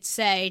already did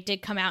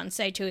come out and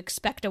say to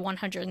expect a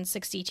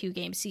 162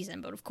 game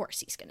season, but of course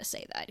he's going to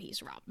say that.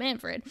 He's Rob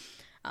Manfred,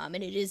 and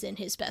it is in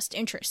his best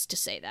interest to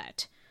say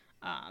that.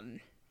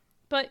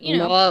 But you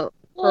know. Well,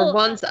 for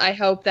once, I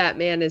hope that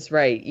man is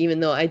right, even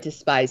though I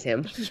despise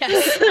him.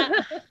 Yes.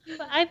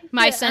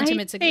 My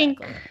sentiments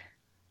exactly.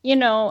 You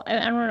know,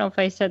 I don't know if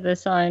I said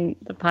this on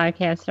the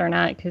podcast or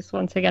not, because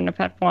once again, I've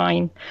had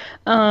wine.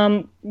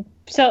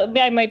 So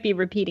I might be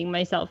repeating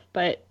myself,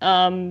 but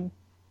I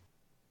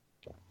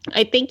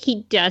think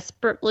he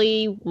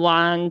desperately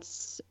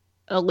wants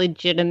a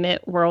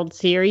legitimate World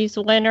Series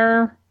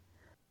winner,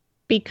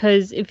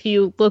 because if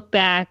you look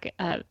back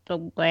at the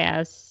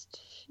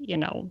last,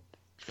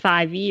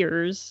 5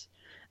 years,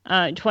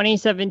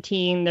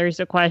 2017, there's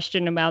a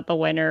question about the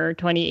winner.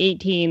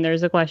 2018,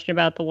 there's a question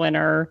about the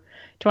winner.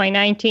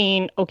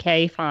 2019,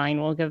 okay, fine,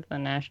 we'll give the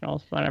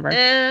Nationals whatever.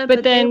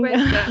 But then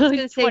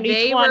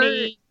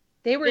 2020,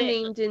 they were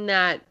named in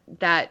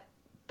that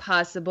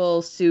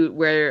possible suit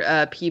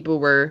where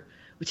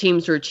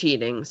teams were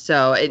cheating.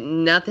 So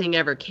nothing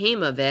ever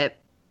came of it,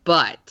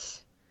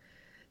 but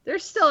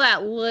there's still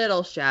that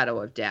little shadow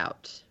of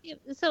doubt.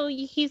 So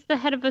he's the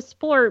head of a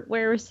sport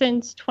where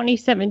since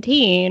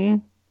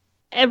 2017,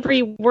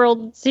 every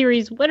World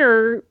Series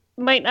winner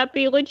might not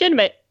be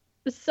legitimate.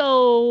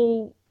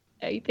 So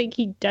I think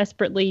he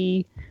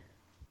desperately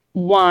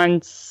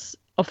wants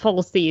a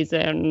full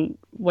season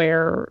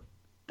where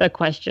the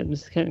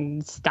questions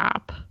can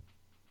stop.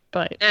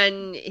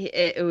 And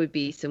it would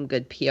be some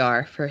good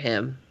PR for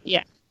him.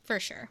 Yeah. For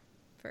sure.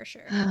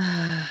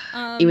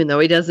 Even though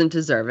he doesn't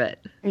deserve it.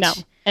 No.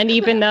 And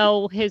even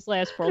though his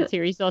last World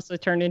Series also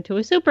turned into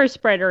a super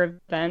spreader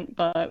event,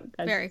 but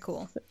that's very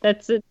cool.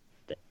 That's it.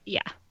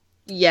 Yeah.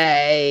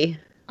 Yay.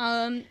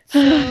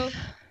 So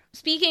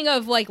speaking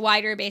of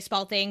wider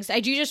baseball things, I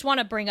do just want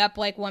to bring up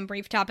one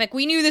brief topic.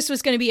 We knew this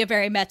was going to be a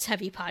very Mets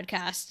heavy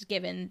podcast,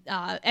 given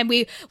and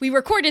we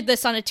recorded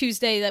this on a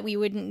Tuesday that we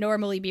wouldn't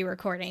normally be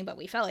recording, but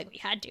we felt like we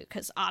had to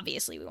because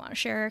obviously we want to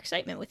share our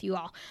excitement with you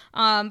all.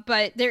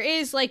 But there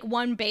is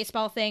one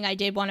baseball thing I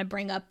did want to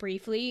bring up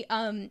briefly,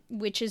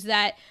 which is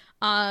that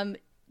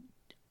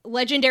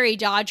legendary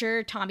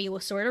Dodger Tommy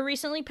Lasorda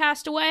recently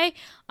passed away,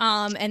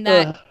 and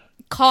that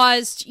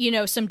caused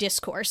some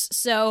discourse.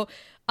 So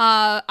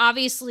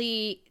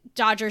obviously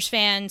Dodgers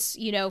fans,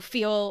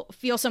 feel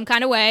some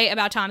kind of way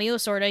about Tommy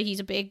Lasorda. He's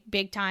a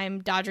big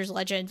time Dodgers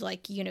legend,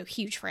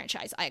 huge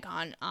franchise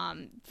icon,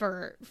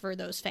 for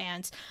those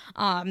fans.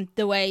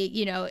 The way,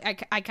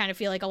 I kind of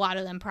feel like a lot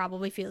of them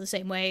probably feel the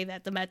same way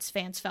that the Mets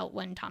fans felt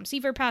when Tom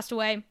Seaver passed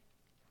away.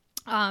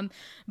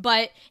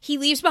 But he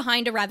leaves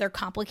behind a rather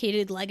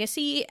complicated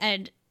legacy,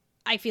 and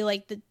I feel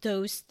like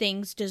those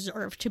things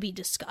deserve to be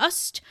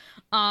discussed.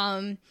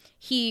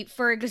 He,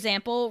 for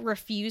example,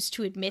 refused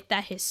to admit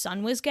that his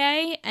son was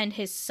gay, and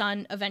his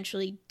son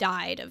eventually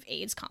died of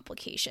AIDS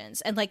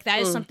complications. And that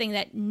is something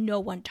that no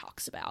one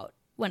talks about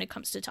when it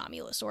comes to Tommy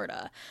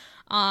Lasorda.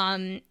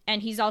 And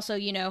he's also,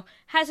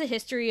 has a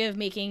history of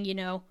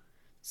making,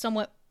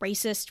 somewhat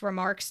racist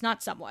remarks,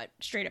 not somewhat,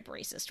 straight up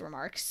racist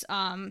remarks.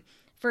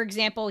 For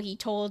example, he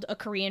told a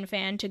Korean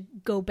fan to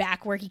go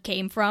back where he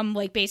came from.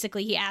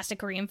 Basically, he asked a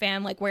Korean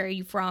fan, where are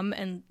you from?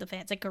 And the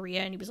fan said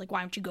Korea. And he was like,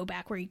 why don't you go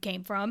back where you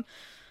came from?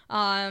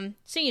 So,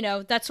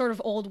 that sort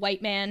of old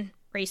white man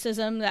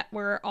racism that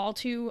we're all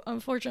too,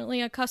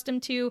 unfortunately,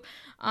 accustomed to.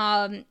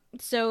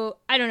 So,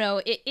 I don't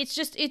know.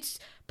 It's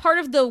part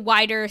of the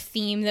wider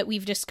theme that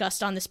we've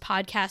discussed on this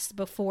podcast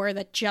before,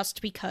 that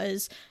just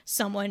because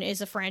someone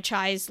is a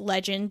franchise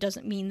legend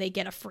doesn't mean they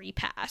get a free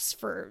pass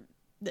for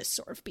this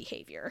sort of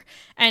behavior.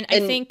 And I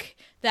think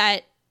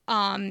that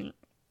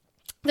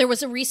there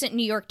was a recent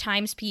New York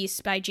Times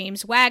piece by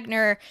James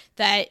Wagner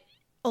that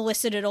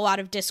elicited a lot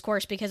of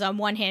discourse, because on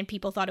one hand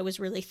people thought it was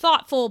really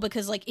thoughtful,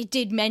 because it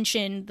did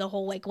mention the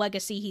whole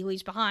legacy he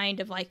leaves behind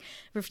of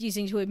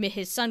refusing to admit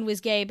his son was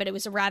gay, but it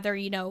was a rather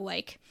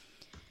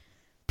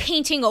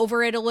painting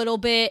over it a little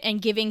bit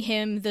and giving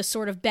him the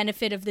sort of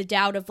benefit of the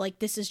doubt of like,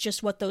 this is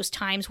just what those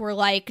times were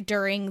like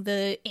during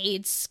the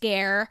AIDS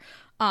scare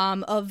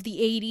of the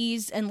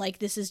 80s, and like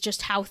this is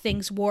just how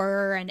things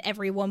were and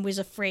everyone was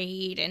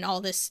afraid and all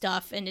this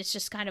stuff. And it's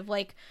just kind of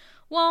like,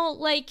 well,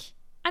 like,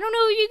 I don't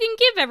know if you can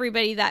give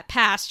everybody that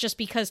pass just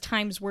because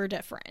times were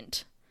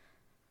different.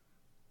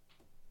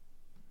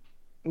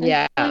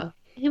 Yeah.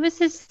 It was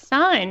his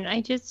son.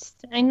 I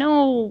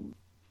know,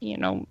 you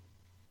know.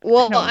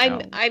 Well,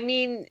 I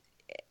mean,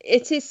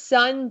 it's his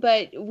son,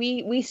 but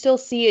we still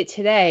see it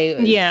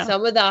today. Yeah.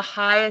 Some of the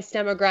highest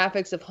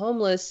demographics of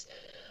homeless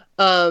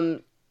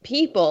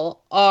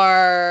people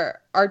are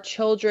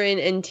children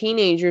and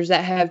teenagers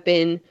that have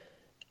been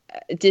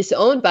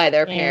disowned by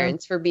their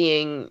parents for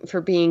being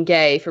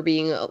gay, for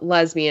being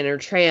lesbian or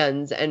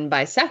trans and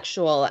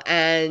bisexual.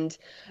 And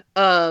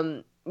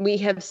we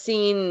have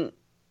seen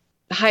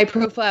high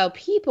profile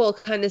people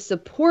kind of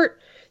support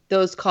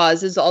those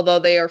causes, although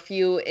they are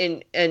few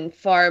and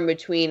far in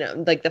between.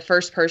 Like the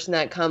first person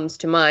that comes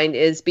to mind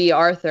is Bea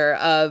Arthur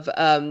of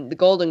the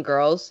Golden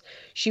Girls.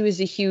 She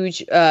was a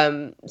huge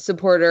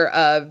supporter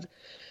of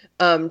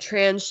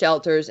trans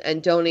shelters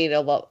and donated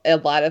a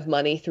lot of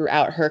money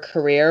throughout her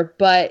career.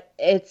 But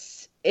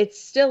it's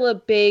still a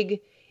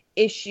big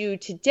issue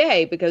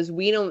today because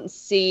we don't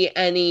see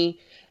any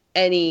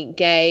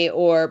gay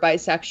or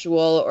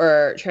bisexual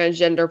or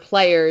transgender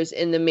players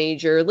in the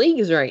major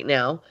leagues right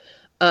now.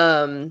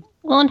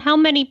 Well, and how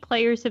many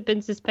players have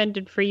been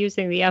suspended for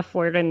using the F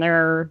word in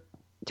their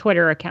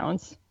Twitter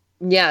accounts?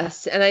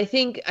 Yes, and I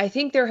think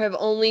there have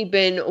only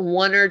been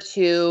one or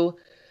two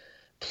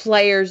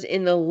players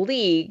in the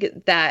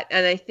league that,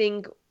 and I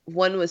think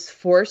one was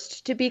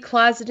forced to be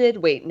closeted.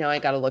 Wait, no, I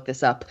got to look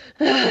this up.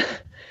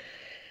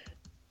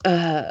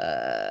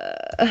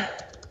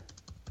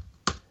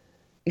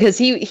 Because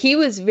he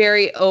was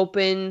very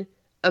open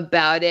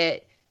about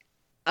it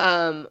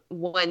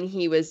when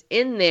he was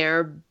in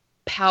there.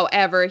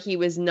 However, he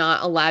was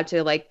not allowed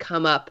to like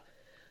come out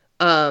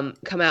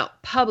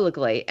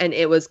publicly, and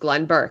it was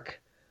Glenn Burke.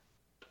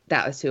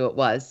 That was who it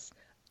was.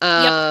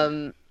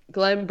 Yep.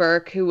 Glenn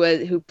Burke,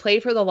 who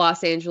played for the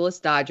Los Angeles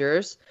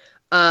Dodgers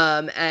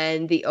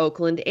and the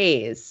Oakland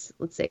A's.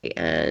 Let's see,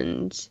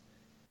 and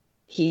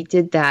he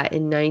did that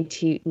in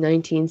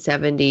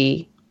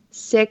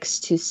 1976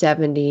 to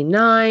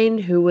 79.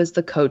 Who was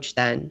the coach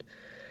then?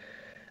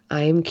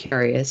 I am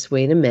curious.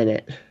 Wait a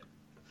minute.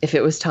 If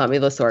it was Tommy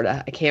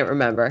Lasorda, I can't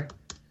remember.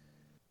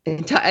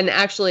 And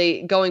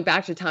actually, going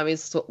back to Tommy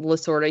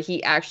Lasorda,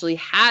 he actually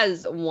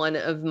has one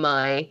of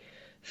my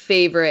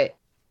favorite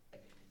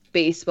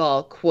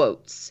baseball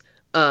quotes,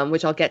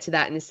 which I'll get to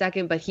that in a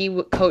second. But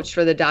he coached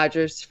for the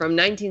Dodgers from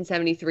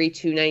 1973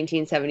 to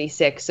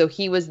 1976. So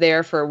he was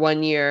there for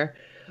 1 year,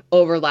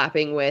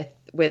 overlapping with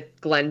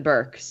Glenn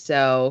Burke.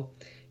 So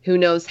who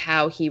knows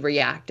how he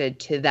reacted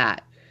to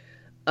that.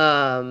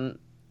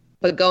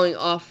 But going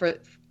off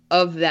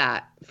of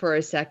that for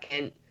a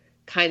second,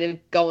 kind of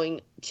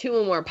going to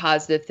a more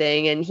positive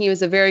thing. And he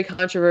was a very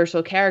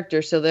controversial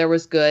character. So there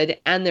was good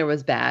and there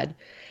was bad.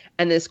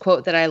 And this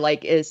quote that I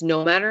like is,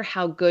 no matter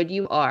how good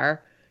you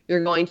are,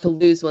 you're going to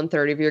lose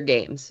 1/3 of your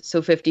games.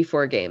 So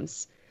 54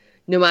 games.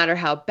 No matter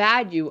how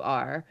bad you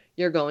are,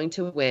 you're going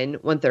to win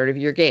 1/3 of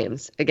your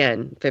games.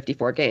 Again,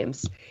 54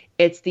 games.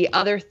 It's the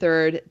other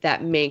third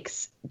that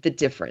makes the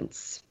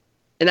difference.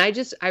 And I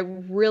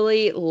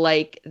really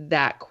like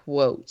that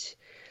quote.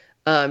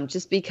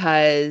 Just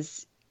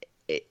because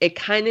it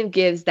kind of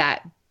gives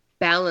that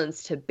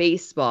balance to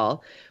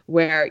baseball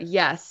where,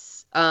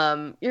 yes,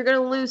 you're going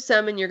to lose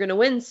some and you're going to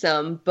win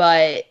some,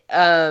 but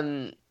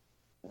the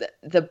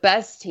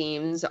best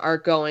teams are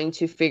going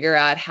to figure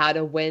out how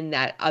to win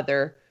that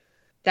other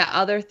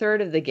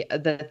third of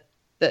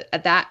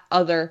that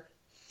other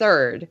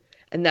third.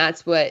 And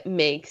that's what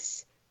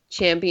makes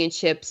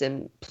championships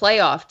and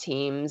playoff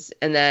teams,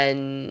 and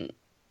then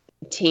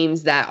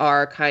teams that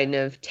are kind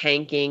of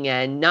tanking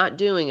and not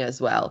doing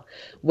as well,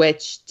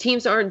 which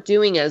teams that aren't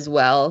doing as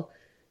well,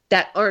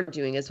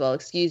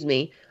 excuse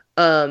me.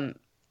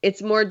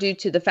 It's more due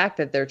to the fact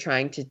that they're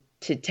trying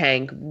to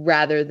tank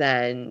rather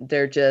than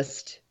they're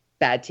just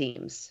bad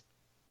teams.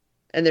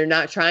 And they're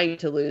not trying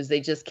to lose.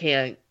 They just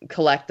can't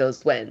collect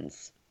those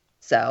wins.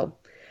 So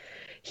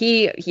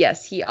he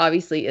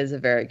obviously is a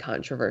very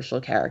controversial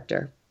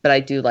character, but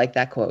I do like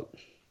that quote.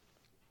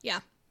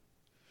 Yeah.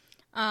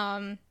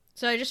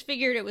 So I just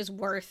figured it was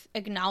worth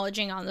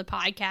acknowledging on the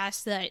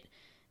podcast that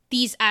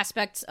these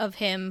aspects of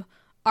him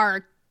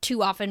are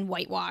too often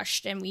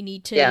whitewashed, and we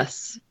need to.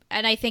 Yes.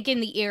 And I think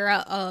in the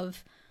era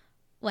of,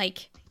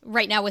 like,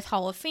 right now with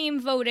Hall of Fame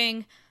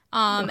voting,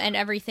 and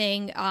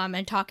everything,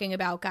 and talking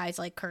about guys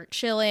like Curt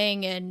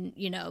Schilling and,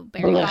 you know,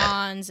 Barry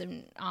Bonds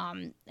and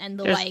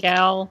the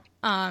Driscoll.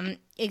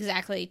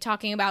 Exactly.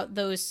 Talking about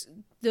those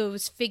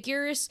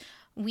figures,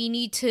 we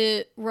need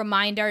to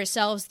remind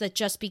ourselves that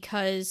just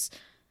because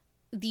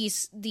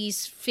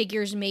these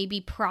figures may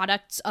be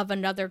products of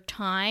another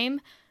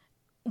time,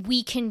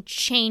 we can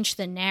change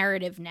the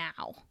narrative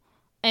now.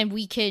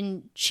 we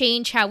can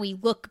change how we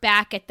look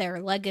back at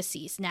their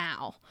legacies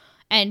now.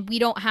 And we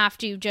don't have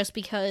to, just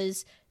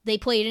because they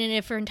played in a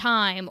different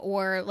time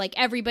or like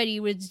everybody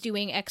was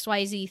doing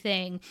XYZ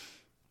thing.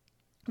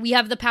 We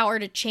have the power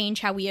to change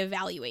how we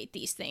evaluate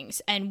these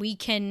things, and we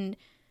can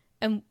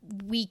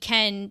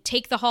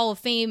take the Hall of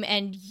Fame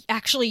and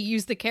actually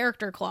use the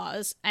character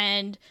clause.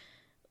 And,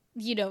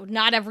 you know,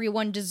 not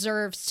everyone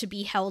deserves to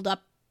be held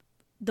up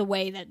the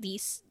way that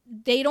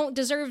they don't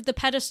deserve the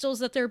pedestals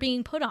that they're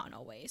being put on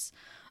always.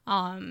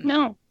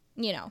 No.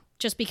 You know,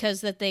 just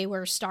because that they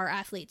were star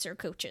athletes or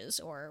coaches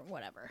or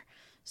whatever.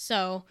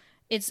 So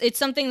it's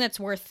something that's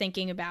worth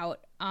thinking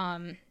about,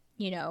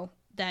 you know,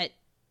 that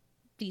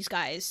these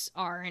guys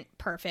aren't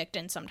perfect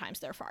and sometimes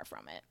they're far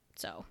from it.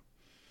 So,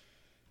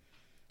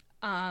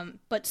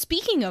 but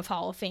speaking of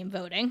Hall of Fame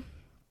voting,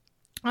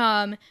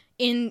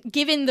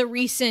 given the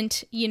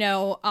recent, you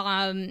know,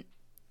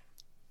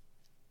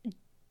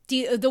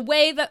 the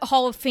way that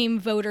Hall of Fame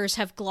voters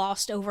have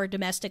glossed over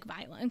domestic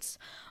violence,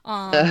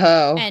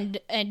 and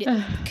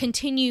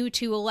continue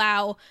to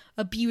allow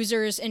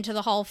abusers into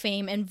the Hall of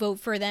Fame and vote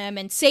for them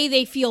and say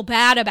they feel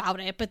bad about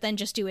it, but then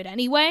just do it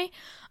anyway.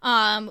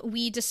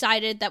 We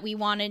decided that we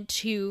wanted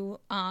to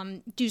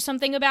do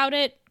something about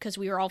it because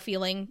we were all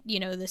feeling, you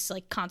know, this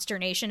like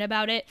consternation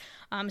about it.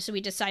 So we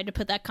decided to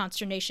put that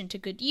consternation to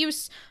good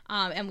use,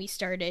 and we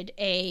started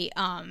a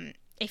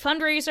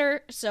fundraiser.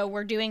 So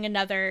we're doing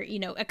another, you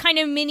know, a kind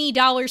of mini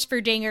Dollars for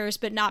Dingers,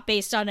 but not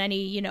based on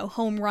any, you know,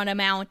 home run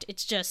amount.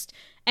 It's just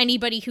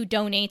anybody who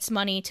donates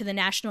money to the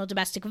National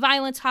Domestic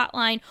Violence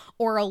Hotline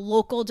or a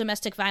local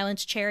domestic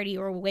violence charity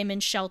or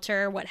women's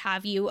shelter, what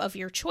have you, of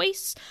your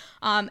choice.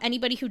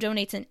 Anybody who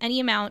donates in any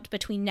amount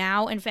between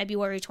now and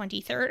February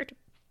 23rd,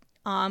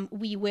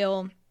 we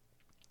will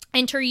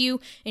enter you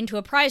into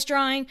a prize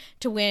drawing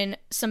to win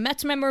some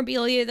Mets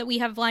memorabilia that we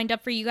have lined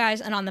up for you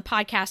guys. And on the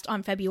podcast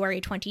on February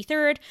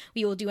 23rd,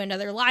 we will do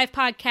another live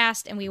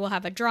podcast and we will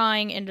have a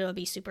drawing and it'll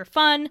be super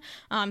fun.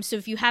 So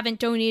if you haven't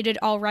donated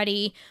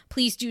already,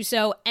 please do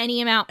so.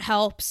 Any amount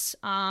helps.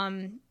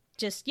 We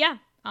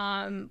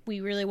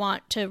really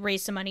want to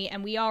raise some money,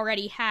 and we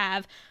already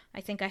have,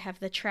 I think I have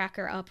the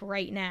tracker up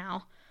right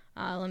now.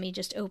 Let me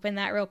just open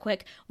that real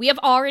quick. We have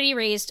already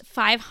raised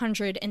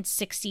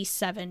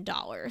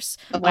 $567.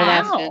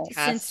 Wow.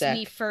 Since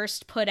we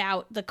first put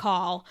out the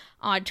call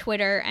on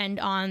Twitter and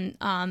on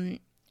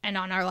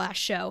our last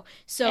show.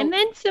 So, and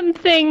then some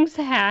things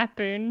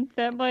happened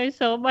that my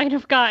soul might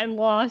have gotten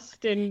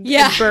lost and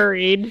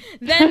buried.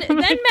 Then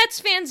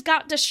Mets fans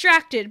got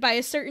distracted by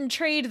a certain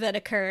trade that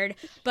occurred.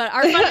 But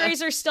our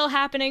fundraiser's still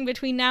happening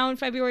between now and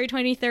February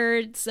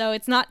 23rd, so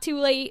it's not too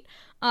late.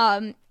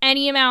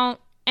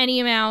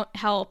 Any amount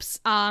helps.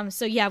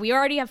 So yeah, we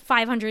already have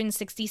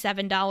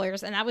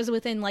 $567, and that was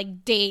within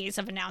like days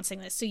of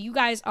announcing this. So you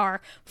guys are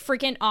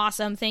freaking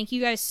awesome. Thank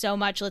you guys so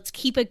much. Let's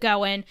keep it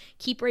going.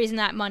 Keep raising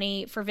that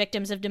money for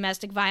victims of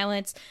domestic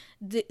violence.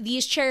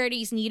 These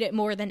charities need it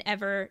more than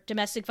ever.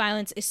 Domestic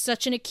violence is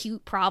such an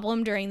acute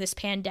problem during this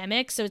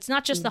pandemic. So it's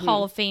not just the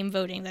Hall of Fame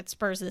voting that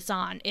spurs this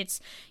on.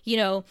 It's, you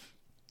know,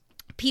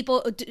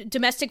 people,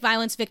 domestic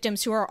violence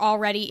victims who are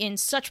already in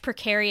such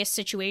precarious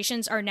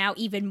situations are now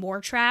even more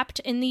trapped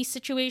in these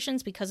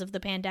situations because of the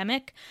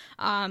pandemic.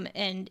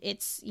 And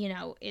it's, you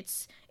know,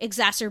 it's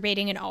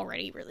exacerbating an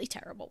already really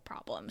terrible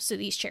problem. So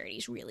these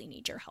charities really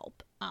need your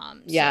help.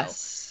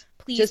 Yes.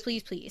 So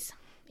please,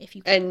 if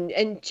you can.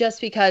 And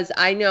just because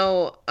I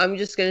know, I'm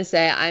just going to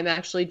say I'm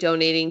actually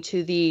donating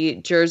to the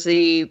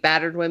Jersey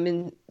Battered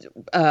Women's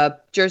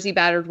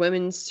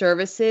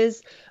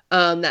Services.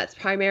 That's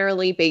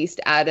primarily based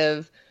out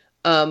of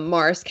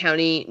Morris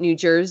County, New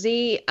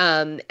Jersey.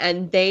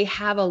 And they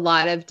have a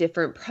lot of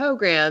different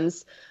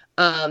programs,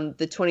 the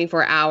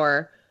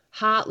 24-hour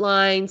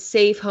hotline,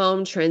 safe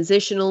home,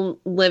 transitional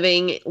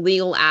living,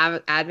 legal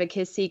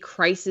advocacy,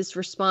 crisis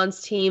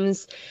response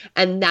teams.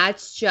 And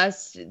that's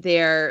just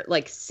their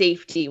like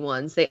safety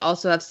ones. They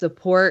also have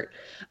support,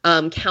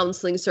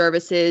 counseling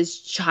services,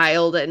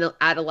 child and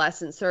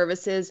adolescent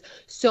services.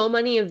 So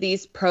many of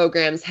these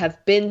programs have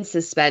been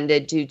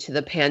suspended due to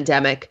the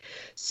pandemic.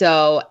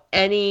 So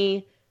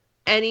any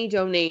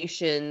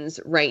donations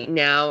right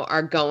now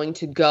are going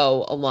to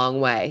go a long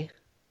way.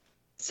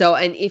 So,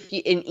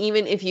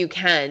 even if you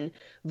can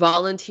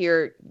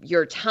volunteer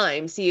your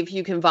time, see if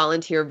you can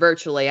volunteer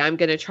virtually. I'm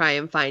going to try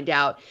and find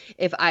out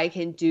if I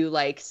can do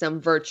like some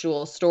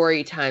virtual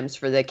story times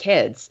for the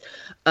kids.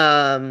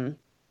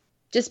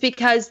 Just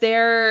because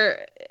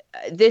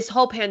this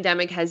whole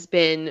pandemic has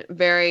been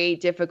very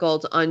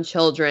difficult on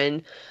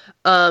children,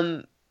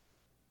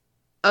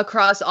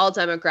 across all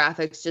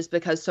demographics, just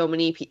because so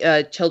many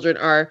children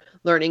are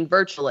learning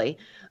virtually.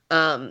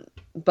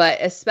 But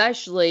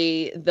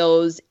especially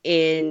those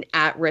in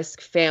at-risk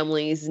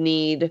families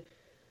need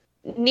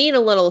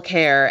a little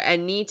care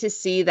and need to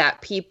see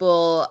that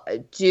people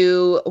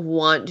do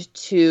want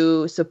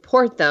to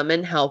support them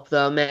and help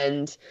them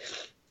and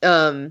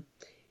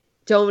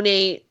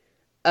donate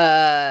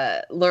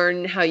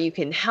learn how you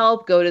can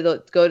help, go to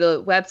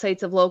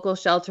websites of local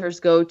shelters,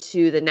 go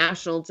to the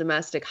National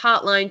Domestic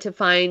Hotline to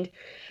find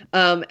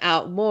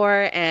out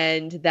more.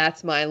 And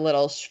that's my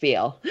little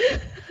spiel.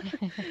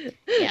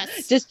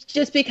 Yes.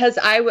 Just because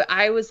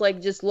I was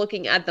like just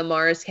looking at the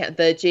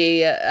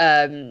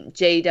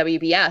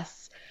JWBS,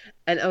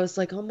 and I was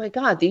like, oh my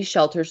God, these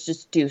shelters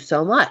just do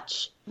so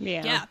much.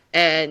 Yeah.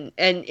 And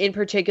in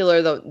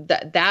particular,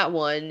 that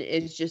one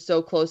is just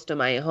so close to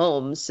my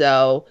home.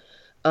 So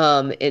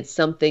it's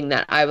something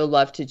that I would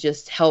love to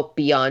just help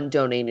beyond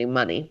donating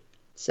money.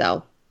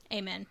 So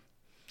Amen.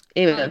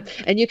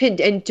 And you can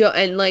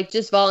and like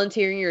just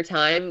volunteering your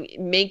time,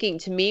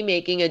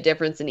 making a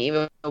difference in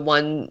even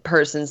one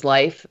person's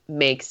life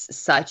makes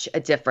such a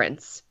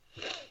difference.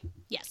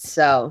 Yes.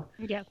 So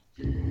yeah,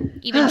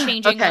 even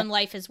changing one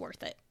life is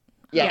worth it.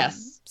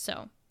 Yes.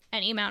 So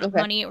any amount of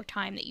money or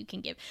time that you can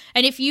give,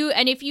 and if you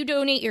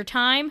donate your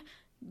time,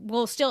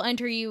 we'll still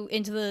enter you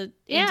into the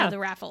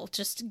raffle.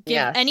 Just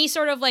give any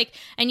sort of like,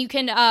 and you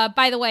can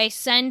by the way,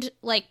 send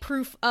like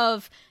proof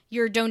of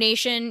your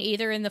donation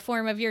either in the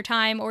form of your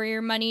time or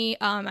your money.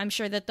 I'm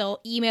sure that they'll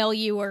email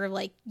you or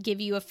like give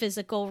you a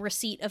physical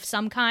receipt of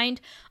some kind.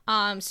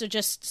 So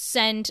just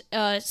send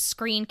a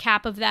screen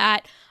cap of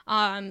that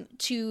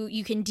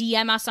you can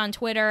DM us on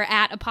Twitter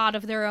at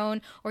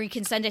apodoftheirown, or you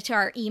can send it to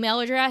our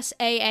email address,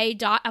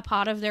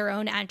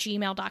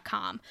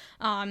 aa.apodoftheirown@gmail.com.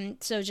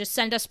 So just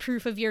send us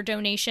proof of your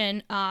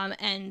donation,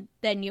 and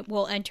then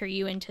we'll enter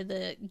you into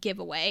the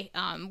giveaway,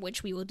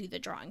 which we will do the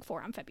drawing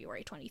for on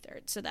February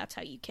 23rd. So that's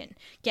how you can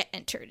get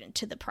entered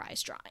into the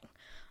prize drawing.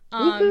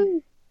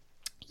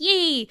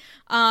 Yay!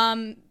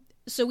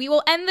 So we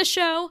will end the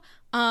show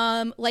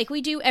like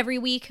we do every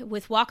week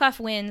with walk-off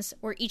wins,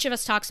 where each of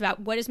us talks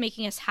about what is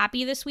making us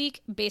happy this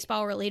week,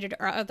 baseball related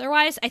or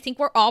otherwise. I think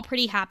we're all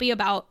pretty happy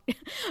about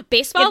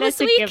baseball this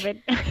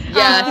week.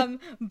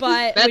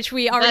 But which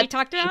we already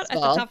talked about at the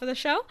top of the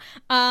show.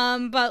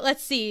 But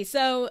let's see.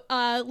 So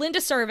Linda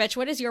Surovich,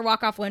 what is your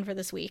walk-off win for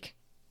this week?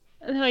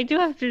 I do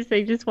have to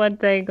say just one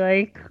thing,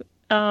 like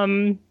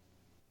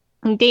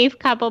Dave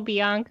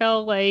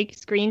Capobianco like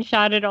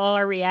screenshotted all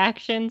our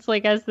reactions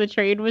like as the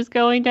trade was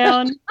going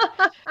down.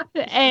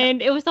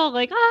 And it was all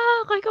like,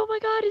 oh my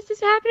God, is this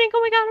happening?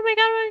 Oh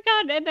my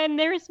God. And then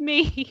there's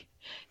me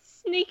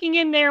sneaking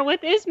in there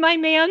with, is my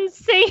man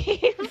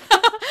safe?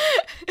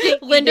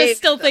 Linda's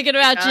still thinking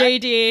about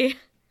JD.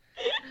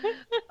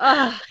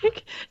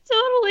 Like,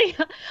 totally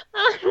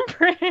on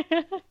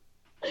brand.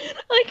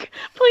 Like,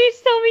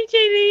 please tell me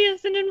JD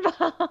isn't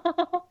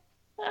involved.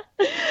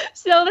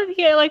 So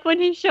yeah, like when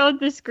he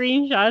showed the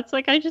screenshots,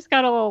 like I just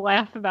got a little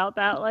laugh about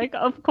that. Like,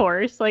 of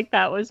course, like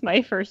that was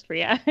my first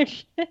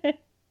reaction.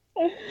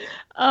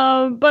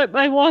 But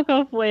my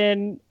walk-off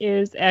win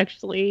is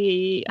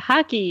actually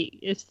hockey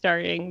is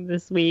starting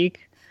this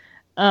week.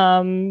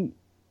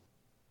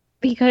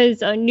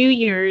 Because on New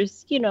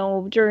Year's,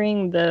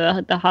 during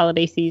the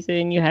holiday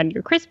season, you had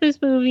your Christmas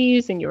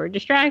movies and you were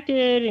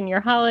distracted in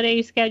your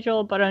holiday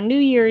schedule. But on New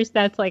Year's,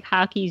 that's like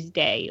hockey's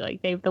day.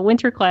 Like they have the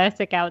Winter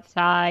Classic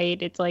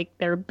outside. It's like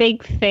their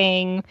big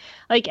thing.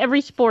 Like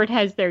every sport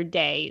has their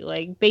day.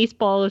 Like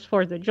baseball is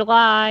 4th of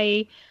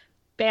July.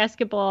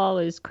 Basketball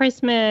is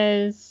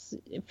Christmas.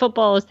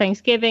 Football is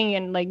Thanksgiving.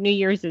 And like New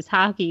Year's is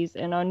hockey's.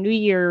 And on New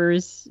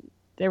Year's,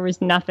 there was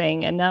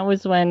nothing. And that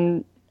was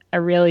when I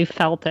really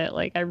felt it.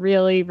 Like, I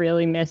really,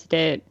 really missed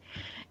it.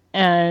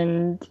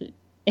 And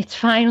it's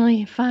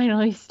finally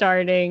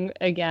starting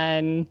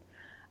again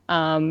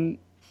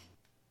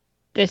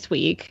this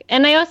week.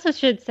 And I also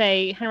should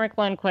say Henrik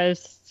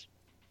Lundqvist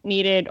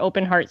needed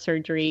open heart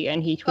surgery,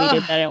 and he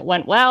tweeted that it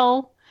went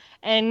well.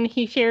 And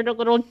he shared a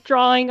little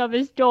drawing of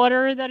his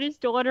daughter that his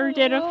daughter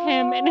did of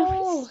him. And it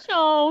was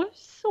so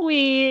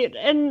sweet.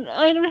 And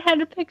I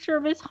had a picture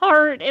of his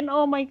heart. And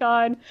oh my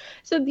God.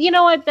 So you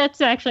know what?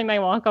 That's actually my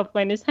walk-up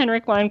win is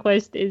Henrik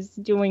Lundqvist is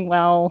doing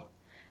well.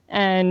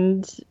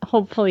 And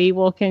hopefully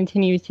will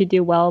continue to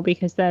do well,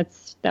 because that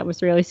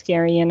was really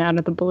scary and out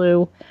of the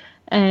blue.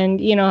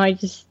 And,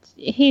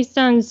 he's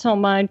done so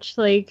much.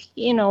 Like,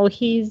 he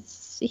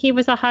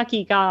was a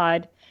hockey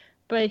god.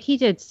 But he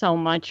did so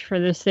much for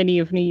the city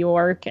of New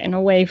York and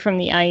away from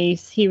the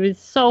ice. He was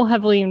so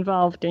heavily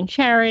involved in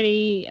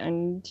charity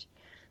and,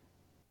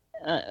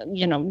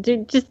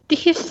 he's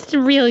just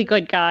a really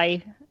good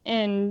guy.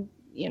 And,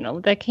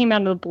 that came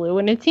out of the blue.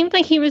 And it seemed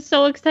like he was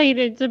so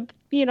excited to,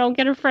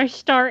 get a fresh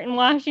start in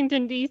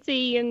Washington,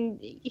 D.C. And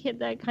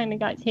that kind of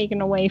got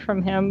taken away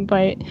from him.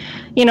 But,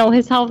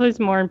 his health is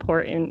more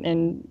important.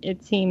 And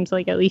it seems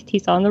like at least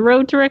he's on the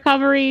road to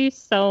recovery.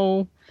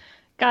 So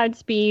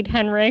Godspeed,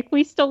 Henrik.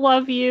 We still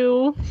love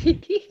you.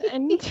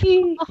 And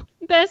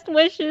best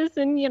wishes,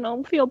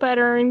 and, feel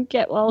better and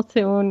get well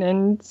soon.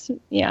 And,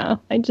 yeah,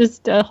 I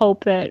just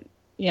hope that,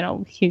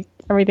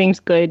 everything's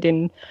good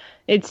and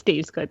it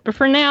stays good. But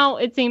for now,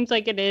 it seems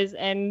like it is.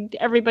 And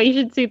everybody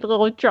should see the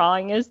little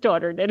drawing his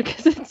daughter did,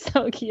 because it's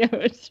so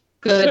cute.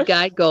 Good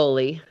guy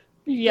goalie.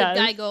 Yes.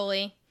 Good guy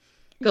goalie.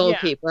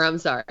 Goalkeeper, I'm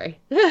sorry.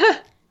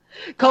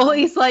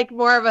 Goalie's like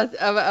more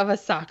of a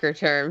soccer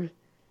term.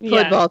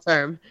 football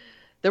term.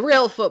 The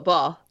real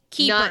football.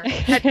 Keeper.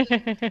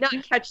 Not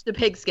catch the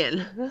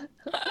pigskin.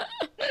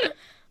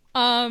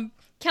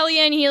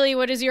 Kellyanne Healy,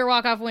 what is your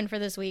walk-off win for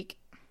this week?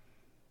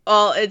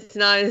 Well, it's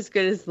not as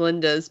good as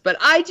Linda's, but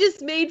I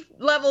just made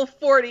level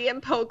 40 in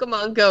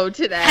Pokemon Go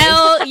today.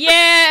 Hell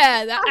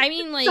yeah!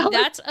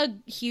 That's a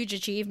huge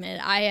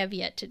achievement. I have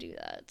yet to do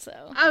that,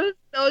 so. I was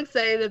so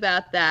excited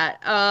about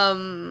that.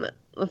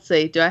 Let's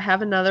see. Do I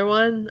have another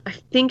one? I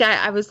think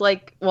I was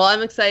like, well,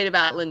 I'm excited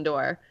about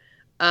Lindor.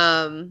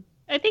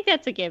 I think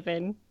that's a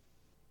given.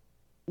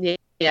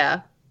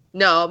 Yeah.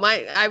 No,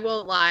 I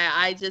won't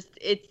lie.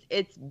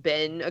 It's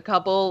been a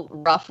couple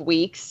rough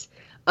weeks.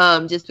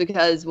 Just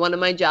because one of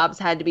my jobs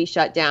had to be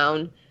shut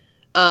down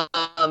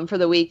for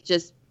the week,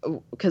 just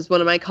because one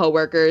of my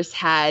coworkers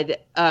had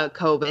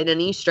COVID, and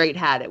he straight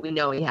had it. We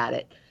know he had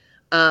it.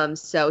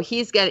 So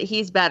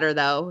he's better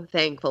though,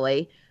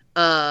 thankfully.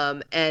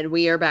 And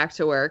we are back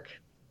to work,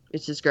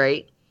 which is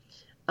great.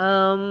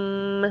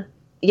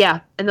 Yeah,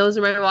 and those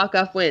are my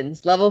walk-off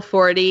wins: level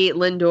 40,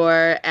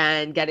 Lindor,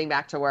 and getting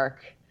back to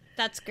work.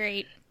 That's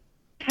great.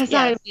 Because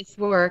I miss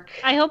work.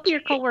 I hope your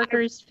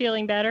coworker's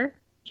feeling better.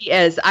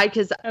 Yes,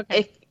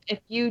 if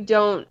you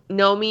don't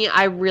know me,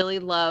 I really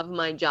love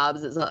my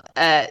jobs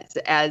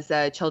as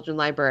a children's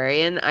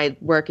librarian. I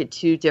work at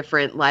 2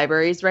 different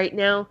libraries right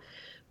now,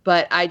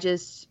 but I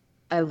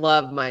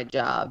love my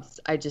jobs.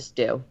 I just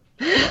do.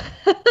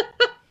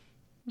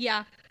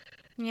 Yeah.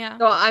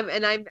 So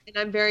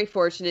I'm very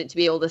fortunate to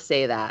be able to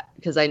say that,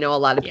 because I know a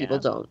lot of people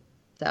don't.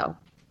 So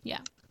yeah,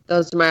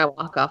 those are my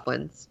walk-off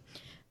wins.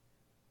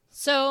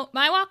 So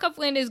my walk-off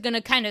win is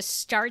gonna kind of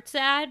start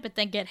sad, but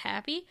then get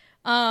happy.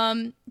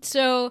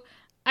 So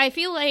I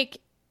feel like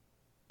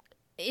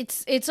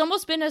it's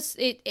almost been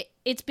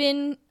it's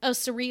been a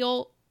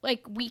surreal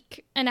like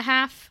week and a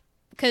half,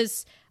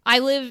 because I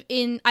live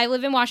in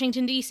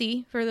Washington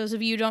DC, for those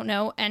of you who don't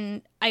know,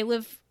 and I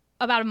live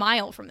about a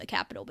mile from the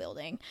Capitol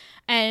building,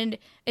 and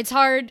it's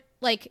hard.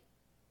 Like,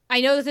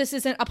 I know that this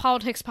isn't a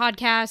politics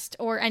podcast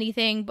or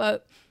anything,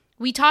 but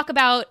we talk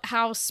about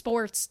how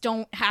sports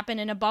don't happen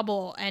in a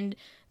bubble and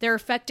they're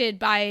affected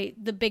by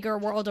the bigger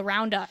world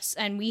around us.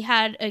 And we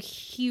had a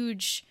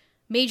huge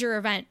major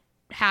event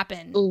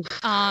happen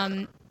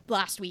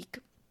last week.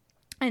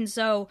 And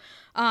so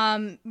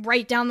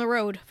right down the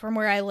road from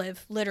where I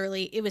live,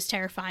 literally, it was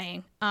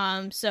terrifying.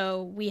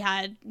 So we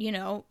had,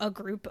 a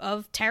group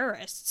of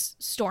terrorists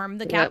storm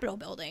the Capitol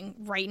building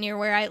right near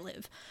where I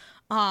live.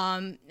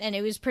 And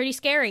it was pretty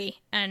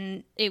scary,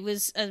 and it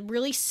was a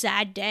really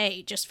sad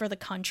day just for the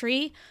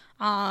country,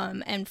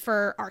 and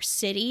for our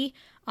city,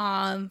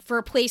 for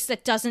a place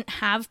that doesn't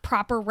have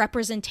proper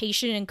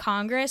representation in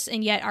Congress,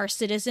 and yet our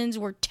citizens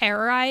were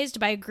terrorized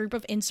by a group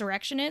of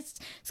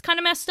insurrectionists. It's kind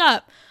of messed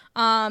up.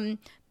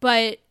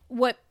 But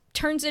what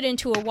turns it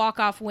into a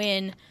walk-off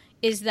win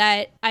is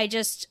that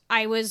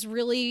I was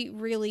really,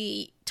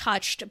 really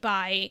touched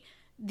by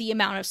the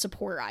amount of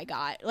support I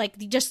got. Like,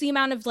 just the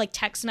amount of,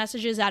 text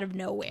messages out of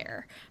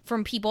nowhere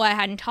from people I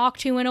hadn't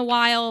talked to in a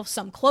while,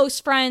 some close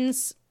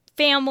friends,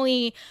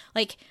 family,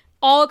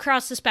 all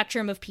across the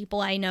spectrum of people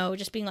I know,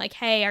 just being like,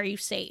 hey, are you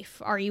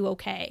safe? Are you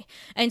okay?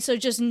 And so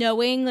just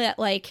knowing that,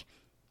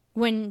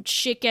 when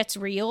shit gets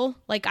real,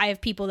 I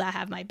have people that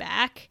have my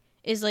back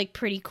is,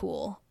 pretty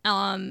cool.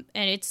 And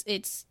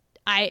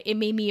it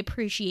made me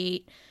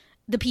appreciate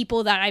the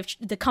people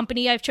the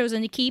company I've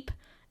chosen to keep,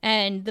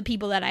 and the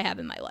people that I have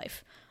in my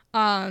life.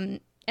 And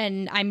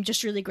I'm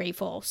just really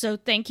grateful. So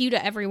thank you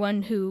to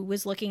everyone who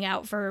was looking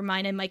out for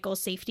mine and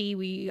Michael's safety.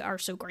 We are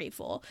so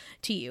grateful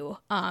to you.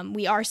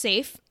 We are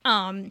safe.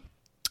 And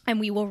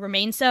we will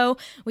remain so.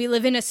 We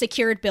live in a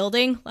secured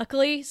building,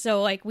 luckily.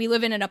 So we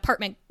live in an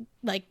apartment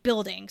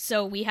building.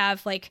 So we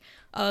have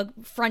a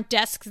front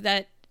desk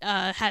that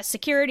has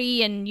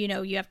security, and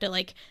you have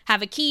to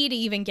have a key to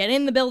even get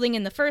in the building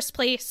in the first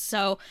place.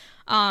 So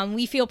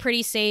we feel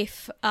pretty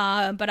safe,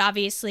 but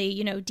obviously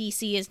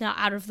DC is not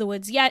out of the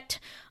woods yet.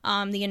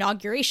 The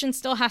inauguration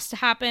still has to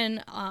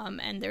happen,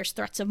 and there's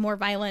threats of more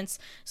violence.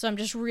 So I'm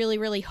just really,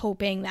 really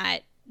hoping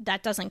that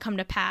doesn't come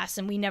to pass,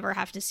 and we never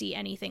have to see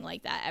anything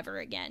like that ever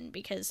again,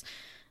 because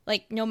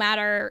no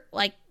matter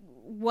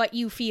what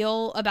you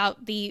feel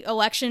about the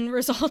election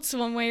results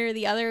one way or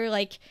the other,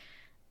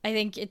 I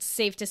think it's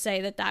safe to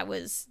say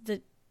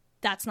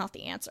that's not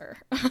the answer.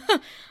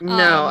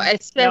 No,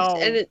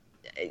 especially, and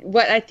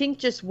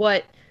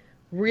what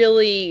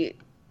really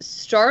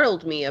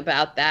startled me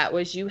about that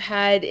was you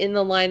had in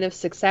the line of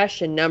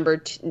succession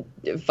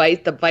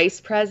the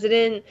vice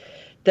president,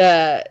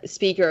 the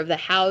Speaker of the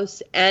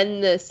House,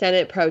 and the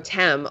Senate pro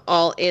tem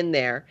all in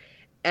there.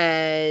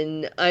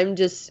 And I'm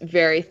just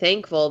very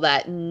thankful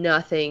that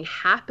nothing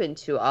happened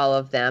to all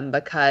of them,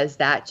 because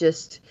that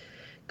just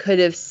could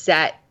have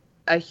set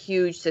a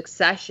huge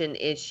succession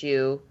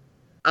issue,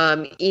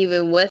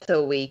 even with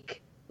a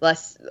week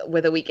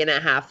and a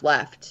half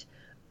left.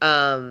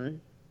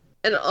 And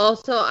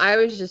also, I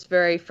was just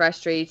very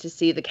frustrated to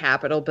see the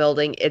Capitol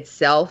building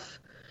itself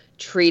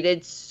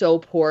treated so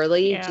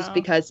poorly, just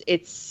because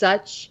it's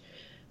such,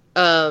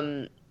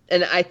 and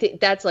I think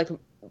that's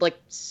like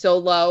so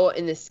low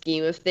in the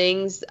scheme of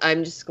things.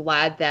 I'm just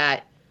glad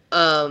that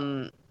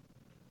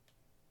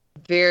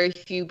very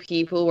few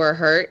people were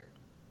hurt.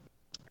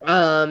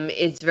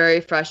 It's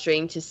very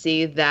frustrating to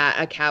see that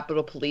a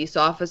Capitol police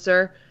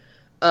officer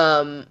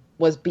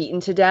was beaten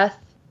to death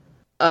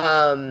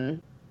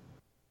from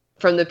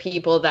the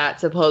people that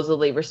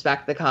supposedly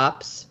respect the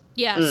cops.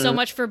 Yeah, so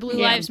much for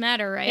Blue Lives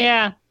Matter, right?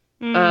 Yeah.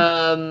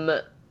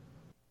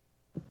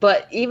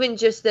 But even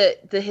just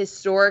the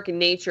historic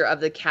nature of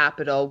the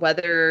Capitol,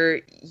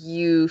 whether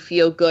you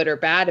feel good or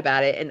bad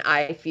about it, and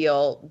I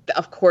feel,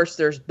 of course,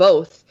 there's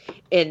both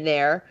in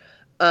there.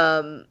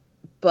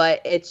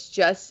 But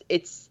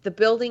it's the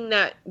building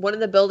that, one of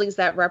the buildings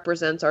that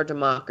represents our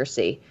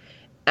democracy.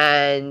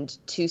 And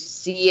to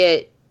see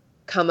it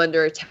come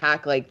under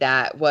attack like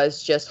that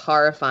was just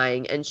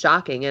horrifying and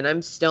shocking. And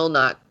I'm still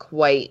not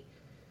quite,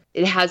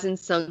 it hasn't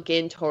sunk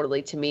in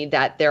totally to me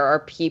that there are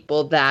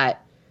people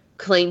that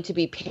claim to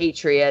be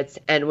patriots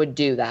and would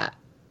do that.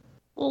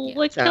 Well,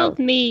 what killed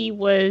me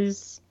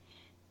was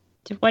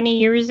 20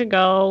 years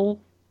ago,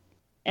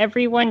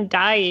 everyone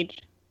died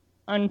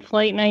on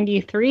Flight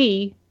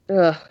 93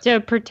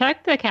 to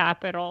protect the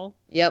Capitol.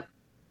 Yep.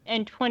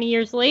 And 20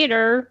 years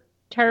later,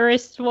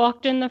 terrorists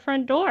walked in the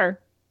front door.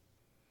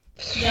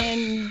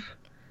 And,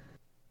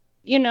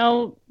 you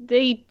know,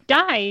 they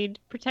died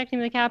protecting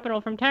the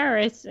Capitol from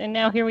terrorists. And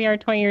now here we are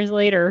 20 years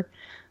later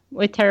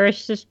with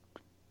terrorists just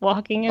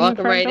walking in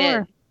the front door.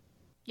 In.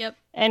 Yep.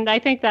 And I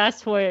think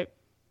that's what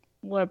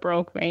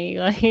broke me.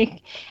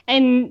 Like,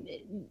 and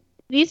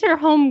these are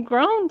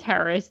homegrown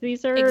terrorists.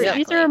 These are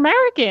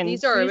Americans.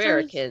 These are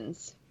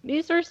Americans.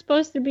 These are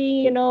supposed to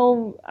be, you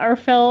know, our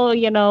fellow,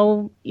 you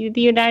know, the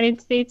United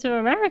States of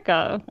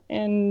America.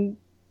 And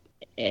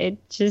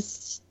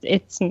it's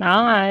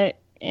not.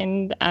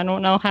 And I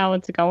don't know how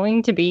it's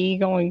going to be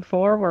going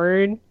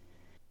forward.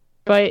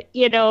 But,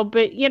 you know,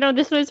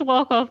 this was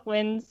walk-off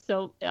wins,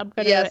 so I'm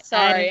going to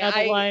add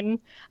another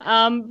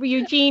one.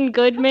 Eugene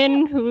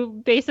Goodman, who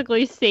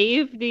basically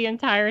saved the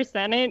entire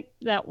Senate,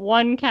 that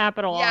one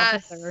Capitol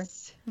officer.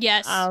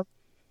 Yes.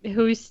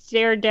 Who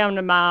stared down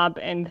the mob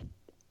and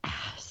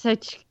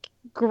such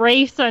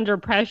grace under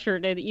pressure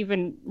to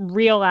even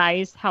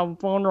realize how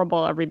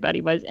vulnerable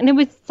everybody was. And it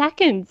was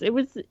seconds.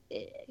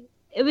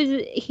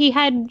 He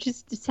had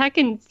just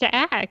seconds to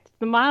act.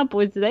 The mob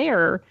was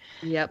there.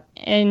 Yep.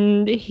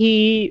 And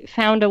he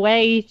found a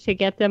way to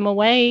get them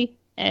away,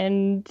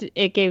 and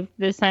it gave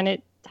the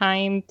Senate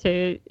time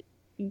to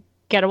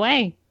get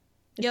away.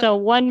 Yep. So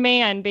one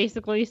man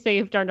basically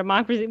saved our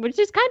democracy, which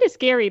is kind of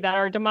scary that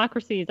our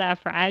democracy is that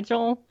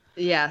fragile.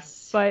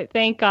 Yes. But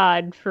thank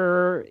God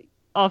for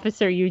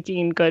Officer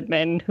Eugene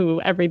Goodman,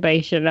 who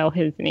everybody should know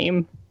his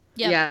name.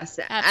 Yep. Yes.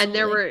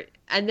 Absolutely.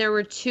 And there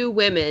were two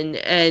women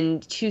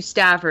and two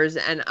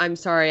staffers, and I'm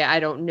sorry, I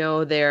don't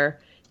know their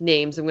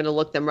names. I'm going to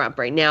look them up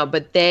right now.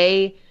 But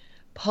they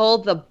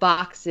pulled the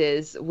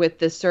boxes with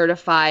the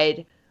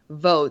certified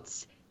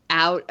votes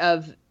out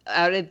of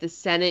the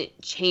Senate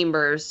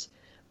chambers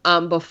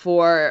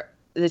before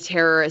the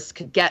terrorists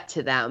could get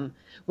to them,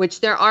 which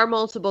there are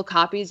multiple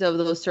copies of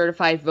those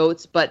certified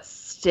votes, but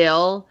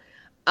still...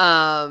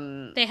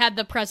 they had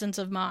the presence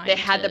of mind. They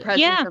had the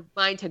presence of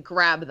mind to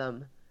grab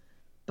them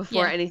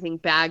before anything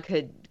bad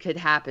could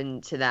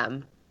happen to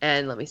them.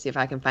 And let me see if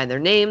I can find their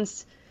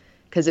names,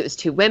 because it was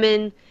two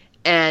women,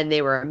 and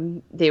they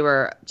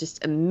were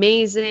just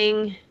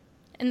amazing.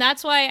 And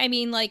that's why, I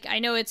mean, like, I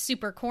know it's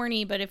super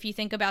corny, but if you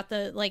think about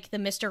the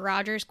Mr.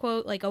 Rogers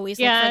quote, like, always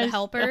look for the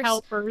helpers. The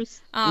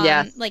helpers.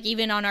 Like,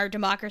 even on our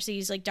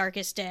democracy's, like,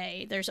 darkest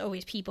day, there's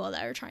always people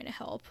that are trying to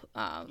help,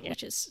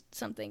 which is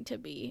something to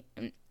be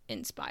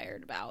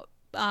inspired about.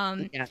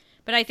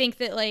 But I think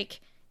that, like,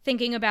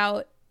 thinking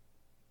about,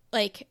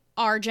 like,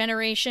 our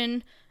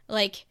generation,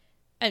 like,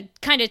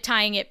 kind of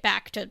tying it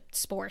back to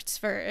sports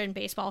and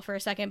baseball for a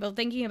second, but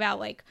thinking about,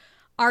 like,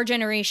 our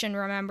generation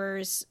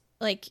remembers,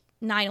 like,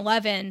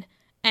 9/11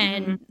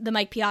 and the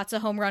Mike Piazza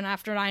home run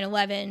after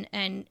 9/11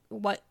 and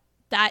what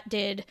that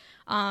did,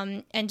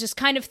 and just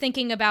kind of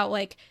thinking about,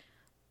 like,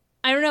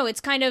 I don't know,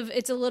 it's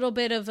a little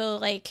bit of a,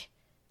 like,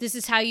 this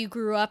is how you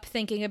grew up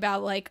thinking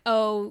about, like,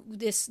 oh,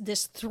 this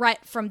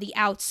threat from the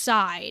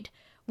outside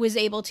was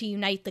able to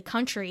unite the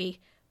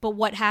country, but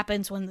what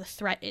happens when the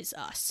threat is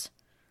us?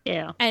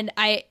 Yeah. And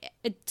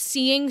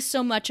seeing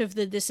so much of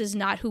the "this is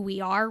not who we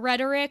are"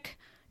 rhetoric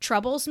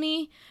troubles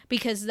me,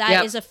 because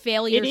that is a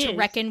failure to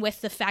reckon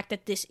with the fact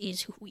that this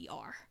is who we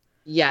are.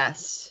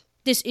 Yes.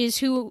 This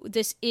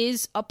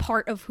is a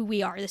part of who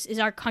we are. This is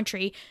our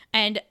country.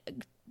 And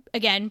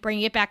again,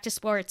 bringing it back to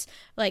sports,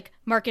 like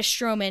Marcus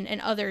Stroman and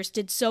others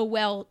did so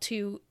well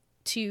to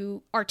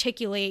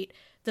articulate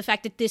the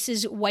fact that this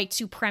is white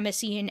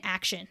supremacy in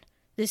action.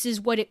 This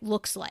is what it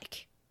looks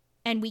like.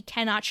 And we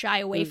cannot shy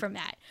away from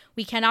that.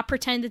 We cannot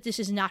pretend that this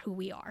is not who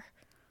we are.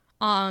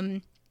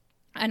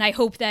 And I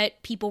hope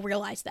that people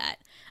realize that.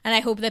 And I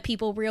hope that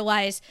people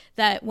realize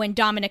that when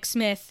Dominic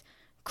Smith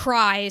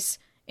cries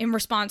in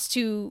response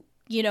to,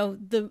 you know,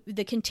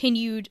 the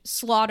continued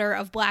slaughter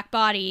of black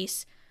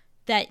bodies,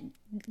 that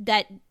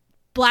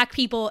Black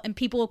people and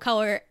people of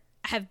color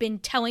have been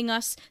telling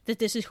us that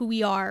this is who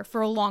we are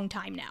for a long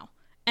time now.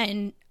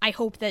 And I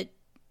hope that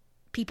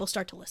people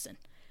start to listen.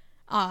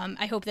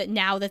 I hope that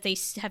now that they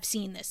have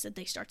seen this, that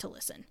they start to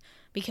listen,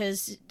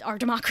 because our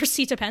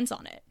democracy depends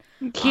on it.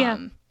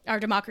 Yeah. Our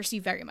democracy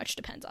very much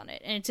depends on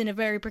it. And it's in a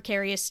very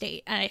precarious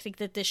state. And I think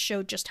that this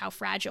showed just how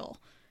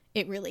fragile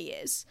it really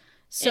is.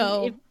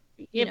 So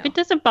if it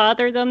doesn't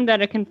bother them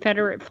that a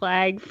Confederate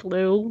flag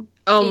flew.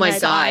 Oh my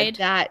God.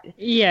 That,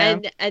 yeah.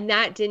 And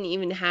that didn't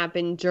even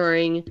happen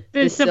during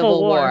the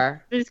Civil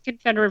War. This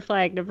Confederate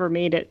flag never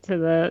made it to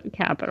the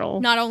Capitol.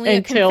 Not only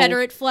a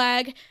Confederate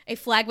flag, a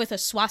flag with a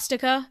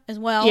swastika as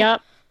well.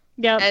 Yep.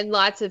 And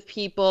lots of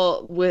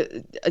people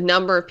a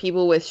number of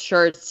people with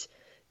shirts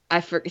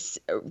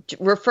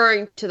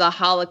referring to the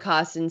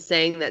Holocaust and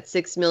saying that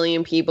 6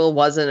 million people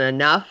wasn't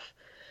enough.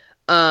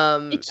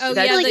 It was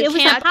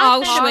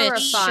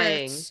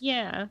horrifying.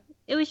 Yeah,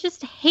 it was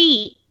just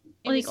hate,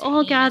 all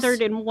heinous.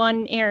 Gathered in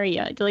one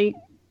area,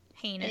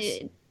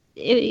 heinous.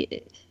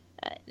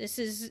 This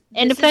is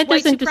if that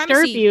doesn't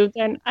disturb you,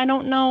 then I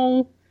don't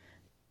know.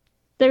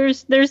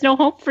 There's no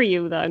hope for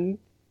you then.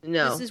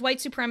 No, this is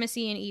white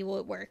supremacy and evil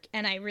at work,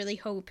 and I really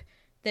hope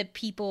that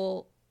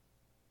people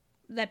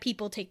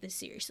take this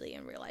seriously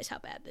and realize how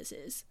bad this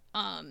is.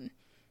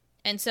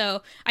 And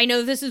so I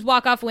know this is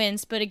walk-off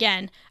wins, but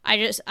again,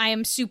 I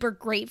am super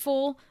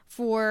grateful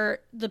for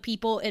the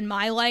people in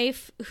my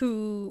life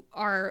who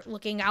are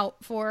looking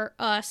out for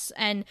us,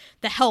 and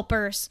the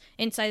helpers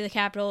inside the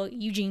Capitol,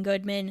 Eugene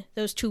Goodman,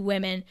 those two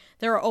women.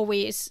 They're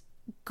always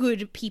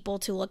good people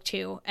to look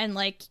to, and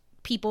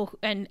people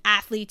and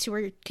athletes who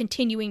are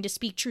continuing to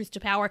speak truth to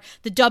power.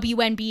 The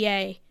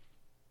WNBA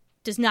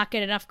does not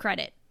get enough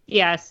credit.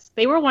 Yes,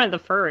 they were one of the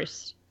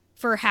first.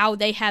 For how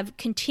they have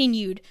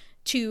continued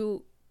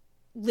to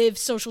live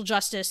social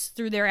justice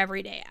through their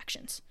everyday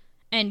actions.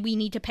 And we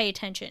need to pay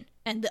attention.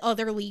 And the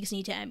other leagues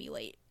need to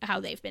emulate how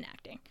they've been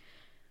acting.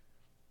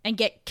 And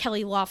get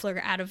Kelly Loeffler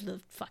out of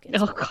the fucking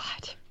sport. Oh,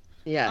 God.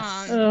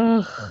 Yes.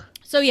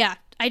 So, yeah,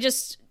 I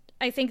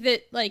think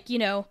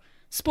that,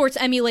 sports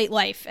emulate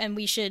life, and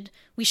we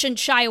shouldn't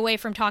shy away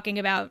from talking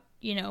about,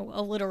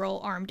 a literal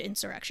armed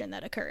insurrection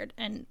that occurred.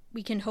 And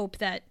we can hope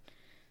that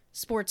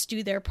sports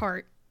do their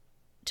part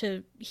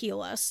to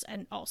heal us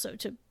and also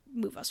to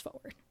move us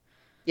forward.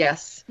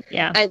 Yes.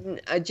 Yeah. And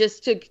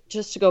just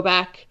to go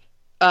back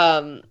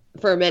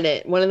for a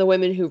minute, one of the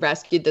women who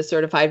rescued the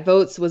certified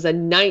votes was a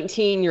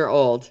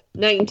 19-year-old.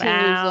 19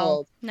 years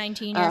old.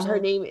 19 years old. Her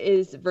name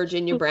is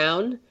Virginia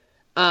Brown.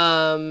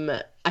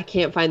 I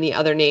can't find the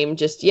other name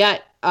just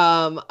yet.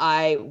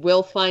 I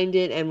will find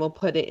it and we'll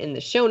put it in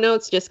the show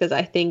notes just because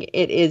I think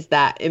it is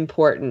that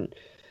important.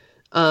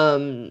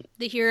 The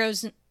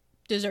heroes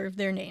deserve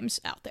their names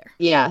out there.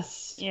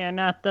 Yes. Yeah,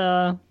 not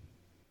the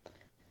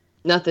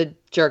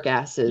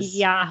jerkasses.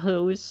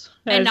 Yahoos.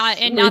 And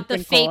not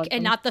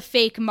the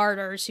fake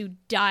martyrs who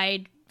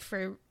died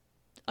for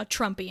a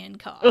Trumpian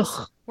cause.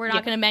 Ugh. We're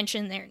not going to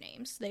mention their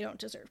names. They don't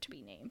deserve to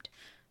be named.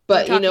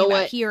 But We're you know about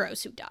what?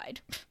 Heroes who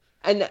died.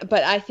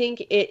 But I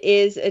think it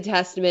is a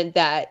testament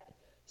that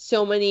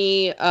so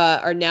many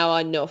are now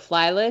on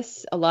no-fly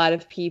lists. A lot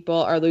of people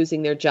are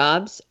losing their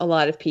jobs. A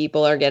lot of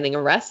people are getting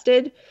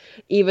arrested.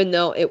 Even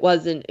though it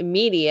wasn't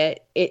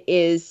immediate, it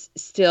is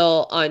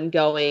still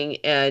ongoing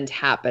and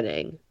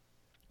happening.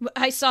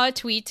 I saw a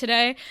tweet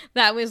today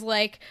that was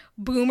like,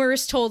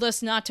 boomers told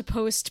us not to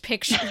post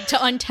pictures, to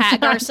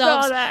untag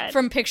ourselves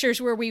from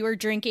pictures where we were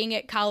drinking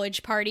at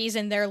college parties,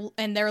 and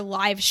they're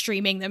live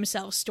streaming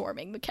themselves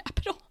storming the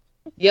Capitol.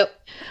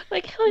 Yep.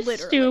 How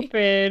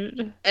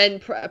stupid.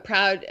 And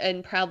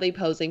proudly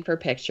posing for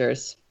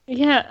pictures.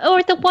 Yeah.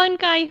 Or the one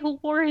guy who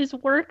wore his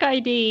work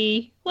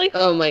ID.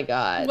 Oh my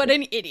God. What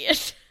an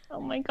idiot. Oh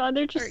my God,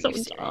 they're just so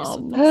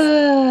dumb.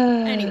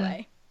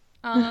 Anyway.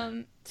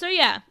 So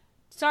yeah.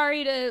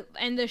 Sorry to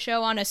end the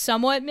show on a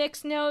somewhat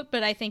mixed note,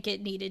 but I think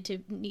it needed to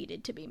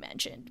be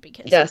mentioned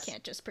because we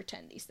can't just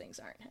pretend these things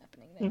aren't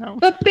happening. No.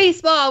 But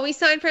baseball, we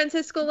signed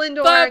Francisco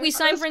Lindor.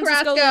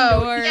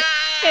 Lindor.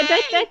 Yeah,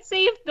 that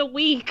saved the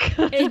week.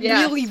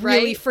 It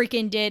really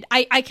freaking did.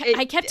 I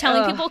kept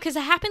telling people, because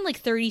it happened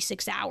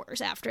 36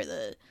 hours after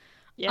the...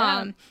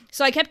 Yeah.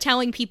 So I kept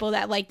telling people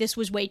that this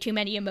was way too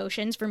many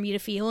emotions for me to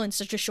feel in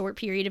such a short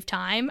period of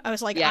time. I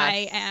was like,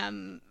 yes.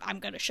 I'm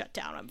going to shut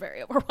down. I'm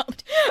very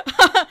overwhelmed.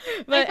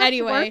 But I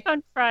anyway. Work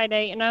on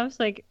Friday, and I was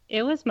like,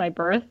 it was my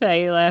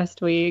birthday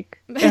last week.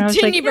 I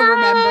didn't even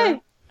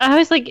remember. I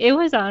was like, it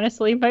was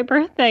honestly my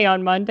birthday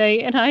on Monday,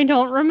 and I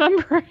don't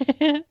remember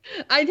it.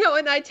 I know,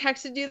 and I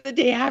texted you the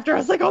day after. I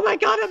was like, oh my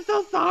God, I'm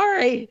so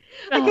sorry.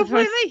 I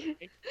completely...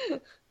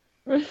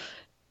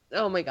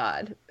 Oh my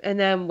God. And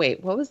then,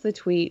 wait, what was the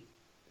tweet?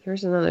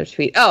 Here's another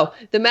tweet. Oh,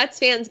 the Mets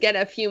fans get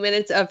a few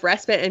minutes of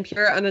respite and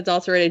pure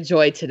unadulterated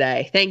joy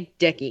today. Thank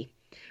Dickie.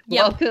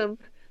 Yep. Welcome,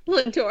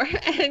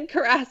 Lindor and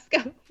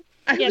Carrasco.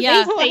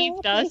 Yeah, they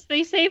saved us.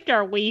 They saved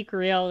our week,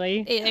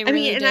 really. They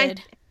really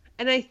did.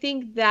 And I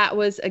think that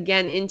was,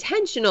 again,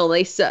 intentional.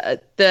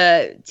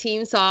 The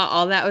team saw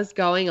all that was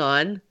going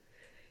on.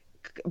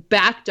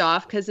 backed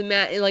off because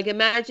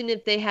imagine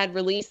if they had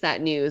released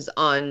that news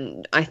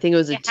on, I think it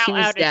was a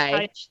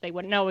Tuesday. They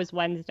wouldn't know it was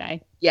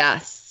Wednesday.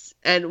 Yes.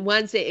 And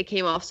Wednesday it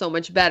came off so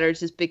much better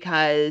just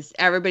because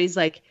everybody's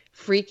like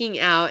freaking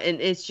out, and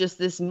it's just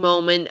this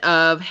moment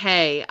of,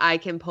 hey, I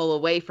can pull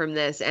away from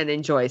this and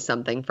enjoy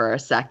something for a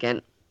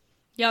second.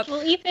 Yep.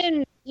 Well,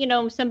 even,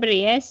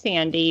 somebody asked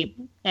Sandy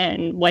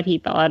and what he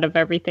thought of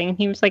everything.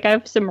 He was like, I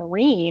was a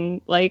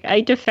Marine. Like,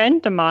 I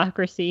defend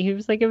democracy. He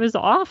was like, it was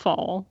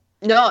awful.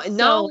 No,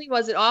 not only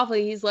was it awful,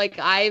 he's like,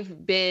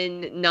 I've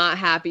been not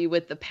happy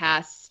with the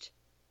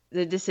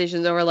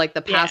decisions over like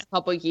the past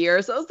couple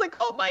years. I was like,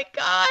 oh my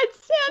God,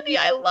 Sandy,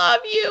 I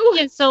love you.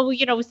 Yeah,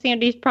 so,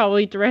 Sandy's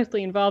probably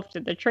directly involved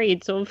in the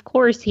trade. So, of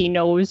course, he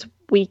knows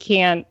we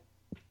can't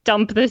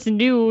dump this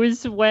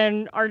news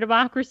when our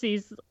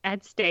democracy's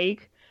at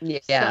stake.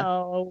 Yeah.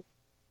 So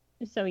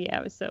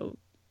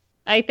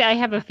I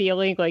have a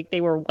feeling like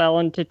they were well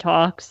into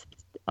talks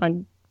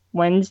on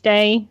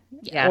Wednesday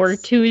or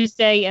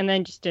Tuesday and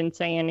then just didn't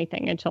say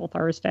anything until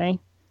Thursday.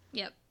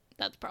 Yep,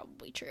 that's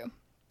probably true.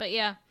 But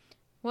yeah,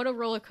 what a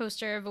roller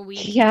coaster of a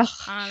week. Yeah.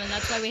 And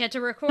that's why we had to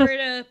record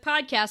a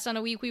podcast on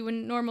a week we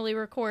wouldn't normally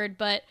record.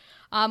 But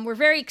we're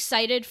very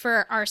excited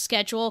for our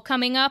schedule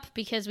coming up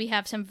because we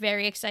have some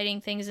very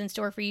exciting things in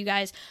store for you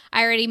guys.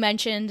 I already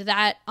mentioned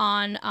that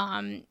on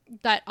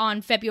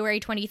February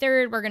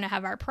 23rd, we're going to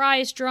have our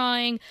prize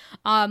drawing.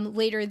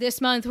 Later this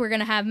month, we're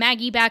going to have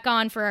Maggie back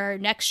on for our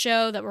next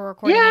show that we're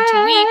recording in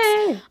 2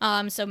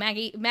 weeks. So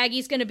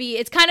Maggie's going to be,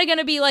 it's kind of going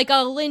to be like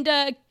a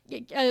Linda,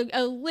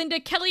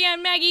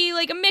 Kellyanne, Maggie,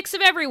 like a mix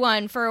of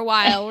everyone for a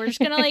while. We're just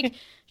going to like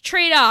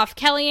trade off.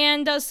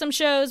 Kellyanne does some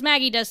shows,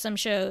 Maggie does some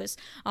shows.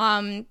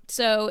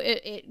 So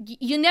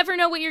you never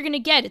know what you're going to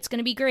get. It's going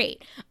to be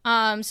great.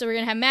 So we're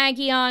going to have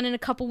Maggie on in a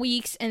couple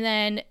weeks, and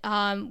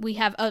then we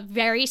have a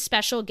very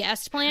special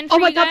guest planned for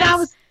you guys.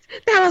 God,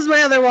 that was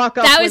my other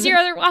walk-off win. That was your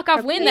other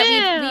walk-off win.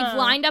 That we've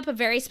lined up a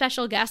very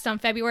special guest on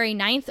February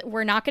 9th.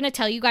 We're not going to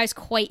tell you guys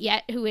quite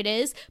yet who it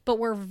is, but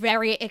we're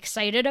very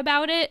excited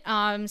about it.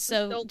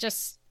 So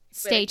just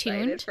stay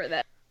tuned. For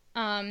that.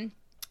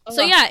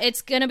 So yeah,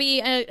 it's going to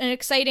be an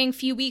exciting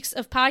few weeks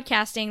of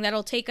podcasting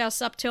that'll take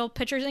us up till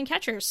Pitchers and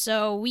Catchers.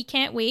 So we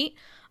can't wait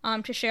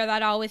to share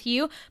that all with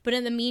you. But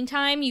in the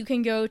meantime, you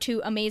can go to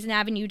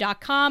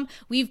AmazingAvenue.com.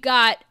 We've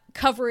got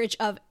coverage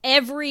of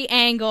every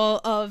angle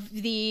of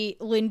the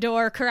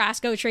Lindor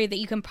Carrasco trade that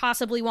you can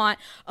possibly want.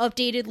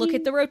 Updated look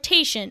at the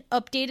rotation,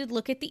 updated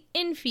look at the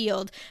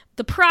infield,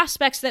 the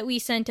prospects that we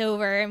sent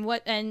over,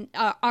 and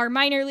our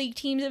minor league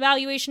team's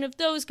evaluation of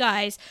those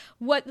guys.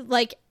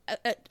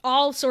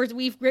 All sorts.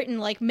 We've written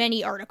like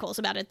many articles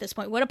about it at this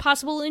point. What a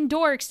possible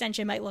Lindor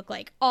extension might look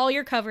like. All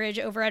your coverage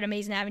over at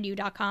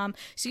AmazingAvenue.com.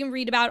 So you can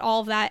read about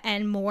all of that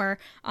and more.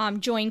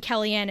 Join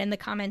Kellyanne in the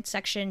comments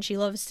section. She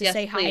loves to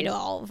say hi to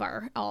all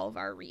of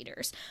our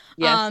readers.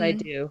 Yes, I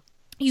do.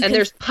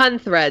 There's pun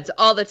threads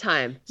all the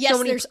time. Yes,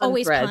 so there's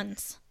always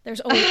puns. There's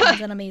always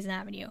puns on Amazing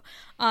Avenue.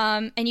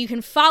 And you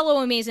can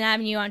follow Amazing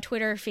Avenue on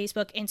Twitter,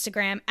 Facebook,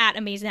 Instagram, at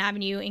Amazing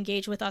Avenue.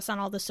 Engage with us on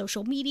all the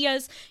social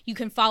medias. You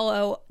can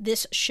follow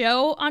this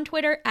show on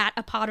Twitter, at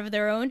A Pod of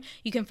Their Own.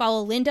 You can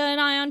follow Linda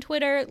and I on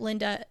Twitter.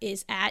 Linda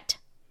is at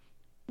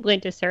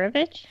Linda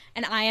Surovich.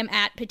 And I am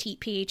at Petite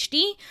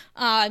PhD.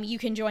 You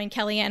can join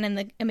Kellyanne in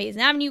the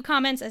Amazing Avenue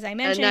comments, as I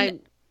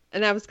mentioned.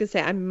 And I was going to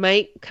say, I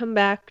might come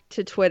back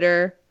to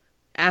Twitter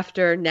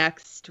after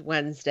next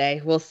Wednesday.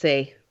 We'll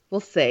see. We'll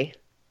see.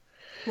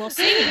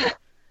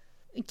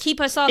 Keep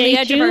us on the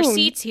edge of our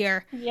seats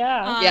here.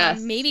 Yeah.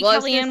 Yes. Maybe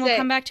Kellyanne will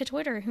come back to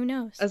Twitter. Who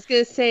knows? I was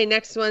going to say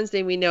next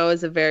Wednesday we know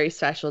is a very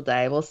special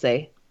day. We'll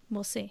see.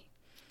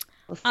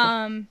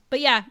 But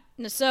yeah,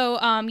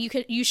 so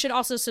you should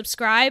also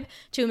subscribe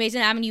to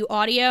Amazing Avenue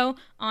Audio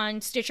on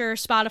Stitcher,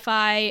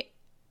 Spotify,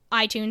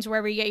 iTunes,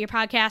 wherever you get your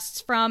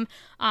podcasts from.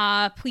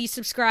 Please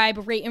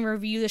subscribe, rate, and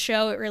review the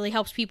show. It really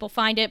helps people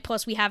find it.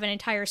 Plus, we have an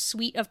entire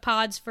suite of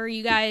pods for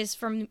you guys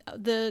from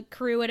the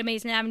crew at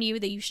Amazing Avenue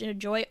that you should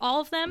enjoy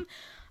all of them.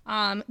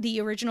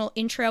 The original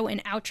intro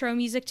and outro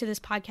music to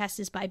this podcast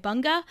is by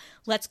Bunga.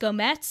 Let's go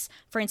Mets.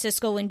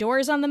 Francisco Lindor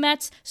is on the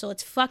Mets, so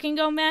let's fucking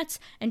go Mets.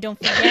 And don't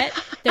forget,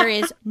 there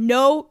is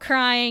no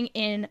crying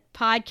in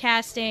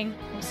podcasting.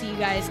 We'll see you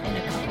guys in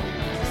a couple